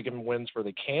 hey, they got to give him wins where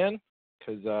they can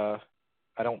because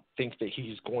I don't think that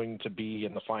he's going to be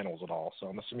in the finals at all. So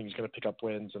I'm assuming he's going to pick up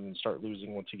wins and start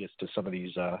losing once he gets to some of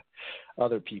these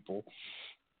other people.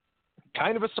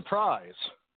 Kind of a surprise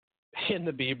in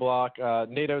the B block.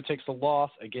 Naito takes a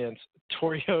loss against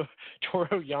Toru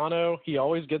Yano. He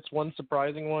always gets one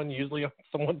surprising one, usually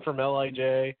someone from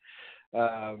LIJ.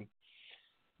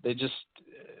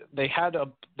 They had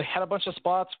a bunch of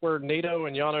spots where Naito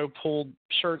and Yano pulled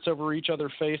shirts over each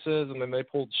other's faces, and then they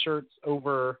pulled shirts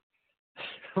over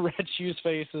Red Shoe's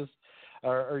faces,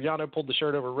 or Yano pulled the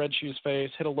shirt over Red Shoe's face,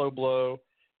 hit a low blow,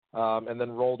 and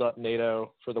then rolled up Naito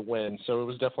for the win. So it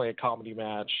was definitely a comedy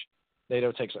match.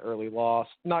 Naito takes an early loss.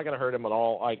 Not going to hurt him at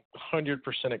all. I 100%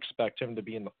 expect him to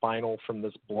be in the final from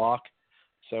this block.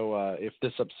 So if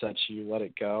this upsets you, let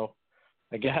it go,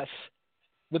 I guess.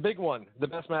 The big one, the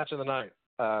best match of the night,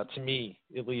 to me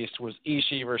at least, was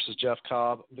Ishii versus Jeff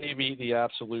Cobb. They beat the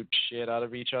absolute shit out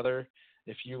of each other.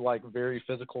 If you like very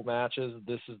physical matches,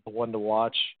 this is the one to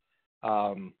watch.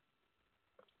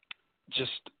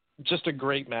 Just a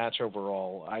great match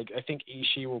overall. I think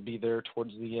Ishii will be there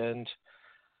towards the end,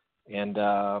 and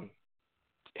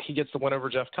he gets the win over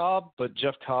Jeff Cobb, but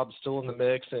Jeff Cobb's still in the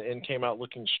mix and came out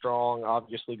looking strong,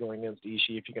 obviously going against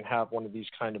Ishii. If you can have one of these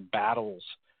kind of battles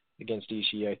against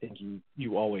Ishii, I think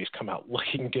you always come out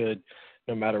looking good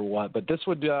no matter what. But this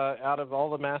would, out of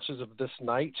all the matches of this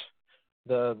night,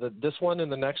 this one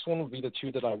and the next one would be the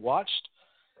 2 that I watched.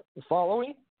 The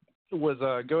following was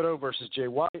Goto versus Jay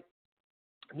White.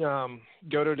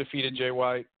 Goto defeated Jay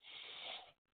White,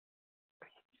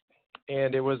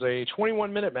 and it was a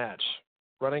 21-minute match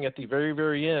running at the very,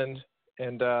 very end.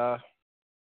 And, Goto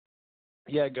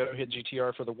hit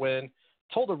GTR for the win.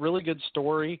 Told a really good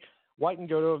story. White and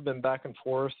Goto have been back and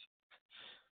forth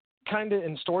kind of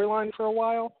in storyline for a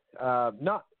while.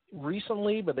 Not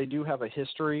recently, but they do have a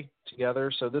history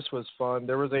together, so this was fun.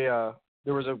 There was a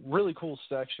really cool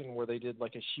section where they did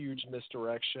like a huge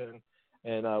misdirection,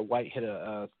 and White hit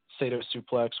a Sato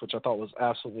suplex, which I thought was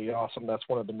absolutely awesome. That's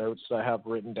one of the notes that I have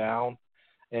written down.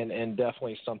 and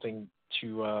definitely something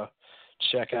to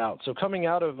check out. So coming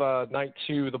out of night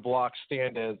 2, the blocks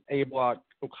stand as A block: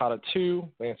 Okada 2,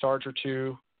 Lance Archer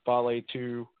 2, Fale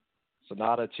 2,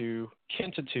 Sonata 2,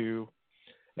 Kenta 2,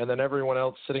 and then everyone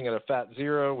else sitting at a fat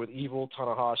 0 with Evil,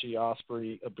 Tanahashi,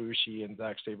 Ospreay, Ibushi, and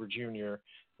Zack Sabre Jr.,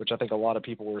 which I think a lot of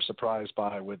people were surprised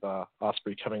by, with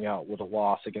Ospreay coming out with a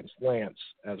loss against Lance,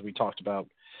 as we talked about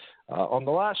on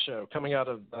the last show. Coming out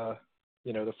of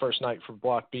the first night for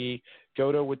Block B,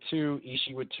 Goto with 2,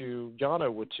 Ishii with 2,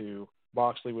 Yano with 2,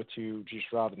 Moxley with 2, Juice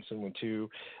Robinson with 2.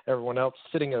 Everyone else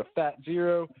sitting at a fat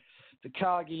 0.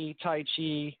 Takagi,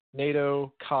 Taichi,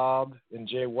 Naito, Cobb, and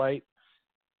Jay White.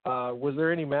 Was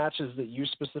there any matches that you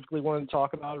specifically wanted to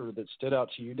talk about or that stood out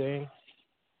to you, Dane?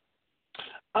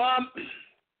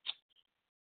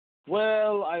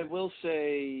 Well, I will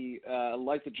say I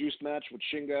like the Juice match with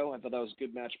Shingo. I thought that was a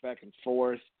good match back and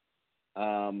forth.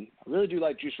 I really do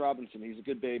like Juice Robinson. He's a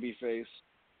good baby face.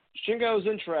 Shingo is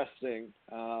interesting.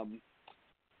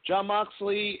 Jon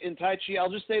Moxley and Taichi, I'll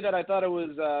just say that I thought it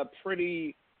was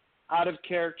pretty out of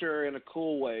character in a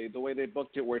cool way, the way they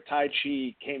booked it, where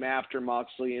Taichi came after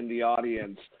Moxley in the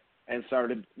audience and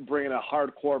started bringing a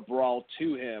hardcore brawl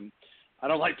to him. I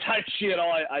don't like Taichi at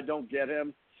all. I don't get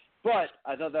him. But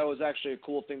I thought that was actually a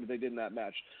cool thing that they did in that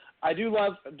match. I do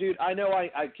love, dude, I know I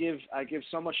give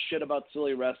so much shit about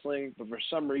silly wrestling, but for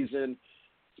some reason,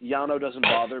 Yano doesn't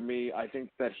bother me. I think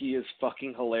that he is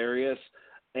fucking hilarious.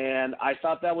 And I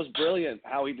thought that was brilliant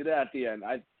how he did it at the end.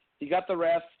 He got the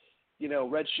ref,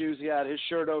 Red Shoes, he had his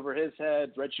shirt over his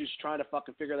head. Red Shoes trying to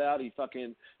fucking figure that out. He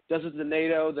fucking does it to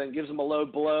Naito, then gives him a low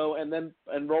blow,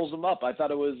 and rolls him up. I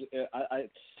thought it was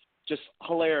just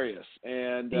hilarious.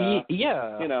 And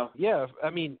yeah. I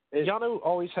mean, Yano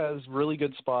always has really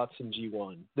good spots in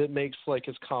G1 that makes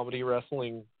his comedy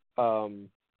wrestling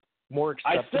more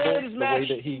acceptable. The way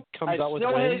that he comes out with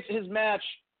wins. I still hate his match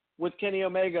with Kenny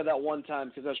Omega that one time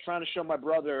because I was trying to show my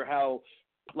brother how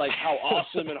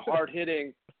awesome and hard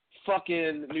hitting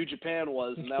fucking New Japan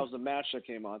was, and that was the match that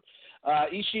came on.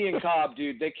 Ishii and Cobb,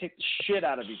 dude, they kicked the shit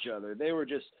out of each other. They were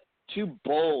just two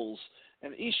bulls.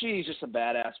 And Ishii is just a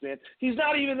badass, man. He's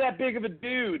not even that big of a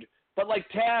dude. But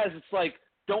Taz, it's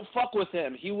don't fuck with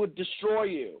him. He would destroy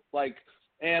you.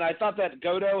 And I thought that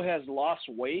Goto has lost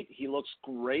weight. He looks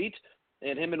great.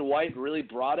 And him and White really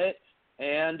brought it.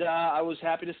 And I was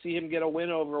happy to see him get a win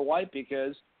over White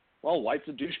because, well, White's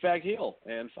a douchebag heel.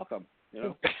 And fuck him. He's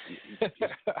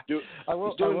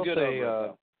doing good over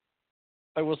it.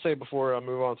 I will say before I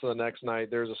move on to the next night,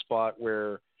 there's a spot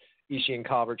where Ishii and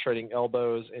Cobb are trading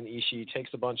elbows, and Ishii takes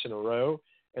a bunch in a row,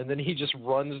 and then he just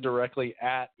runs directly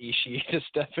at Ishii to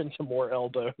step into more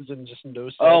elbows and just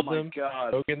no-sells them,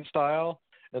 God. Hogan style,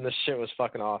 and the shit was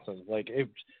fucking awesome. It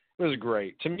was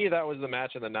great. To me, that was the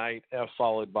match of the night,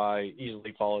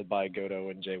 easily followed by Goto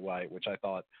and Jay White, which I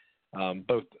thought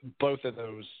both of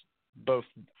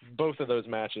those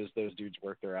matches, those dudes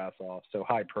worked their ass off. So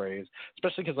high praise,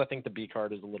 especially because I think the B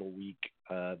card is a little weak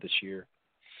this year.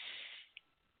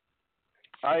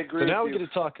 I agree. So now with we you.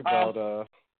 get to talk about.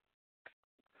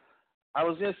 I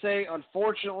was going to say,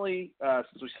 unfortunately,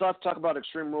 since we still have to talk about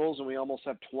Extreme Rules and we almost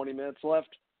have 20 minutes left,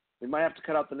 we might have to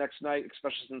cut out the next night,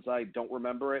 especially since I don't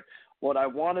remember it. What I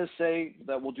want to say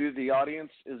that we'll do to the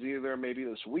audience is either maybe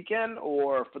this weekend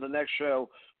or for the next show,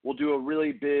 we'll do a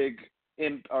really big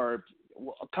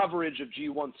coverage of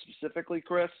G1 specifically,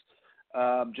 Chris,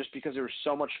 just because there was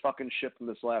so much fucking shit from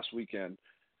this last weekend.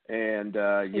 And,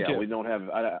 we don't have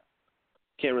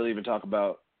can't really even talk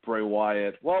about Bray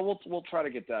Wyatt. Well, we'll try to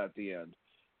get that at the end.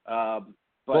 I'll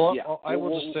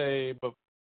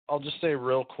just say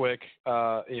real quick,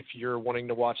 if you're wanting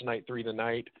to watch Night 3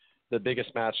 tonight, the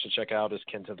biggest match to check out is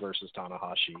Kenta versus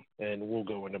Tanahashi, and we'll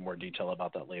go into more detail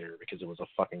about that later because it was a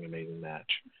fucking amazing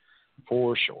match,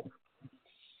 for sure.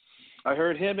 I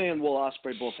heard him and Will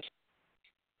Ospreay both.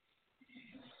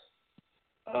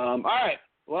 All right,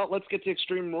 well, let's get to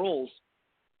Extreme Rules,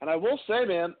 and I will say,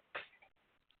 man,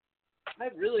 I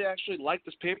really actually like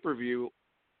this pay-per-view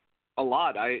a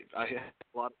lot. I had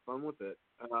a lot of fun with it.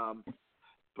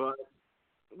 But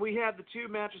we had the two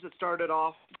matches that started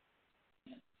off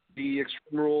the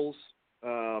Extreme Rules.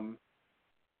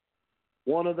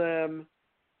 One of them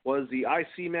was the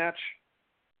IC match.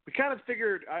 We kind of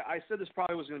figured, I said this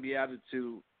probably was going to be added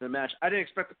to the match. I didn't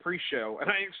expect the pre-show, and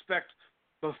I didn't expect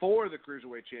before the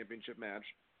Cruiserweight Championship match.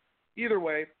 Either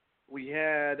way, we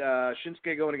had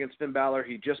Shinsuke going against Finn Balor.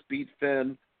 He just beat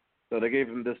Finn, so they gave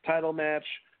him this title match.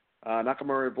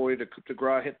 Nakamura avoided a coup de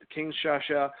grace, hit the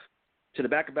Kinshasa to the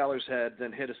back of Balor's head,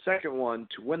 then hit a second one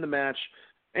to win the match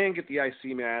and get the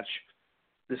IC match.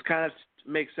 This kind of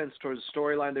makes sense towards the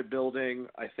storyline they're building.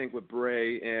 I think with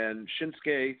Bray and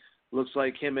Shinsuke, looks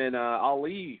like him and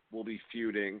Ali will be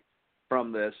feuding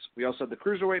from this. We also had the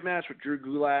Cruiserweight match with Drew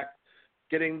Gulak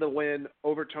getting the win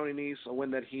over Tony Nese, a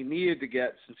win that he needed to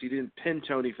get since he didn't pin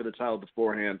Tony for the title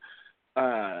beforehand.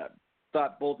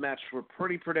 Thought both matches were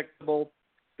pretty predictable.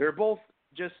 They're both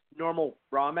just normal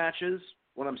Raw matches.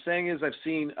 What I'm saying is I've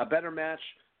seen a better match,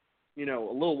 a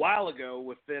little while ago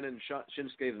with Finn and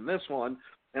Shinsuke than this one,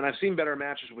 and I've seen better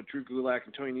matches with Drew Gulak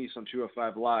and Tony Nese on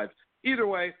 205 Live. Either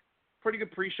way, pretty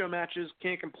good pre-show matches.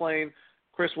 Can't complain.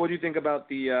 Chris, what do you think about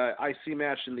the IC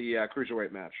match and the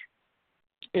Cruiserweight match?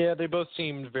 Yeah, they both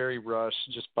seemed very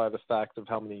rushed just by the fact of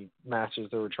how many matches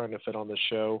they were trying to fit on the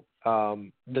show.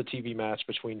 The TV match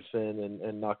between Finn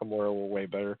and Nakamura were way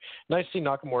better. Nice to see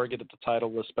Nakamura get at the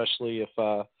title, especially if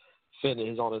Finn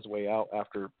is on his way out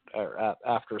after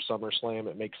SummerSlam.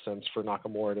 It makes sense for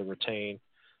Nakamura to retain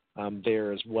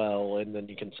there as well, and then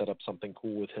you can set up something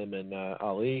cool with him and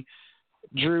Ali.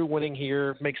 Drew winning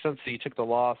here makes sense that he took the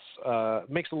loss.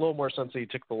 Makes a little more sense that he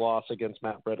took the loss against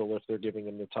Matt Riddle if they're giving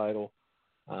him the title,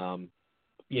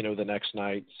 the next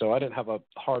night. So I didn't have a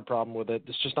hard problem with it.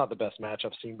 It's just not the best match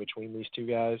I've seen between these two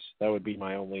guys. That would be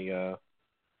my only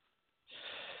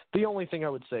the only thing I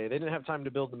would say. They didn't have time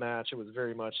to build the match. It was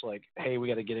very much like, hey, we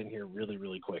got to get in here really,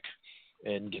 really quick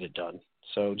and get it done.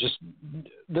 So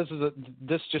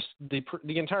the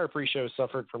entire pre-show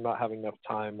suffered from not having enough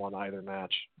time on either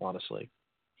match, honestly.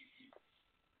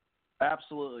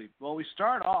 Absolutely. Well, we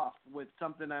start off with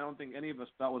something I don't think any of us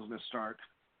thought was going to start.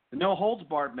 The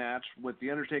no-holds-barred match with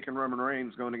The Undertaker and Roman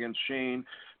Reigns going against Shane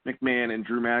McMahon and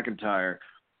Drew McIntyre.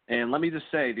 And let me just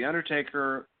say, The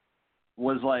Undertaker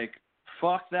was like,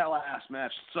 fuck that last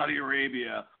match, Saudi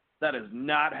Arabia. That is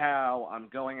not how I'm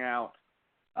going out.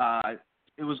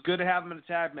 It was good to have him in a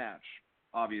tag match,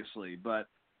 obviously, but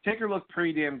Taker looked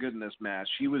pretty damn good in this match.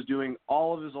 He was doing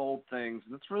all of his old things,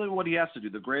 and that's really what he has to do,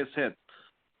 the greatest hits.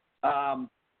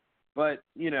 But,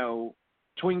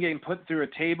 Twin getting put through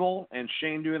a table and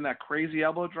Shane doing that crazy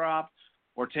elbow drop,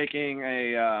 or taking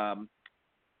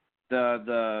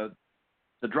the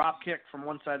drop kick from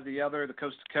one side to the other, the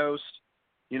coast to coast.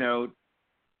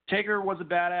 Taker was a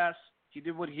badass. He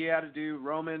did what he had to do.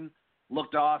 Roman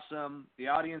looked awesome. The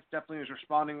audience definitely was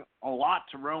responding a lot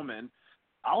to Roman.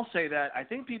 I'll say that I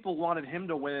think people wanted him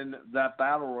to win that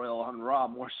Battle Royal on Raw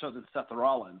more so than Seth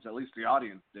Rollins. At least the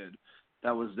audience did.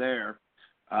 That was there.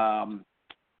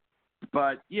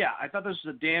 But, yeah, I thought this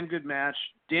was a damn good match,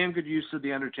 damn good use of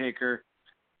The Undertaker.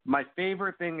 My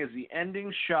favorite thing is the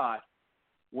ending shot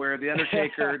where The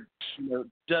Undertaker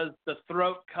does the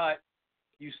throat cut.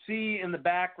 You see in the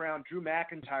background Drew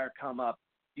McIntyre come up.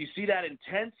 You see that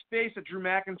intense face that Drew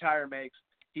McIntyre makes.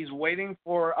 He's waiting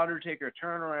for Undertaker to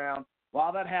turn around.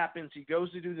 While that happens, he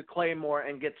goes to do the Claymore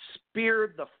and gets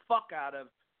speared the fuck out of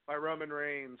by Roman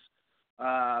Reigns.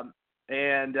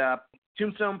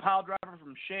 Tombstone pile driver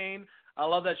from Shane. I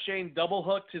love that Shane double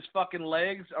hooked his fucking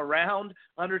legs around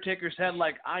Undertaker's head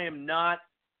like, I am not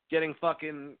getting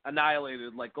fucking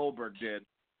annihilated like Goldberg did.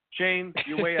 Shane,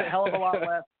 you weigh a hell of a lot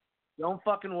less. Don't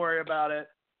fucking worry about it.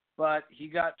 But he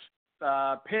got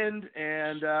pinned,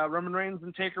 and Roman Reigns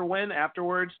and Taker win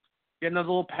afterwards. Get another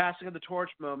little passing of the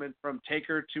torch moment from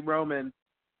Taker to Roman.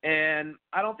 And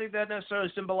I don't think that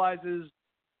necessarily symbolizes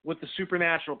with the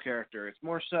supernatural character. It's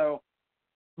more so,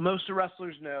 most of the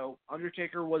wrestlers know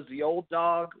Undertaker was the old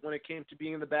dog when it came to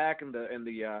being in the back and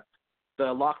the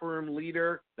locker room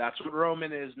leader. That's what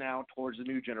Roman is now towards the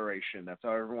new generation. That's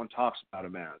how everyone talks about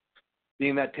him as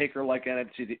being that Taker-like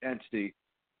entity.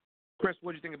 Chris,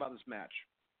 what do you think about this match?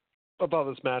 I thought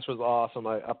this match was awesome.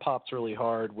 I popped really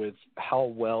hard with how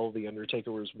well The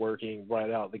Undertaker was working right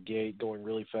out the gate, going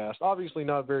really fast. Obviously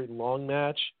not a very long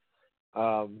match,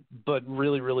 but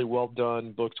really, really well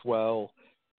done, booked well.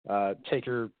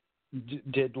 Taker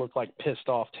did look like pissed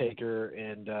off Taker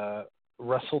and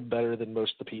wrestled better than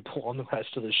most of the people on the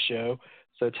rest of the show.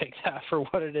 So take that for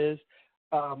what it is.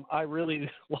 I really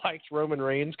liked Roman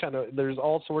Reigns. There's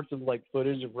all sorts of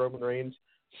footage of Roman Reigns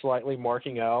slightly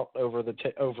marking out over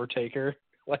over Taker,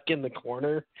 in the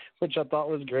corner, which I thought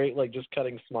was great, just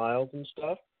cutting smiles and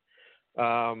stuff.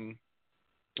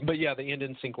 But yeah, the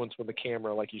ending sequence with the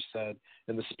camera, like you said,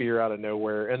 and the spear out of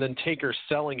nowhere, and then Taker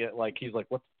selling it he's like,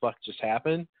 what the fuck just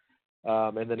happened?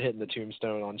 And then hitting the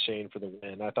tombstone on Shane for the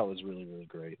win. I thought was really, really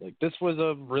great. This was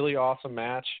a really awesome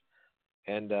match,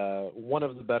 and one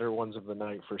of the better ones of the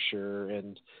night for sure.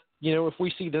 And, if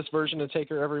we see this version of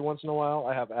Taker every once in a while,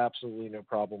 I have absolutely no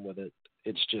problem with it.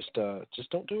 It's just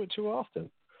don't do it too often.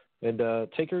 And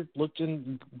Taker looked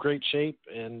in great shape,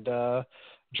 and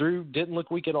Drew didn't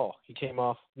look weak at all. He came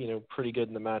off, pretty good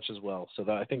in the match as well. So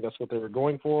I think that's what they were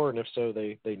going for, and if so,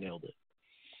 they nailed it.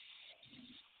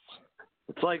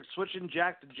 It's like switching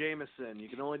Jack to Jameson. You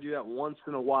can only do that once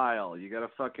in a while. You got to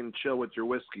fucking chill with your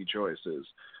whiskey choices.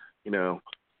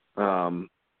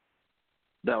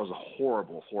 That was a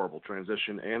horrible, horrible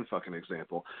transition and fucking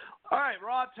example. All right,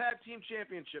 Raw Tag Team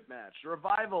Championship match. The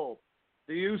Revival,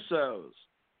 the Usos.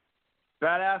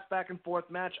 Badass back and forth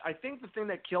match. I think the thing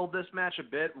that killed this match a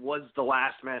bit was the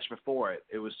last match before it.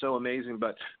 It was so amazing.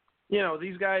 But,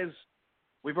 these guys,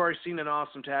 we've already seen an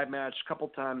awesome tag match a couple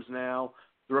times now.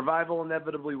 The Revival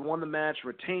inevitably won the match,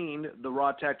 retained the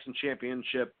Raw Tag Team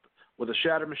Championship with a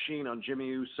Shatter Machine on Jimmy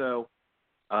Uso.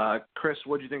 Chris,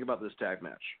 what did you think about this tag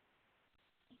match?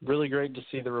 Really great to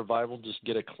see the Revival just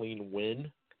get a clean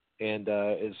win. And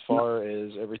as far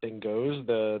as everything goes,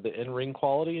 the in-ring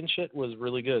quality and shit was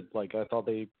really good. Like, I thought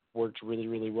they worked really,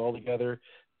 really well together.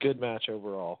 Good match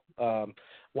overall. The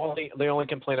only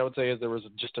complaint I would say is there was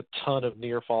just a ton of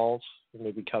near falls.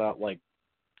 Maybe cut out like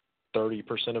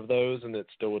 30% of those, and it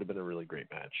still would have been a really great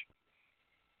match.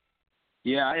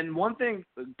 Yeah, and one thing,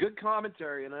 good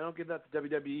commentary, and I don't give that to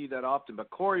WWE that often,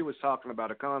 but Corey was talking about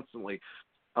it constantly.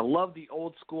 I love the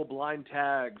old school blind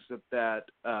tags that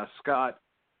Scott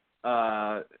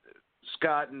and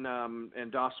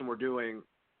Dawson were doing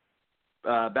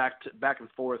back and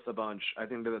forth a bunch. I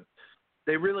think that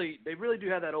they really do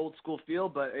have that old school feel,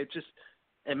 but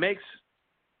it makes,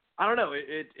 I don't know,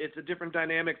 it's a different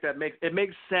dynamic that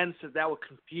makes sense that would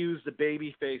confuse the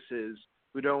baby faces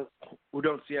who don't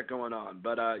see it going on.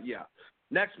 But yeah,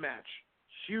 next match,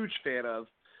 huge fan of.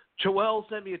 Joel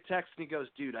sent me a text and he goes,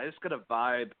 "Dude, I just got a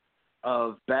vibe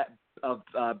of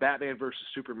Batman versus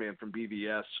Superman from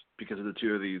BVS because of the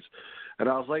two of these." And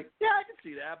I was like, yeah, I can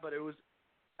see that, but it was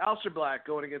Aleister Black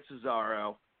going against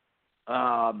Cesaro.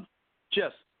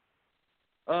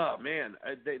 Oh man,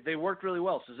 they worked really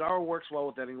well. Cesaro works well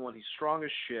with anyone. He's strong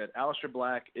as shit. Aleister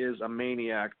Black is a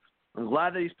maniac. I'm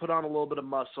glad that he's put on a little bit of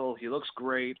muscle. He looks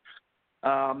great.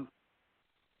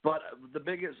 But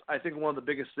I think one of the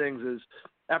biggest things is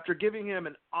after giving him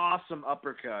an awesome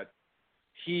uppercut,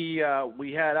 we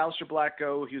had Aleister Black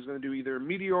go. He was going to do either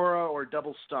Meteora or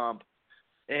double stomp,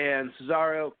 and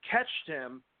Cesaro catched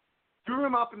him, threw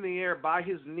him up in the air by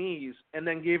his knees, and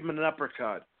then gave him an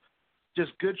uppercut.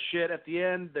 Just good shit. At the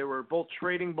end, they were both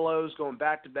trading blows, going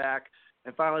back to back,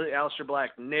 and finally Aleister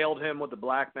Black nailed him with the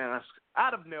Black Mask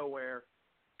out of nowhere,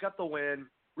 got the win.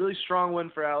 Really strong win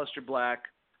for Aleister Black.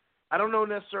 I don't know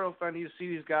necessarily if I need to see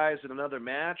these guys in another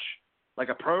match, like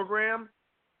a program,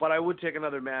 but I would take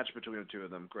another match between the two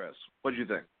of them. Chris, what do you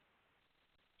think?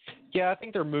 Yeah, I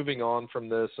think they're moving on from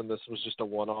this, and this was just a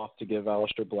one-off to give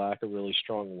Aleister Black a really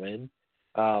strong win.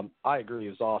 I agree,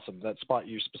 it was awesome. That spot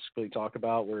you specifically talk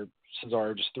about where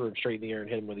Cesaro just threw him straight in the air and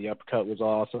hit him with the uppercut was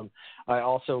awesome. I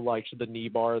also liked the knee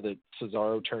bar that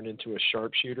Cesaro turned into a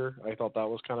sharpshooter. I thought that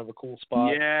was kind of a cool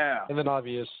spot. Yeah. And then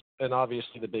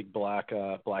obviously the big black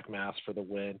mask for the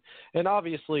win. And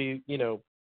obviously,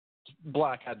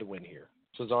 Black had to win here.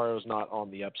 Cesaro's not on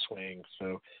the upswing,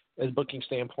 so as a booking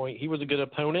standpoint, he was a good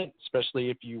opponent, especially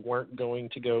if you weren't going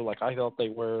to go like I thought they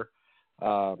were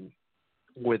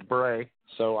with Bray.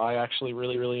 So I actually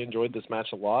really, really enjoyed this match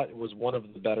a lot. It was one of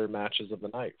the better matches of the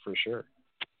night for sure.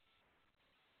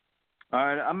 All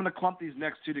right, I'm going to clump these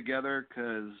next two together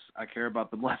because I care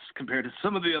about them less compared to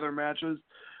some of the other matches.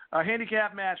 A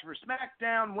handicap match for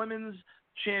SmackDown Women's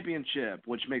Championship,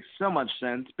 which makes so much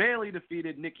sense. Bayley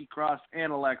defeated Nikki Cross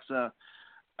and Alexa.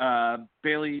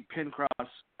 Bayley pinned Cross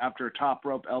after a top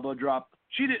rope elbow drop.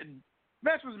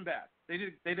 Match wasn't bad. They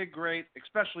did great,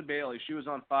 especially Bayley. She was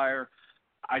on fire.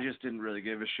 I just didn't really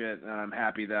give a shit, and I'm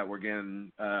happy that we're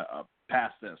getting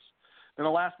past this. Then the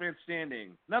last man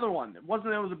standing, another one. It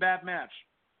was a bad match.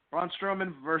 Braun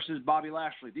Strowman versus Bobby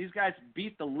Lashley. These guys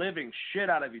beat the living shit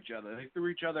out of each other. They threw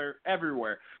each other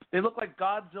everywhere. They looked like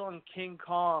Godzilla and King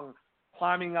Kong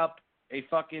climbing up a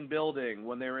fucking building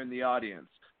when they were in the audience.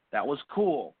 That was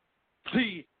cool.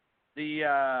 The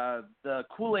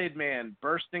Kool-Aid Man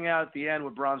bursting out at the end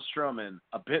with Braun Strowman,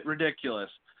 a bit ridiculous.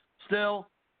 Still,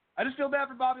 I just feel bad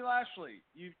for Bobby Lashley.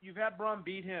 You've had Braun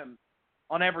beat him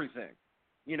on everything.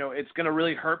 It's going to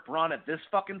really hurt Braun at this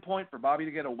fucking point for Bobby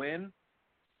to get a win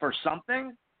for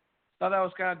something. Thought that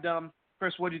was kind of dumb.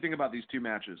 Chris, what do you think about these two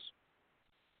matches?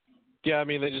 Yeah, I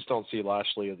mean, they just don't see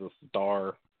Lashley as a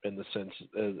star in the sense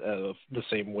of the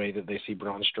same way that they see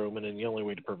Braun Strowman, and the only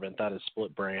way to prevent that is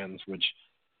split brands, which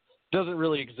doesn't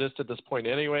really exist at this point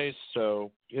anyways,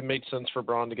 so it made sense for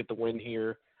Braun to get the win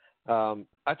here.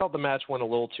 I thought the match went a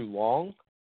little too long.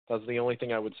 That's the only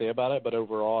thing I would say about it, but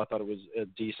overall I thought it was a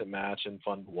decent match and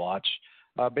fun to watch.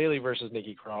 Bailey versus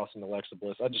Nikki Cross and Alexa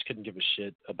Bliss, I just couldn't give a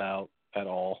shit about at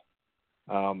all.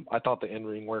 I thought the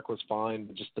in-ring work was fine,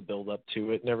 but just the build-up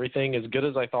to it and everything, as good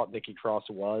as I thought Nikki Cross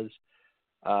was,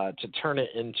 to turn it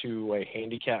into a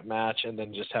handicap match and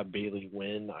then just have Bailey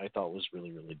win, I thought was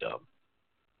really, really dumb.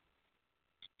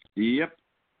 Yep.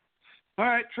 All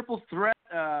right, triple threat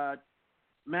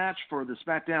match for the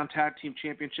SmackDown Tag Team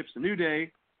Championships. The New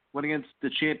Day went against the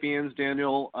champions,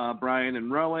 Daniel Bryan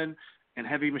and Rowan, and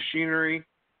Heavy Machinery.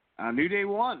 New Day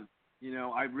won.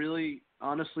 I really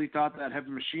honestly thought that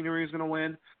Heavy Machinery was going to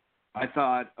win. I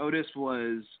thought Otis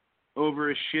was over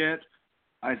his shit.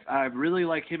 I really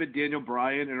like him and Daniel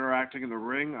Bryan interacting in the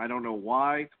ring. I don't know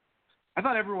why. I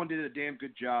thought everyone did a damn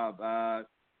good job.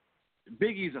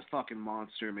 Big E's a fucking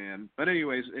monster, man. But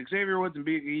anyways, Xavier Woods and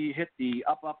Big E hit the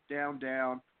up, up, down,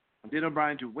 down on Daniel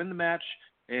Bryan to win the match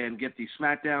and get the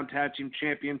SmackDown Tag Team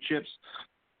Championships.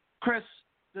 Chris,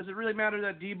 does it really matter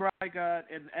that D-Bry got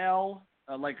an L,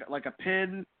 like a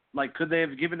pin? Like, could they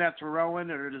have given that to Rowan,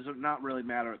 or does it not really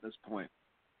matter at this point?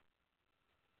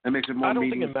 It makes it more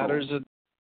meaningful. I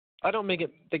don't think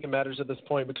it matters at this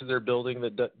point because they're building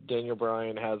that Daniel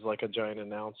Bryan has like a giant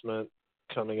announcement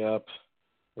coming up,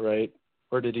 right?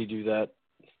 Or did he do that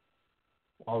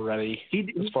already?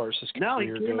 As far as his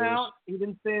career he came goes? out. He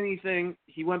didn't say anything.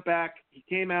 He went back. He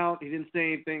came out. He didn't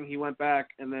say anything. He went back,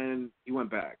 and then he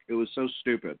went back. It was so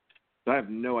stupid. So I have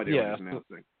no idea what he's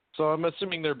announcing. So I'm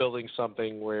assuming they're building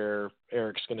something where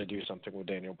Eric's going to do something with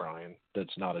Daniel Bryan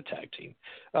that's not a tag team.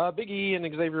 Big E and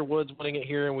Xavier Woods winning it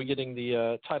here, and we getting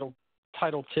the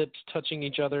title tips touching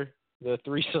each other, the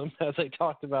threesome as I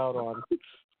talked about on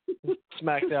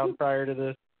SmackDown prior to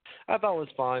this. I thought was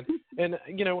fine. And,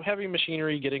 Heavy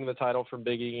Machinery getting the title from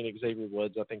Big E and Xavier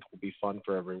Woods I think will be fun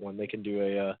for everyone. They can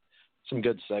do some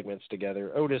good segments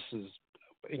together. Otis is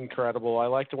incredible. I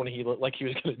liked when he looked like he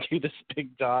was going to do this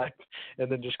big dive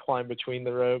and then just climb between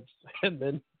the ropes and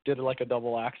then did like a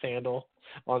double axe handle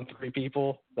on 3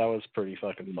 people. That was pretty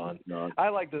fucking fun. I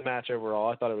liked the match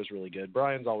overall. I thought it was really good.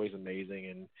 Bryan's always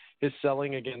amazing, and his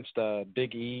selling against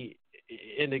Big E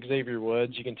and Xavier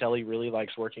Woods, you can tell he really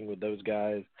likes working with those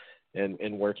guys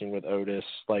and working with Otis.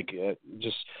 Like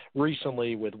just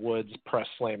recently with Woods press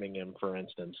slamming him, for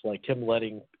instance, like him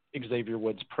letting Xavier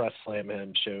Woods press slam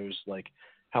him shows like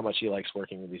how much he likes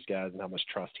working with these guys and how much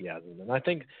trust he has in them. And I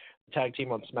think the tag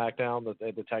team on SmackDown,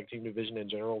 the tag team division in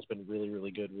general, has been really,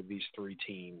 really good with these 3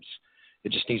 teams.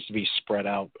 It just needs to be spread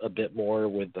out a bit more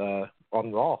with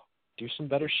on Raw. Do some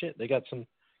better shit. They got some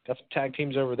tag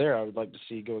teams over there I would like to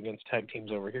see go against tag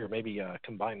teams over here. Maybe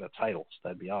combine the titles.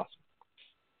 That'd be awesome.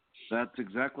 That's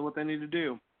exactly what they need to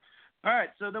do. All right,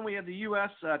 so then we have the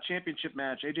U.S. Championship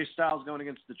match. AJ Styles going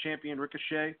against the champion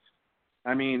Ricochet.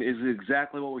 I mean, is it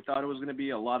exactly what we thought it was going to be?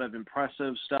 A lot of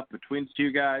impressive stuff between the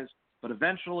 2 guys. But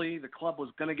eventually, the club was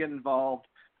going to get involved.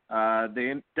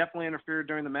 They definitely interfered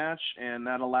during the match, and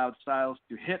that allowed Styles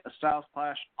to hit a Styles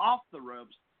Clash off the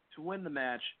ropes to win the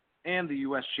match and the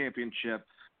U.S. Championship.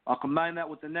 I'll combine that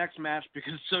with the next match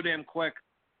because it's so damn quick.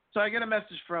 So I get a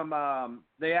message from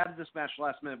they added this match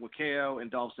last minute with KO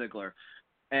and Dolph Ziggler.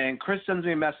 And Chris sends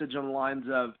me a message on the lines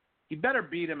of, he better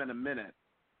beat him in a minute.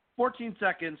 14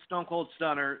 seconds, Stone Cold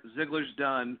Stunner, Ziggler's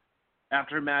done.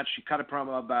 After a match, he cut a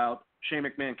promo about Shane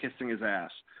McMahon kissing his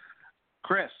ass.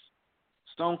 Chris,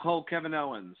 Stone Cold Kevin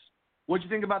Owens. What'd you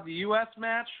think about the U.S.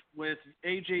 match with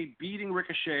AJ beating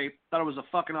Ricochet? Thought it was a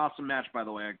fucking awesome match, by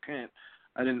the way.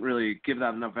 I didn't really give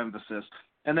that enough emphasis.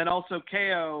 And then also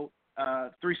KO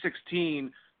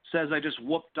 316 says I just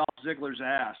whooped Dolph Ziggler's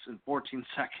ass in 14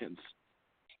 seconds.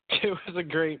 It was a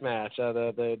great match.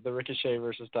 The Ricochet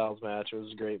versus Styles match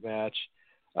was a great match.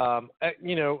 I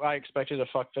expected a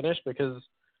fuck finish because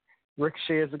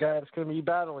Ricochet is the guy that's going to be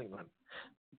battling them.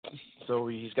 So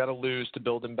he's got to lose to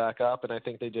build him back up, and I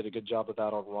think they did a good job of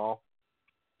that on Raw.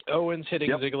 Owens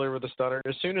hitting Ziggler with a stunner.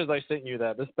 As soon as I sent you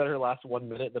that, this better last 1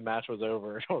 minute, the match was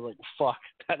over. I was like, fuck,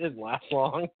 that didn't last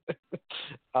long.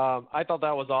 I thought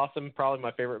that was awesome. Probably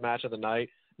my favorite match of the night.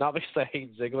 Not because I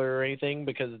hate Ziggler or anything,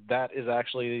 because that is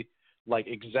actually like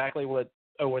exactly what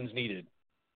Owens needed.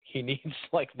 He needs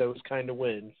like those kind of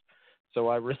wins. So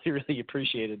I really, really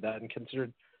appreciated that and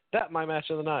considered that my match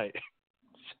of the night.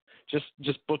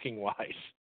 just booking wise.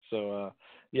 So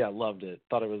loved it.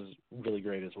 Thought it was really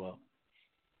great as well.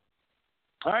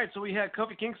 All right, so we had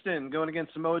Kofi Kingston going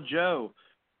against Samoa Joe,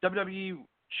 WWE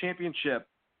Championship.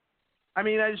 I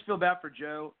mean, I just feel bad for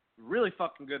Joe. Really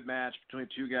fucking good match between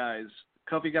 2 guys.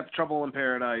 Kofi got the Trouble in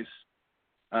Paradise.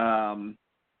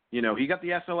 He got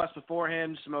the SOS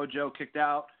beforehand. Samoa Joe kicked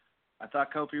out. I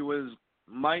thought Kofi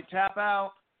might tap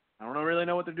out. I don't really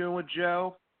know what they're doing with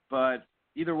Joe, but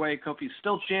either way, Kofi's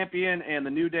still champion, and the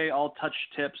New Day all touch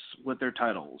tips with their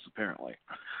titles, apparently.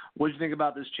 What did you think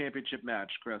about this championship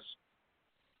match, Chris?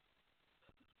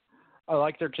 I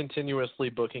like they're continuously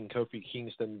booking Kofi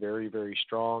Kingston very, very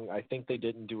strong. I think they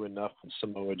didn't do enough with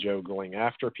Samoa Joe going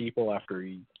after people after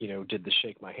he, did the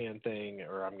shake my hand thing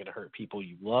or I'm going to hurt people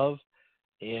you love.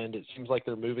 And it seems like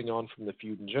they're moving on from the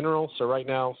feud in general. So right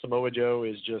now, Samoa Joe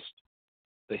is just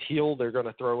the heel they're going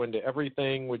to throw into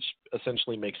everything, which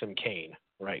essentially makes him Kane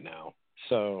right now.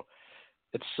 So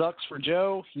it sucks for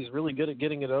Joe. He's really good at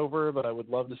getting it over, but I would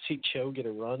love to see Joe get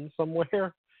a run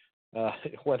somewhere.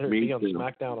 Whether it be on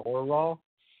SmackDown or Raw.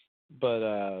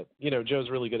 But, Joe's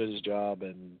really good at his job,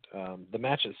 and the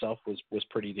match itself was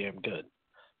pretty damn good.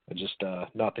 I'm just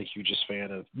not the hugest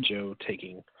fan of Joe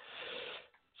taking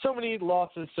so many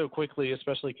losses so quickly,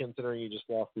 especially considering he just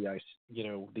lost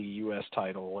the U.S.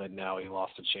 title, and now he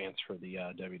lost a chance for the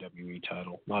WWE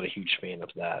title. Not a huge fan of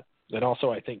that. And also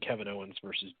I think Kevin Owens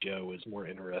versus Joe is more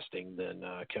interesting than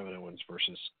Kevin Owens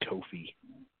versus Kofi.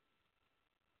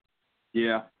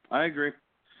 Yeah, I agree.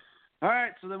 All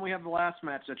right, so then we have the last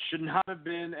match that should not have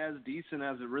been as decent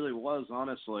as it really was,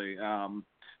 honestly.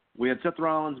 We had Seth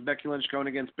Rollins, Becky Lynch going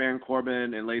against Baron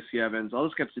Corbin and Lacey Evans. I'll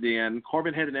just get to the end.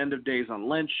 Corbin hit an end of days on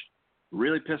Lynch,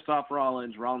 really pissed off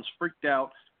Rollins. Rollins freaked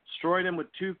out, destroyed him with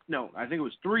three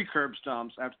curb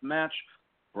stomps. After the match,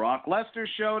 Brock Lesnar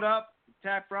showed up,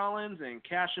 attacked Rollins, and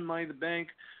cashed in Money in the Bank,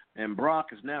 and Brock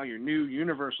is now your new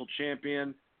Universal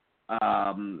Champion.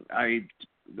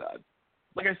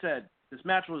 Like I said, this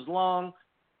match was long.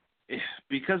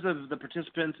 Because of the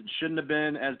participants, it shouldn't have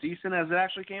been as decent as it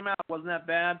actually came out. It wasn't that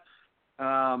bad.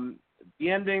 The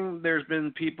ending, there's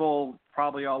been people,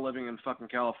 probably all living in fucking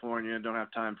California, don't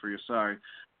have time for you, sorry,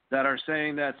 that are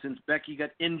saying that since Becky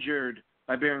got injured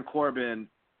by Baron Corbin,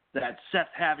 that Seth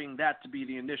having that to be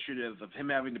the initiative of him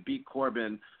having to beat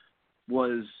Corbin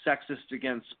was sexist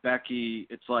against Becky.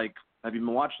 It's like, have you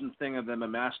been watching the thing of them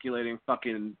emasculating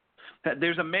fucking...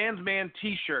 There's a man's man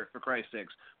T-shirt, for Christ's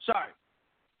sakes. Sorry.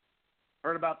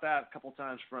 Heard about that a couple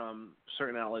times from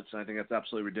certain outlets, and I think that's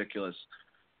absolutely ridiculous.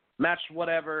 Match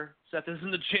whatever. Seth isn't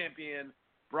the champion.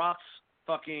 Brock's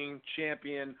fucking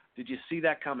champion. Did you see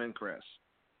that coming, Chris?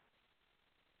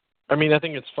 I mean, I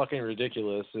think it's fucking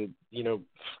ridiculous.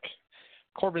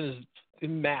 Corbin is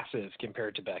massive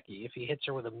compared to Becky. If he hits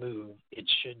her with a move, it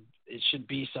should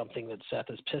be something that Seth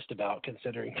is pissed about,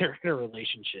 considering they're in a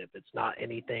relationship. It's not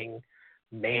anything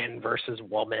man versus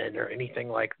woman or anything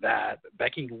like that.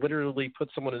 Becky literally put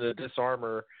someone in a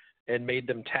disarmor and made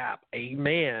them tap a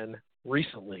man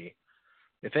recently.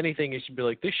 If anything, it should be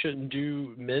like, they shouldn't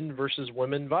do men versus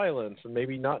women violence and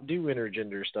maybe not do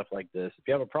intergender stuff like this. If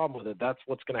you have a problem with it, that's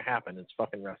what's going to happen. It's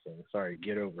fucking wrestling. Sorry,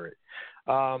 get over it.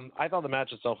 I thought the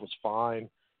match itself was fine.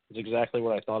 It's exactly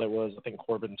what I thought it was. I think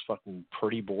Corbin's fucking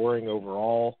pretty boring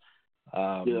overall.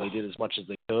 They did as much as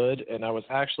they could, and I was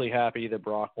actually happy that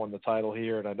Brock won the title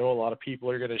here, and I know a lot of people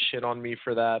are going to shit on me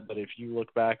for that, but if you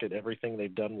look back at everything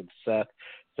they've done with Seth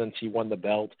since he won the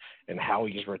belt and how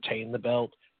he's retained the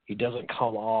belt, he doesn't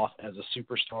come off as a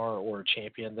superstar or a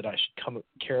champion that I should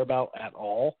care about at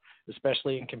all,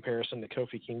 especially in comparison to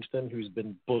Kofi Kingston, who's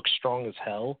been booked strong as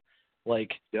hell.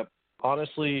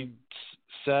 Honestly,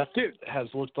 Seth has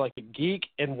looked like a geek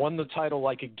and won the title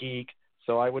like a geek,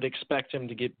 so I would expect him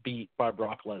to get beat by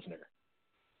Brock Lesnar.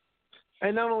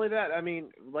 And not only that, I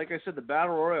mean, like I said, the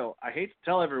Battle Royal, I hate to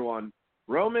tell everyone,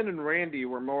 Roman and Randy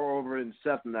were more over than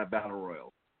Seth in that Battle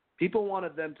Royal. People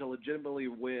wanted them to legitimately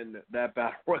win that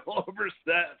Battle Royal over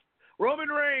Seth. Roman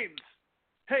Reigns!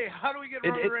 Hey, how do we get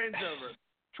Roman Reigns over?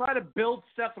 Try to build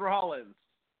Seth Rollins.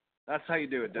 That's how you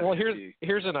do it, Well,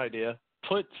 here's an idea.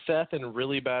 Put Seth in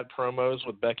really bad promos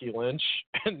with Becky Lynch,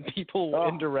 and people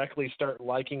indirectly start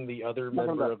liking the other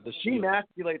member of the Shield.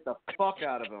 Emasculate the fuck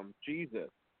out of him.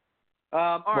 Jesus.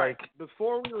 All right,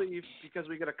 before we leave, because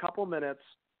we get a couple minutes,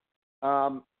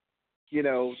 SmackDown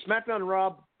and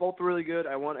Raw, both really good.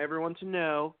 I want everyone to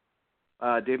know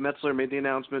Dave Metzler made the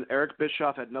announcement. Eric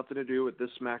Bischoff had nothing to do with this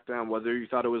SmackDown, whether you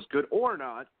thought it was good or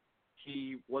not.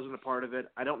 He wasn't a part of it.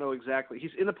 I don't know exactly.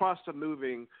 He's in the process of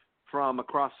moving from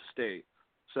across the state.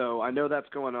 So I know that's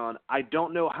going on. I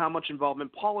don't know how much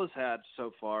involvement Paul has had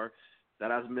so far.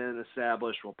 That hasn't been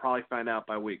established. We'll probably find out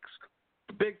by weeks.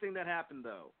 The big thing that happened,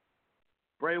 though,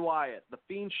 Bray Wyatt, The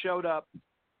Fiend showed up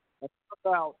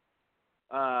about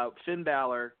Finn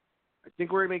Balor. I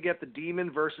think we're going to get the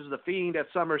Demon versus The Fiend at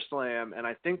SummerSlam, and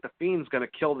I think The Fiend's going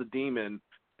to kill the Demon,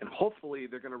 and hopefully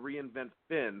they're going to reinvent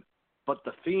Finn. But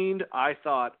The Fiend, I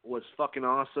thought, was fucking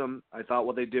awesome. I thought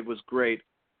what they did was great.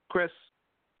 Chris,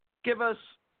 give us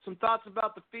some thoughts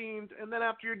about The Fiend, and then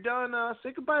after you're done,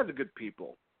 say goodbye to the good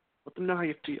people. Let them know how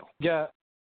you feel. Yeah,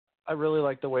 I really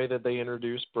like the way that they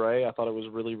introduced Bray. I thought it was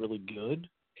really, really good.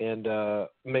 And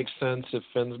makes sense if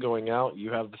Finn's going out,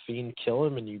 you have the Fiend kill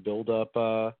him and you build up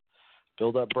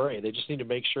Bray. They just need to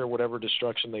make sure whatever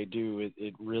destruction they do,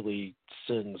 it really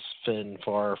sends Finn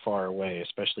far, far away,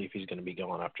 especially if he's going to be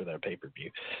going after that pay-per-view.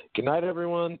 Good night,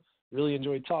 everyone. Really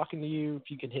enjoyed talking to you. If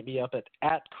you can hit me up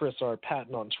at Chris R.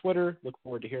 Patton on Twitter. Look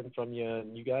forward to hearing from you.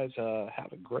 And you guys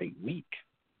have a great week.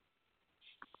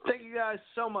 Thank you guys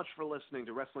so much for listening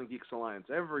to Wrestling Geeks Alliance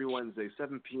every Wednesday,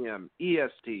 7 p.m.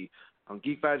 EST on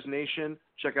Geek Vibes Nation.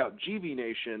 Check out GV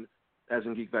Nation, as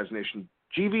in Geek Vibes Nation,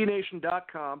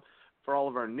 gvnation.com for all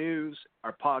of our news,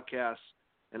 our podcasts,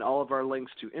 and all of our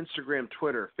links to Instagram,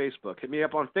 Twitter, Facebook. Hit me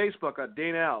up on Facebook at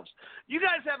Dana Alves. You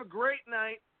guys have a great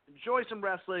night. Enjoy some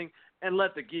wrestling, and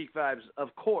let the Geek Vibes,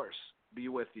 of course, be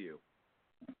with you.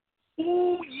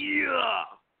 Ooh, yeah!